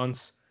couple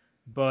months,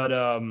 but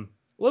a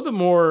little bit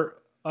more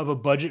of a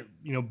budget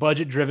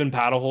driven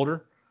paddle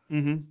holder.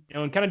 Mm-hmm.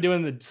 And kind of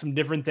doing some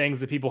different things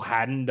that people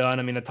hadn't done.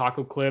 I mean, the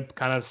Taco Clip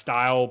kind of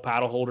style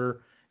paddle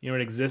holder,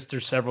 it exists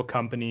through several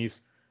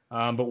companies.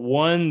 But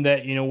one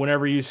that,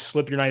 whenever you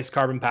slip your nice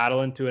carbon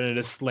paddle into it and it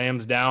just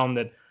slams down,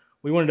 that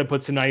we wanted to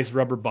put some nice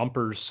rubber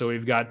bumpers. So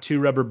we've got 2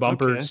 rubber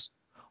bumpers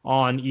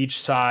on each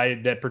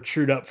side that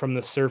protrude up from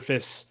the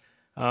surface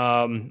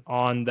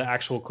on the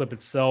actual clip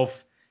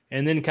itself.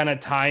 And then kind of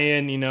tie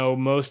in,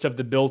 most of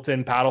the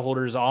built-in paddle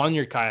holders on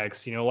your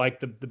kayaks, like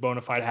the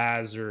Bonafide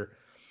has, or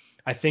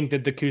I think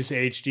that the Coosa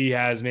HD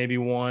has maybe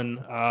one,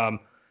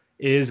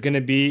 is going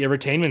to be a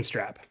retainment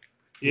strap.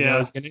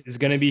 Is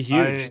going to be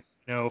huge.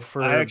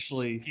 For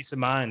peace of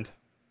mind.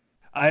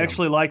 I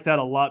actually like that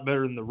a lot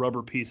better than the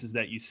rubber pieces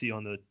that you see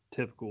on the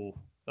typical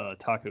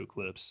Taco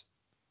Clips.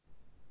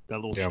 That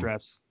little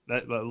straps,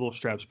 that little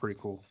strap's pretty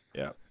cool.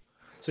 Yeah.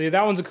 So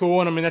that one's a cool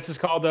one. I mean, that's just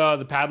called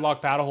the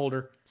Padlock paddle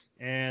holder,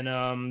 and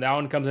that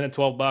one comes in at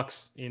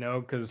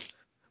 $12. Because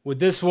with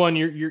this one,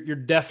 you're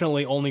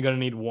definitely only going to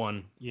need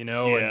one. Yeah.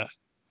 And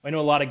I know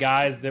a lot of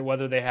guys that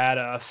whether they had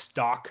a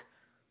stock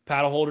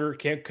paddle holder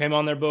came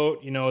on their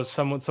boat,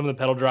 some of the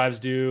pedal drives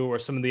do, or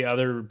some of the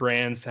other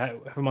brands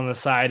have them on the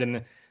side,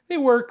 and they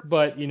work.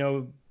 But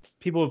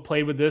people have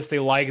played with this. They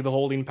like the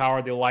holding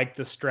power. They like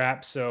the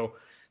strap, so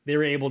they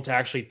were able to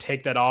actually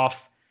take that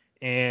off.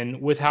 And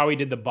with how we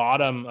did the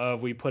bottom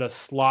of, we put a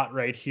slot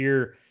right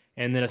here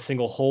and then a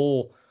single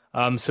hole.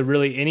 So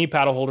really, any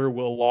paddle holder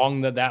will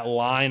along that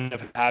line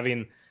of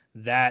having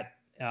that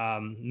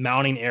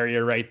mounting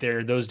area right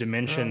there, those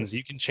dimensions,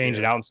 you can change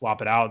it out and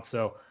swap it out.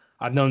 So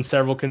I've known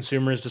several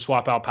consumers to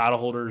swap out paddle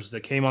holders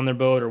that came on their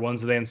boat or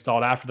ones that they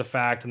installed after the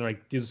fact. And they're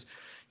like, these,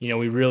 we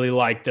really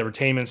like the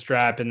retainment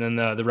strap and then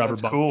the rubber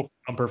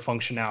bumper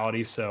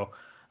functionality. So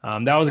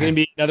that was going to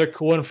be another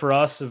cool one for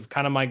us, of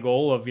kind of my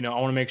goal of, I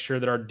want to make sure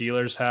that our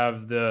dealers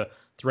have the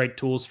right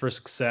tools for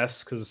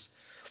success. Cause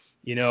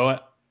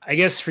I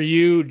guess for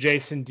you,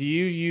 Jason, do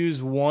you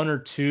use 1 or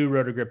 2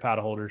 Roto-Grip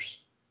paddle holders?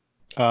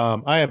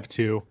 I have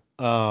 2.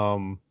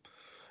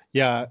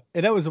 Yeah,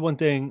 and that was the one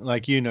thing,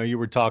 like, you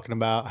were talking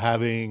about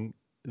having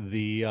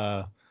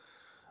the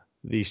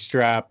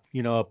strap,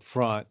 up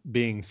front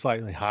being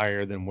slightly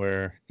higher than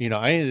where,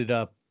 I ended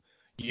up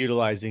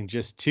utilizing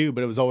just 2,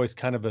 but it was always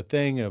kind of a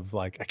thing of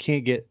like, I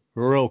can't get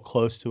real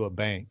close to a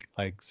bank.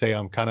 Like, say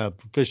I'm kind of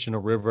fishing a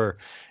river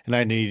and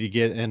I need to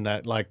get in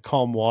that like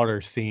calm water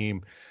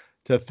seam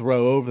to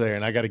throw over there,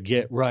 and I got to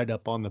get right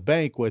up on the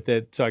bank with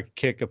it so I can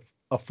kick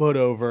a foot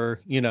over,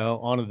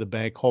 onto the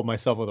bank, hold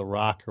myself with a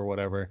rock or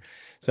whatever.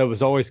 So it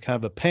was always kind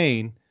of a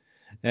pain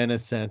in a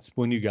sense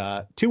when you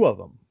got 2 of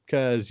them,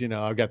 because,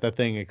 I've got that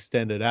thing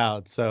extended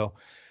out. So,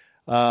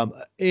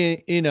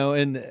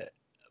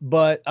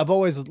 but I've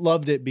always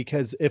loved it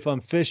because if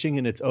I'm fishing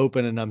and it's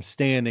open and I'm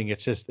standing,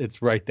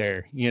 it's right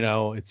there.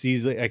 It's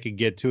easily, I can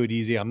get to it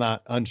easy. I'm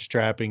not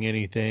unstrapping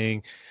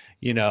anything,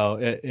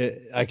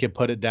 I can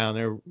put it down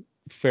there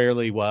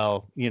fairly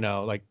well,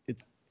 like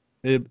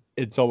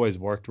it's always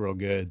worked real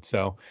good.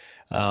 So,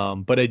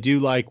 but I do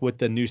like with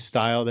the new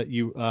style that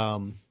you,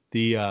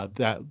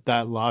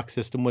 that lock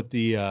system with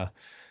the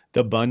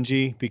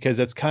bungee, because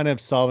it's kind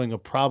of solving a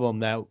problem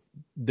that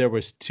there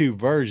was 2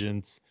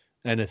 versions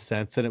in a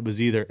sense. And it was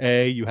either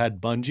A, you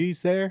had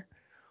bungees there,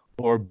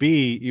 or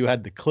B, you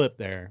had the clip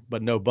there,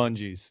 but no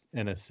bungees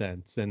in a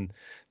sense. And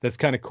that's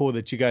kind of cool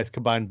that you guys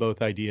combine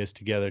both ideas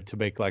together to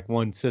make like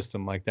one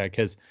system like that.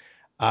 Cause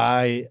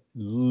I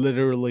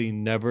literally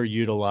never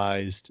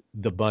utilized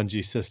the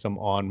bungee system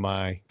on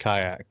my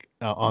kayak,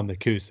 on the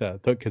Coosa,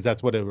 because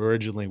that's what it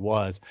originally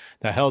was.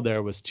 The hell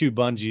there was 2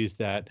 bungees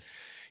that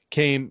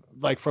came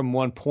like from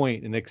one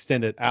point and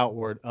extended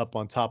outward up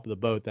on top of the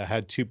boat that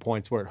had 2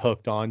 points where it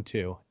hooked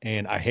onto,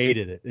 and I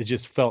hated it. It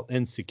just felt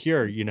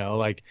insecure,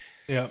 like,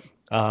 and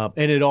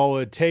it all it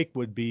would take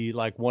would be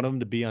like one of them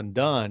to be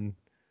undone,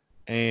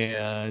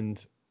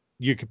 and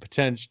you could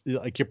potentially,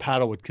 like, your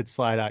paddle could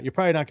slide out. You're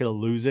probably not going to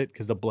lose it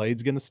because the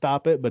blade's going to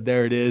stop it, but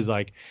there it is,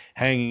 like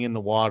hanging in the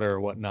water or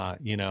whatnot,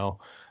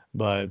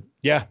 But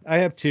yeah, I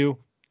have 2.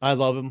 I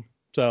love them.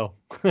 So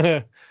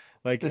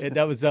like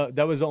that was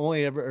the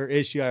only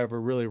issue I ever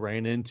really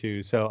ran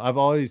into. So I've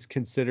always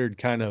considered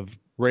kind of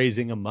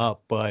raising them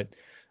up, but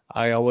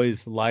I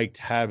always liked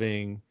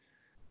having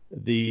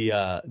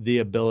the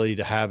ability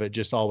to have it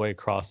just all the way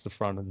across the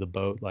front of the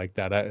boat like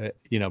that.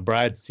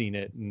 Brad's seen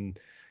it and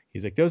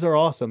he's like, those are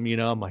awesome.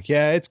 I'm like,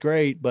 yeah, it's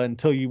great. But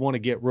until you want to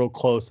get real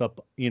close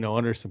up,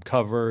 under some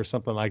cover or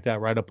something like that,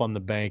 right up on the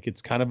bank,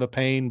 it's kind of a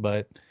pain.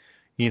 But,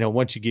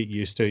 once you get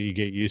used to it, you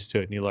get used to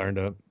it and you learn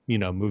to,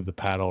 move the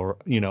paddle,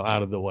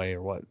 out of the way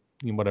or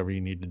whatever you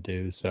need to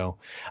do. So,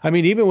 I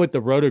mean, even with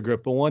the rotor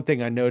grip, but one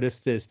thing I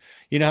noticed is,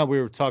 how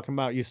we were talking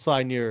about you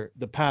sliding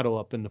the paddle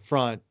up in the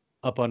front,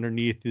 up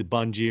underneath the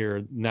bungee,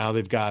 or now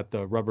they've got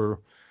the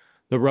rubber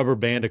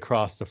band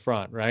across the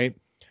front, right?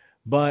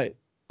 But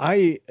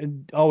I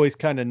always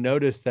kind of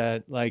noticed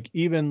that, like,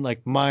 even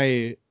like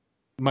my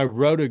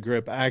rotor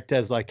grip act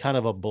as like kind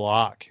of a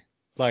block,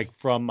 like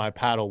from my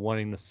paddle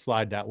wanting to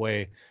slide that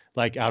way,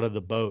 like out of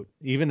the boat,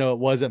 even though it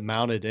wasn't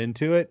mounted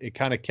into it, it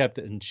kind of kept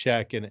it in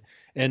check, and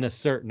in a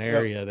certain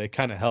area, they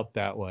kind of helped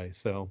that way.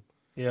 So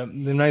yeah,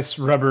 the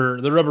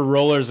rubber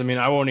rollers. I mean,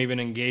 I won't even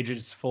engage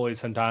it fully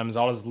sometimes.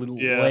 I'll just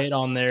lay it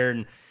on there,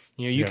 and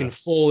you can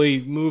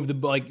fully move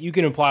you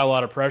can apply a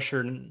lot of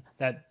pressure and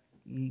that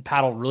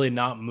paddle really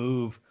not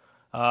move.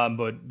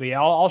 But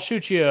yeah, I'll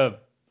shoot you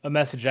a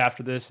message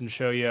after this and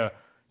show you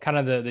kind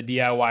of the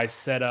DIY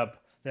setup.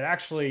 That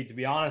actually, to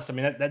be honest, I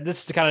mean that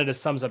this kind of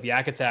just sums up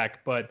Yak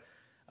Attack. But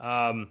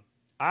I'll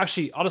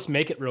just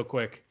make it real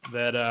quick.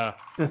 That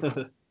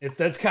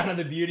that's kind of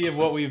the beauty of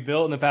what we've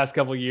built in the past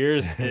couple of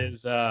years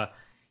is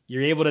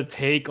you're able to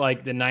take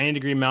like the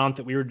 90-degree mount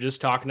that we were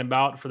just talking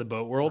about for the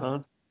boat world. Uh-huh.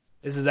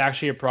 This is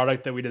actually a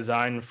product that we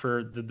designed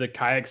for the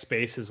kayak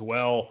space as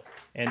well,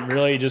 and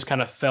really just kind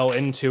of fell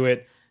into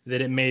it that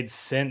it made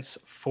sense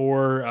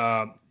for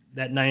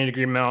that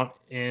 90-degree mount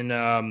in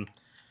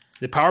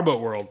the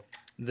powerboat world.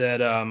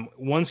 That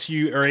once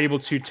you are able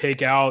to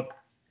take off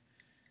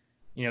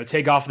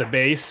the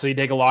base, so you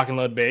take a lock and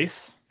load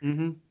base,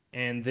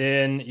 and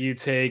then you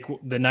take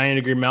the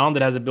 90-degree mount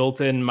that has a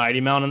built-in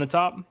Mighty mount on the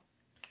top.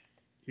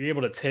 You're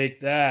able to take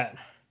that,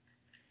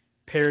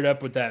 pair it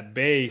up with that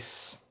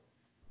base,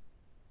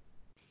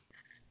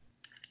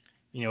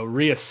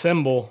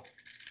 reassemble,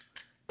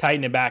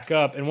 tighten it back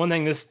up. And one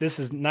thing this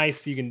is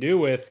nice you can do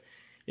with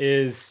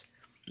is,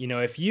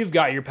 if you've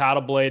got your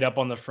paddle blade up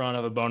on the front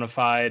of a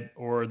Bonafide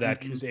or that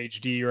Cruise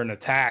HD or an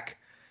Attack,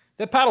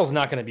 that paddle's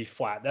not going to be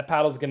flat. That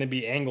paddle's going to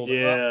be angled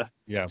up.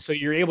 Yeah. So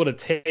you're able to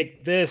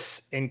take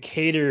this and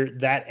cater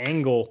that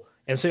angle.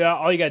 And so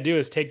all you got to do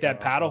is take that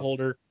paddle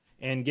holder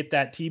and get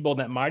that T-bolt,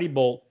 that Mighty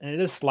bolt, and it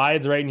just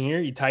slides right in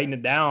here. You tighten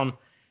it down,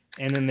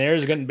 and then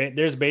there's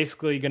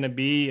basically going to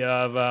be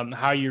of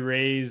how you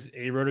raise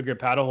a rotor grip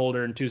paddle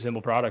holder in two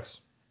simple products.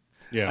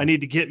 Yeah, I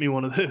need to get me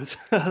one of those.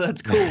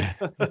 That's cool.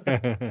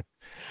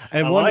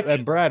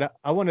 And Brad,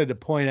 I wanted to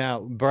point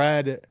out,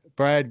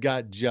 Brad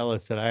got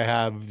jealous that I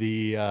have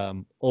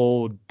the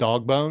old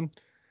dog bone,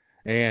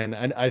 and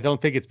I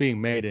don't think it's being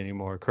made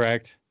anymore.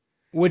 Correct?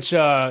 Which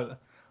I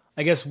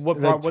guess what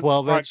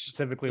 12-inch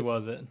specifically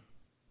was it?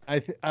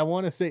 I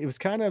want to say it was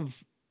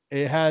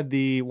it had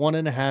the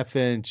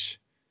 1.5-inch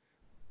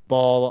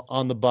ball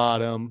on the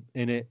bottom,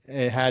 and it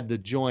had the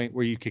joint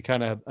where you could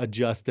kind of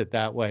adjust it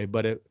that way,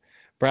 but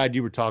Brad,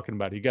 you were talking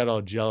about it. You got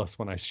all jealous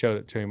when I showed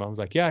it to him. I was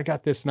like, yeah, I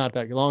got this not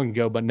that long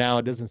ago, but now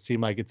it doesn't seem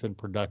like it's in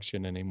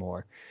production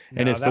anymore.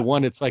 And it's the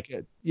one, it's like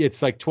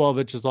 12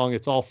 inches long.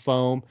 It's all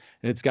foam,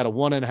 and it's got a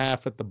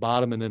 1.5 at the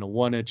bottom and then a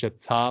 1 inch at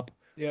the top.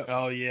 Yeah.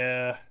 Oh,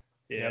 yeah.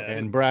 Yeah.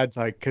 And Brad's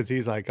like, because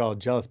he's like all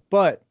jealous.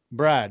 But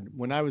Brad,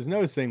 when I was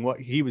noticing what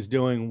he was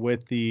doing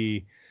with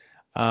the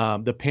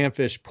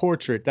Panfish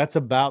Portrait, that's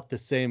about the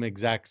same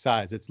exact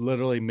size. It's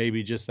literally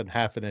maybe just a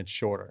 1/2 inch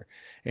shorter,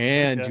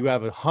 and you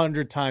have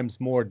 100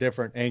 times more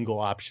different angle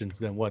options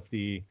than what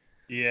the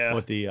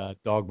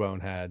dog bone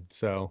had.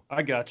 So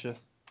I gotcha.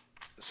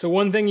 So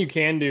one thing you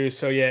can do,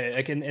 so yeah,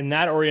 like in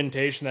that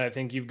orientation that I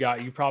think you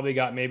probably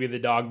got maybe the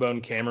dog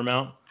bone camera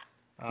mount.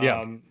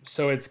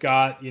 So it's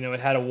got, it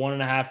had a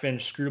 1.5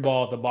 inch screw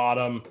ball at the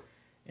bottom,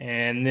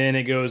 and then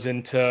it goes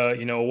into, a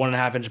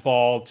 1.5 inch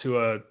ball to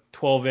a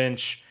 12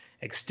 inch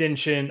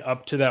extension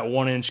up to that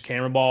 1 inch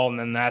camera ball, and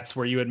then that's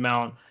where you would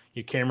mount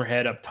your camera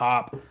head up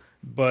top.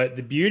 But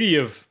the beauty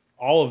of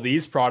all of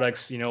these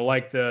products,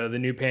 like the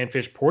new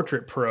Panfish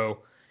Portrait Pro,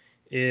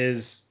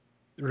 is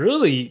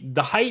really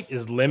the height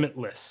is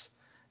limitless.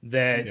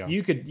 That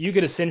you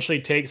could essentially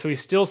take. So we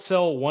still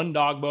sell one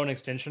dog bone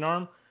extension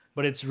arm,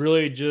 but it's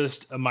really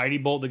just a Mighty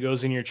bolt that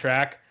goes in your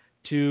track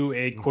to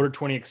a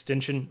 1/4-20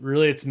 extension.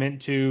 Really, it's meant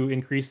to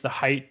increase the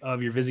height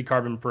of your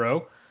VisiCarbon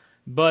Pro.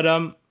 But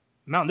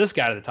mount this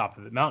guy to the top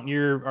of it. Mount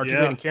your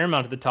articulating camera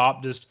mount to the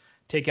top. Just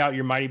take out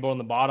your Mighty bolt on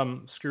the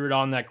bottom, screw it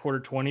on that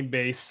 1/4-20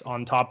 base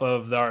on top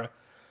of the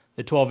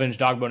 12-inch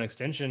dog bone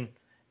extension,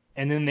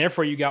 and then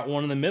therefore you got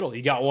one in the middle.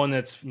 You got one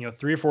that's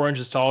 3 or 4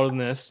 inches taller than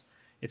this.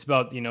 It's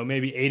about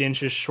maybe 8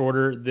 inches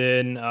shorter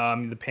than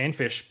the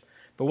Panfish.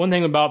 But one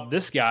thing about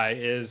this guy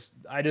is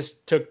I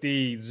just took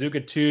the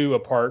Zuka 2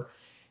 apart,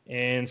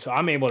 and so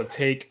I'm able to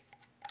take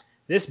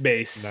this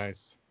base.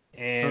 Nice.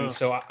 And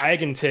so I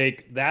can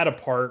take that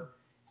apart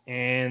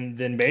And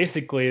then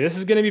basically, this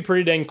is going to be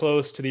pretty dang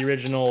close to the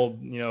original,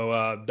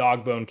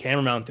 dog bone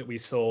camera mount that we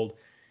sold.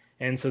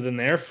 And so then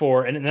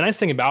therefore, and the nice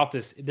thing about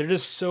this, they're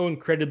just so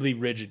incredibly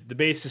rigid. The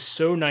base is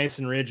so nice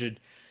and rigid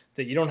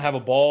that you don't have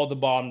a ball at the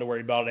bottom to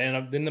worry about.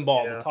 And then the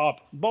ball at the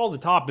top. Ball at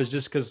the top is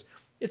just because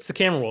it's the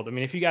camera world. I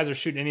mean, if you guys are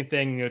shooting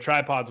anything,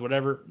 tripods,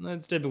 whatever,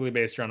 it's typically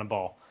based around a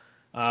ball.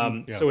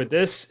 So with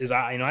this is,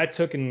 I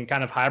took and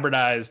kind of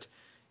hybridized,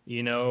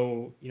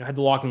 had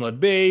the lock and load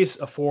base,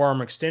 a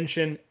forearm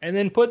extension, and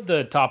then put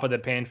the top of the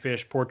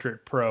Panfish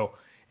Portrait Pro.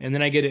 And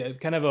then I get a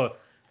kind of a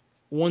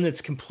one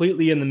that's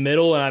completely in the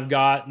middle. And I've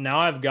got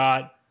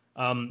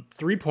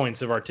 3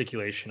 points of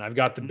articulation. I've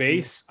got the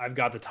base, I've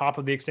got the top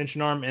of the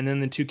extension arm, and then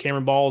the 2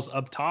 camera balls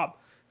up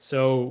top.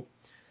 So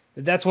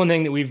that's one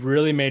thing that we've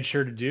really made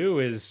sure to do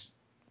is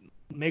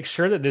make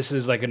sure that this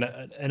is like an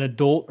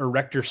adult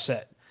erector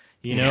set,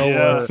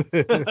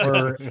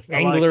 or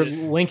Angler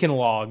Lincoln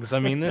logs. I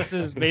mean, this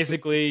is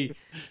basically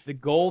the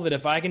goal that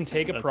if I can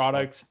take a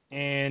product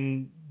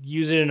and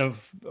use it in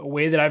a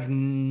way that I've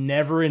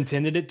never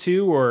intended it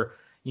to, or,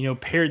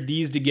 paired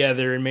these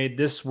together and made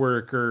this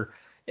work, or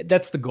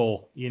that's the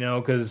goal,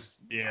 because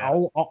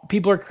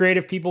people are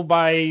creative. People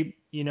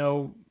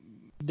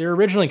they're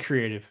originally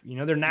creative,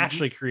 they're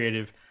naturally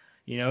creative,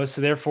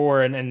 so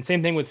therefore, and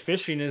same thing with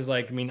fishing is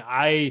like,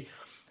 I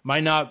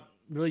might not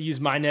really use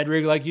my Ned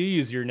rig like you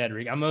use your Ned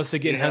rig. I'm mostly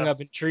getting hung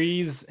up in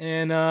trees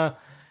and,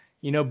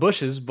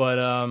 bushes, but,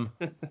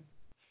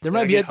 there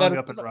might be hung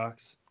up in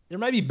rocks. There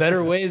might be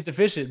better ways to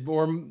fish it,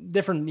 or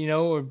different,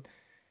 or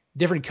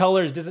different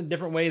colors,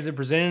 different ways of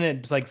presenting it.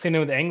 It's like same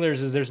thing with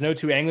anglers is there's no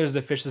 2 anglers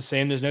that fish the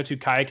same. There's no 2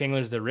 kayak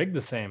anglers that rig the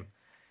same.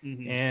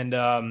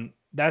 And,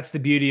 that's the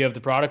beauty of the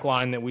product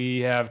line that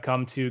we have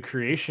come to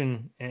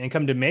creation and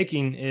come to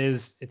making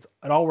is it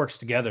all works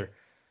together,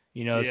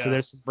 so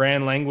there's some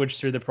brand language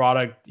through the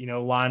product,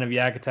 line of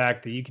Yak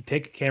Attack that you can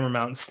take a camera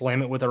mount and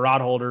slam it with a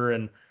rod holder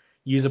and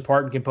use a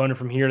part and component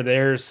from here to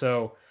there.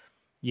 So,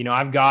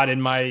 I've got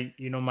in my,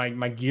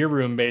 my gear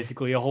room,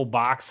 basically a whole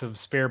box of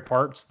spare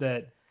parts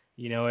that,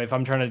 if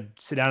I'm trying to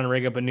sit down and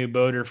rig up a new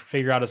boat or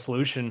figure out a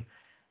solution,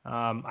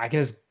 I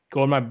can just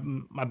go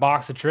in my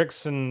box of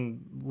tricks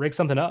and rig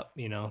something up,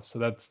 so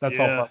that's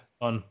all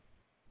fun.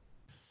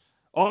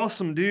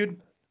 Awesome, dude.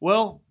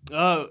 Well,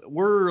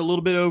 we're a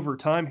little bit over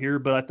time here,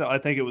 but I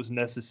think it was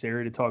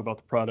necessary to talk about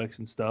the products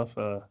and stuff.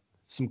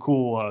 Some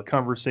cool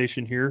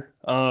conversation here.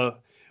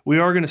 We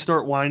are going to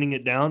start winding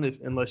it down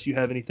unless you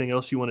have anything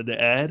else you wanted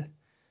to add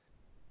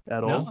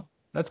at all. No,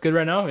 that's good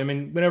right now. I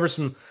mean, whenever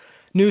some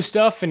new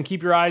stuff and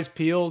keep your eyes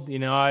peeled,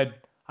 I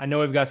know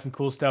we've got some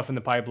cool stuff in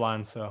the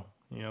pipeline, so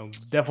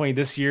definitely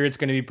this year it's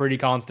going to be pretty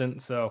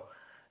constant. So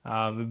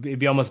it'd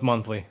be almost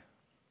monthly.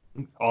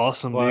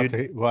 Awesome,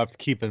 dude. We'll have to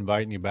keep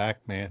inviting you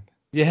back, man.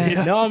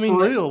 Yeah. No, I mean,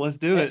 for real, let's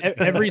do it.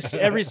 Every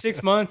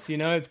 6 months,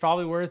 it's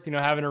probably worth,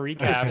 having a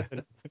recap.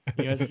 And,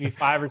 it's gonna be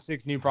 5 or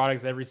 6 new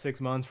products every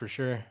 6 months for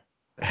sure.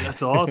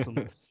 That's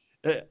awesome.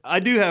 I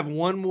do have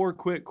one more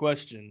quick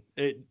question.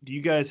 Do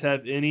you guys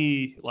have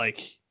any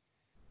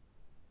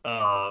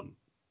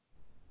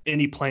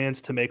any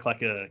plans to make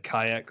like a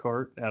kayak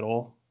cart at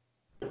all?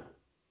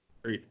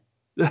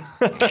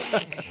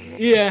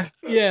 Yeah.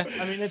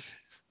 I mean,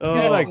 it's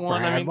like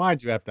one. Brad,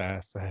 why'd you have to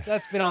ask that?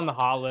 That's been on the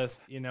hot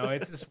list.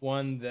 It's just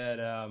one that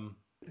I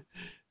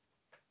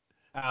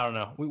don't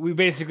know. We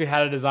basically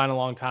had a design a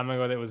long time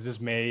ago that was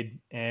just made,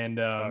 and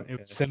it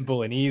was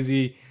simple and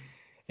easy.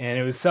 And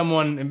it was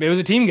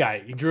a team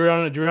guy. He drew it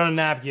on a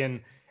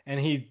napkin,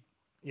 and we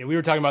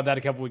were talking about that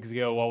a couple weeks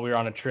ago while we were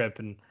on a trip,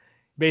 and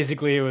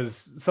basically it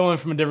was someone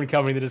from a different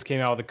company that just came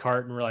out with a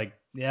cart, and we're like,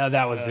 yeah,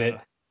 that was it.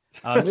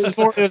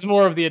 It was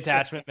more of the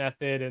attachment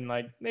method, and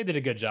they did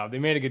a good job. They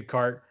made a good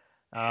cart.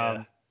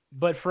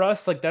 But for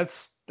us,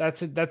 that's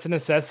a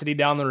necessity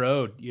down the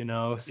road,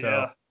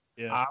 So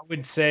I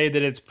would say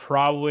that it's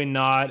probably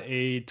not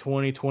a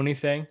 2020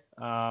 thing.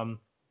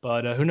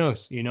 But who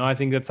knows? I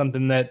think that's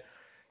something that,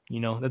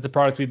 that's a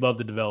product we'd love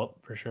to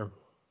develop for sure.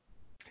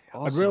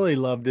 Awesome. I'd really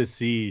love to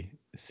see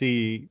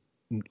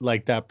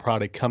like that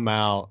product come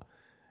out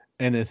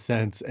in a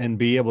sense and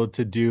be able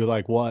to do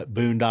like what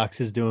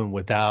Boondocks is doing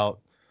without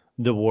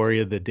the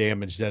worry of the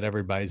damage that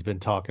everybody's been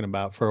talking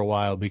about for a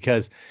while.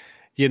 Because,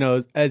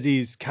 as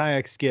these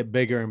kayaks get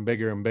bigger and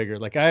bigger and bigger,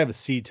 like I have a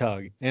Sea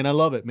Tug and I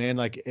love it, man.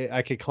 Like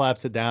I could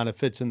collapse it down. It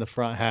fits in the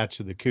front hatch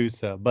of the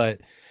Coosa.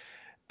 But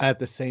at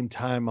the same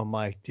time, I'm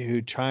like,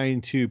 dude, trying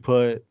to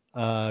put,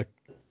 a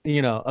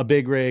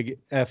big rig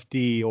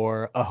FD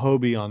or a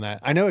Hobie on that.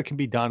 I know it can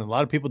be done. A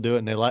lot of people do it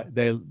and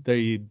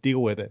they deal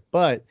with it.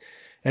 But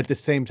at the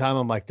same time,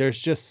 I'm like, there's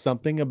just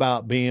something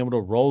about being able to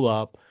roll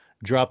up,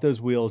 drop those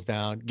wheels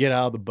down, get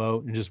out of the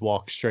boat and just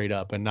walk straight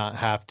up and not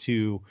have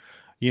to,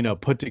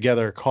 put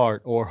together a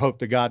cart or hope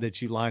to God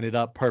that you line it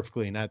up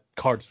perfectly and that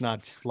cart's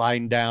not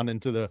sliding down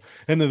into the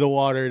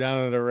water, down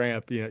into the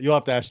ramp. You'll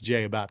have to ask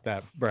Jay about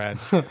that, Brad.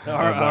 All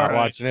right.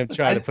 Watching him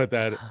try to put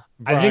that.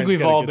 I think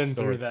we've all been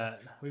through that.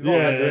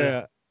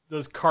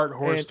 those cart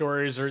horse And-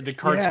 stories, or the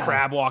cart's Yeah.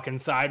 crab walking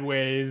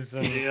sideways,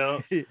 and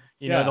Yeah. you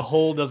know, Yeah. the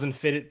hole doesn't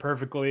fit it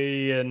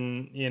perfectly,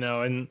 and you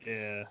know, and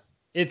Yeah.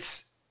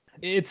 it's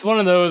one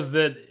of those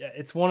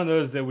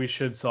that we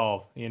should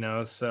solve, you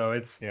know. So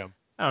it's, Yeah.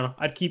 I don't know.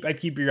 I'd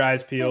keep your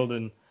eyes peeled,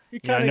 and You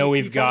Yeah, I know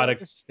we've got a-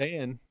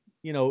 understand,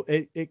 you know,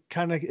 it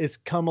kind of is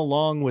come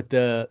along with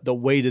the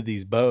weight of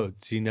these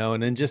boats, you know,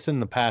 and then just in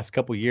the past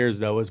couple years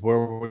though is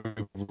where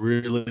we've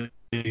really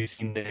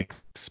seen the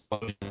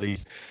explosion of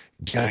these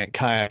giant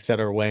kayaks that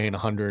are weighing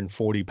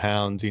 140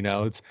 pounds, you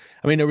know.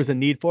 I mean, there was a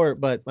need for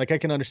it, but like I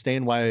can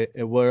understand why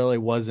it really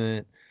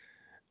wasn't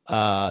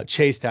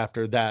chased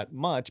after that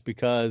much,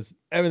 because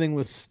everything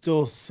was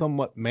still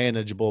somewhat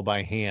manageable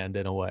by hand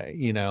in a way,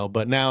 you know.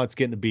 But now it's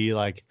getting to be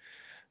like,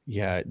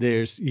 yeah,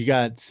 you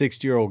got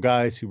 60-year-old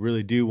guys who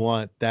really do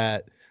want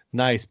that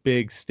nice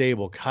big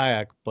stable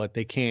kayak, but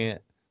they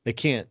can't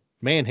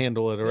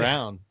manhandle it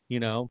around, you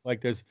know. Like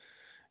there's,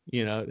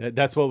 you know,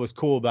 that's what was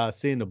cool about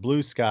seeing the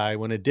Blue Sky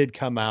when it did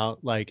come out,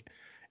 like,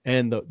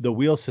 and the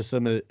wheel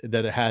system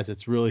that it has,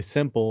 it's really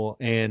simple,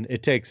 and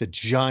it takes a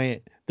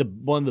giant,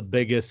 one of the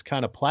biggest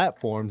kind of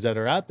platforms that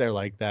are out there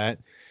like that,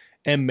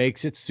 and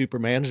makes it super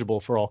manageable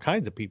for all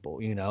kinds of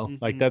people, you know.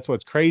 Like Mhm. that's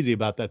what's crazy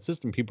about that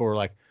system. People were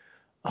like,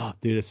 oh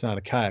dude, it's not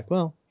a kayak.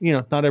 Well, you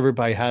know, not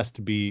everybody has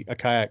to be a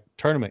kayak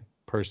tournament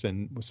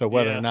person. So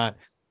whether Yeah. or not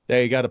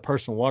they got a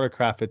personal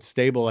watercraft that's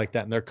stable like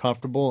that and they're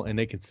comfortable and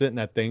they can sit in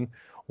that thing,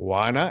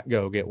 why not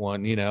go get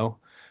one? You know,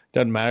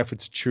 doesn't matter if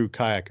it's a true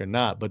kayak or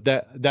not. But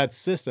that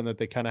system that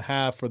they kind of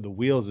have for the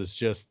wheels is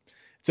just,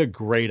 it's a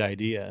great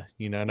idea,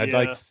 you know. And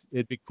Yeah.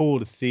 it'd be cool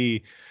to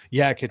see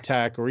Yak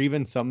Attack or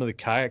even some of the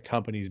kayak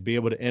companies be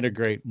able to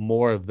integrate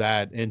more of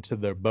that into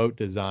their boat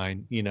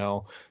design, you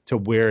know, to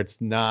where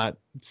it's not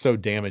so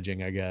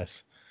damaging, I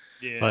guess.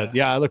 Yeah. But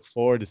yeah, I look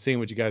forward to seeing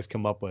what you guys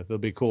come up with. It'll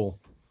be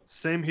cool.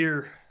 Same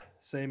here.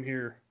 Same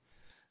here.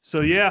 So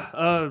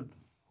yeah,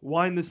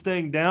 wind this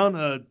thing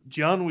down.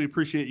 John, we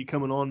appreciate you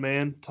coming on,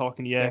 man,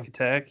 talking Yak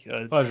Attack.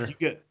 Pleasure.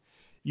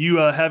 You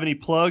have any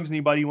plugs?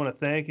 Anybody you want to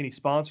thank? Any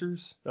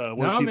sponsors? Where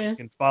No, people man.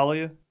 can follow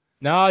you?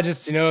 No,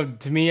 just, you know,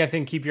 to me, I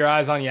think keep your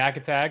eyes on Yak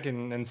Attack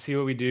and see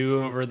what we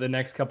do over the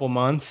next couple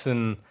months.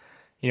 And,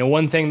 you know,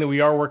 one thing that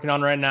we are working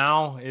on right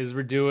now is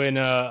we're doing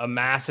a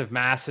massive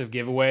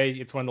giveaway.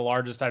 It's one of the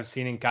largest I've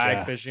seen in kayak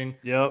Yeah. fishing.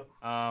 Yep.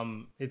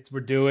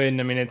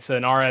 It's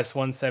an RS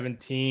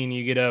 117.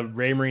 You get a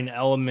Raymarine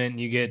Element.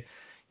 You get,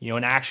 you know,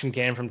 an action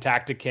cam from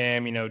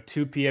Tacticam. You know,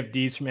 2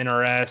 PFDs from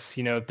NRS.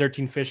 You know,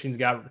 13 Fishing's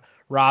got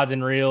rods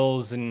and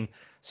reels, and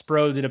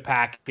Spro did a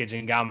package,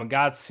 and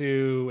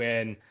Gamakatsu,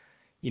 and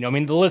you know, I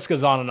mean, the list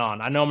goes on and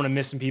on. I know I'm going to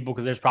miss some people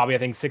because there's probably, I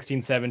think,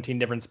 16, 17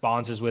 different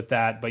sponsors with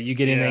that. But you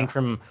get anything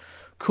from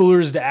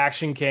coolers to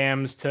action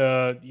cams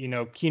to, you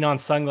know, Keenon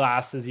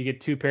sunglasses. You get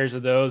 2 pairs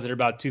of those that are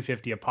about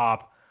 $250 a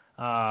pop.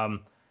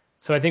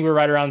 So I think we're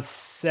right around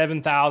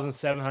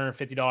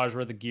 $7,750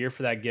 worth of gear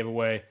for that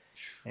giveaway.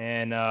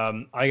 And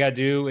all you got to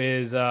do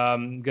is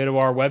go to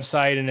our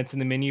website, and it's in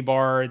the menu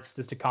bar. It's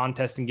just a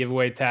contest and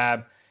giveaway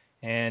tab.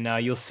 And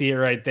you'll see it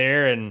right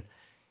there. And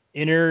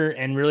enter,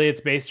 and really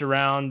it's based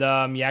around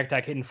Yak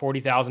Attack hitting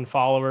 40,000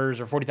 followers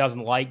or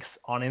 40,000 likes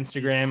on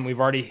Instagram. We've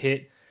already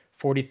hit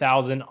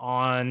 40,000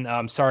 on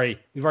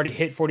we've already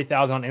hit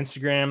 40,000 on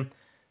Instagram.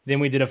 Then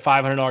we did a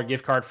 $500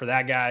 gift card for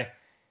that guy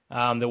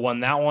that won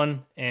that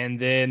one. And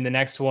then the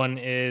next one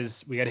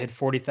is we got to hit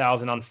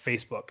 40,000 on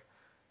Facebook.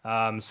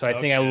 So I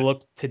think I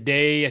looked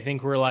today, I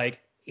think we're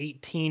like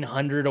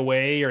 1,800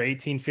 away or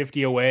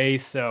 1,850 away.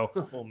 So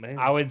Oh man.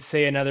 I would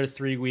say another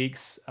 3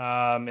 weeks.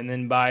 And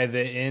then by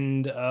the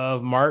end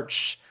of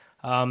March,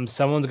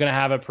 someone's going to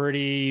have a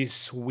pretty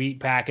sweet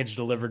package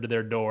delivered to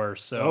their door.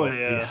 So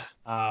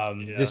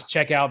just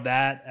check out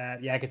that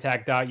at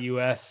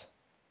yakattack.us.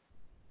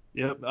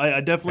 Yep.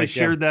 I definitely Heck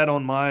yeah. shared that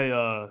on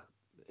my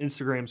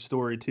Instagram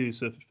story too.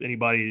 So if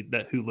anybody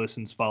who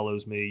listens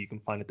follows me, you can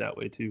find it that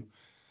way too.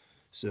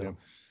 So Yep.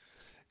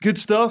 Good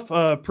stuff.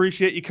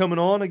 Appreciate you coming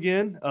on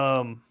again.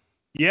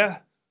 Yeah.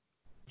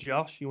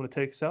 Josh, you want to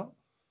take us out?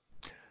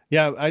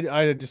 Yeah,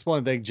 I just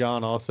want to thank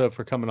John also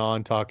for coming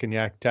on, talking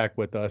Yak Attack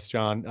with us,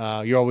 John.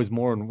 You're always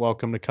more than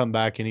welcome to come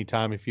back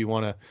anytime if you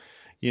want to,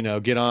 you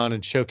know, get on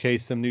and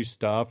showcase some new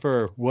stuff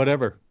or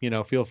whatever. You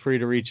know, feel free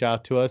to reach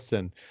out to us.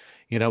 And,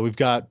 you know, we've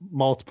got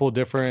multiple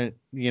different,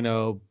 you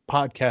know,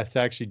 podcasts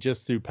actually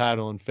just through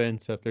Paddle and Fin.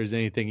 So if there's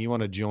anything you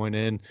want to join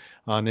in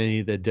on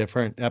any of the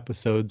different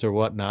episodes or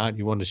whatnot,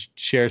 you want to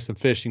share some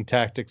fishing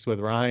tactics with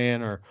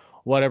Ryan or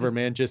whatever,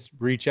 man, just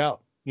reach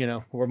out. You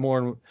know, we're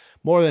more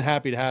than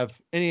happy to have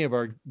any of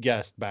our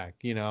guests back.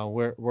 You know,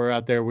 we're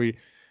out there.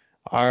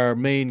 Our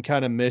main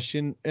kind of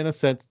mission, in a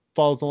sense,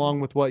 falls along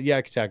with what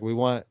Yak Attack. We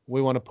want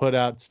to put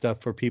out stuff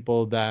for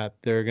people that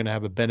they're going to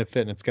have a benefit,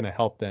 and it's going to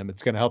help them.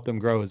 It's going to help them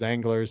grow as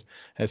anglers,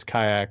 as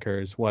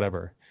kayakers,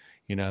 whatever.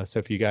 You know, so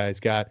if you guys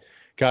got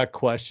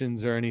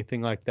questions or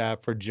anything like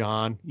that for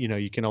John, you know,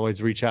 you can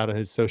always reach out to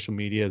his social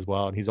media as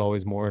well, and he's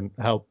always more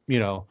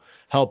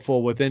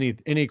helpful with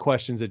any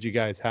questions that you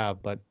guys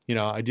have. But, you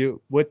know,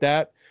 with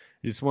that,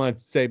 I just want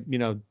to say, you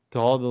know, to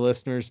all the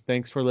listeners,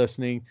 thanks for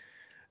listening.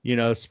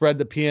 spread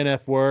the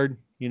PNF word.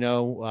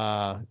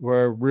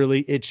 We're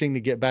really itching to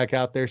get back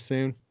out there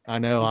soon. I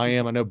know I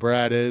am. I know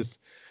Brad is.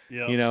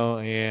 Yeah.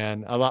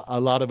 And a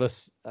lot of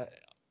us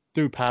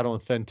through Paddle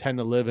and Fin tend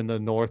to live in the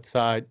north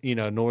side,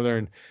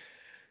 northern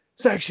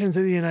sections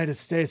of the United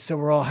States. So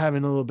we're all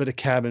having a little bit of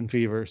cabin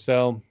fever.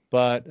 So,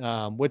 but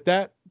with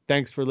that,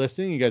 thanks for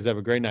listening. You guys have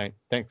a great night.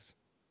 Thanks.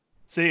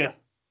 See ya.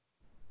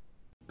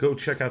 Go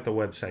check out the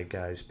website,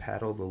 guys.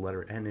 Paddle, the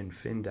letter N in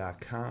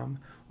fin.com.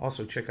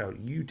 Also check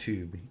out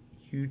YouTube,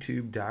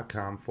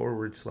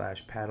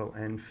 youtube.com/paddle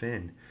and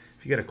fin.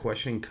 If you got a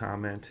question,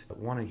 comment,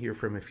 want to hear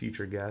from a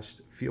future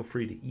guest, feel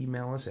free to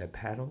email us at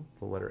paddle,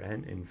 the letter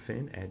N in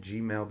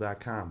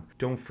fin@gmail.com.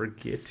 Don't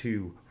forget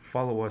to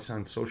follow us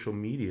on social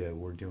media.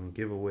 We're doing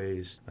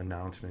giveaways,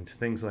 announcements,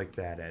 things like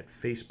that at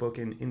Facebook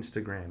and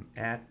Instagram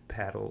at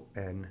Paddle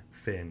and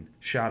Fin.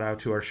 Shout out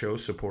to our show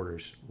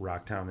supporters,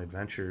 Rocktown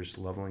Adventures,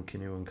 Leveling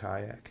Canoe and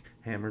Kayak,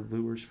 Hammered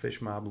Lures,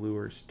 Fish Mob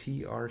Lures,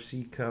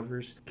 TRC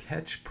Covers,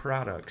 Catch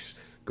Products.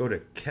 Go to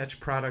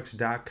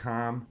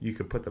catchproducts.com. You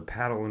can put the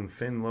Paddle and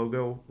Fin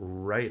logo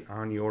right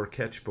on your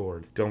catch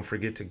board. Don't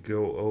forget to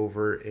go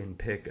over and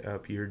pick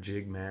up your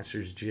Jig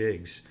Masters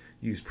jigs.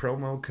 Use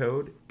promo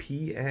code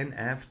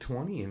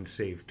PNF20 and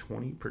save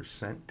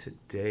 20%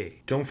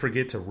 today. Don't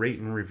forget to rate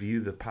and review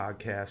the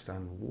podcast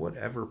on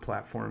whatever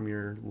platform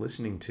you're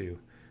listening to.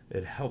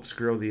 It helps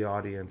grow the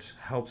audience,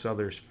 helps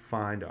others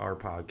find our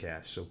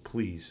podcast. So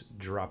please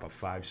drop a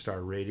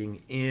 5-star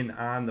rating in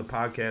on the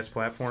podcast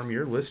platform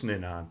you're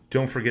listening on.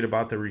 Don't forget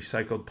about the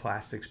recycled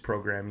plastics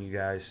program, you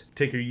guys.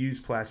 Take your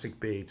used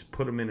plastic baits,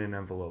 put them in an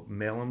envelope,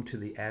 mail them to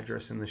the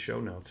address in the show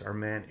notes. Our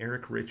man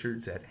Eric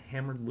Richards at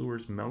Hammered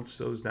Lures melts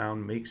those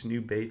down, makes new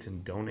baits,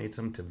 and donates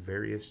them to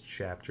various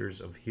chapters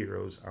of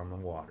Heroes on the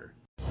Water.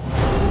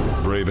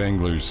 Brave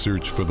anglers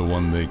search for the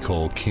one they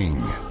call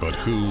king, but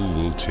who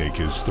will take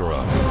his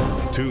throne?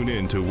 Tune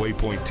in to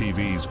Waypoint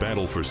TV's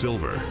Battle for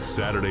Silver,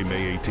 Saturday,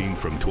 May 18th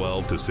from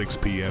 12 to 6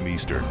 p.m.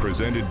 Eastern,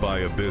 presented by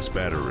Abyss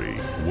Battery.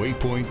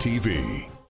 Waypoint TV.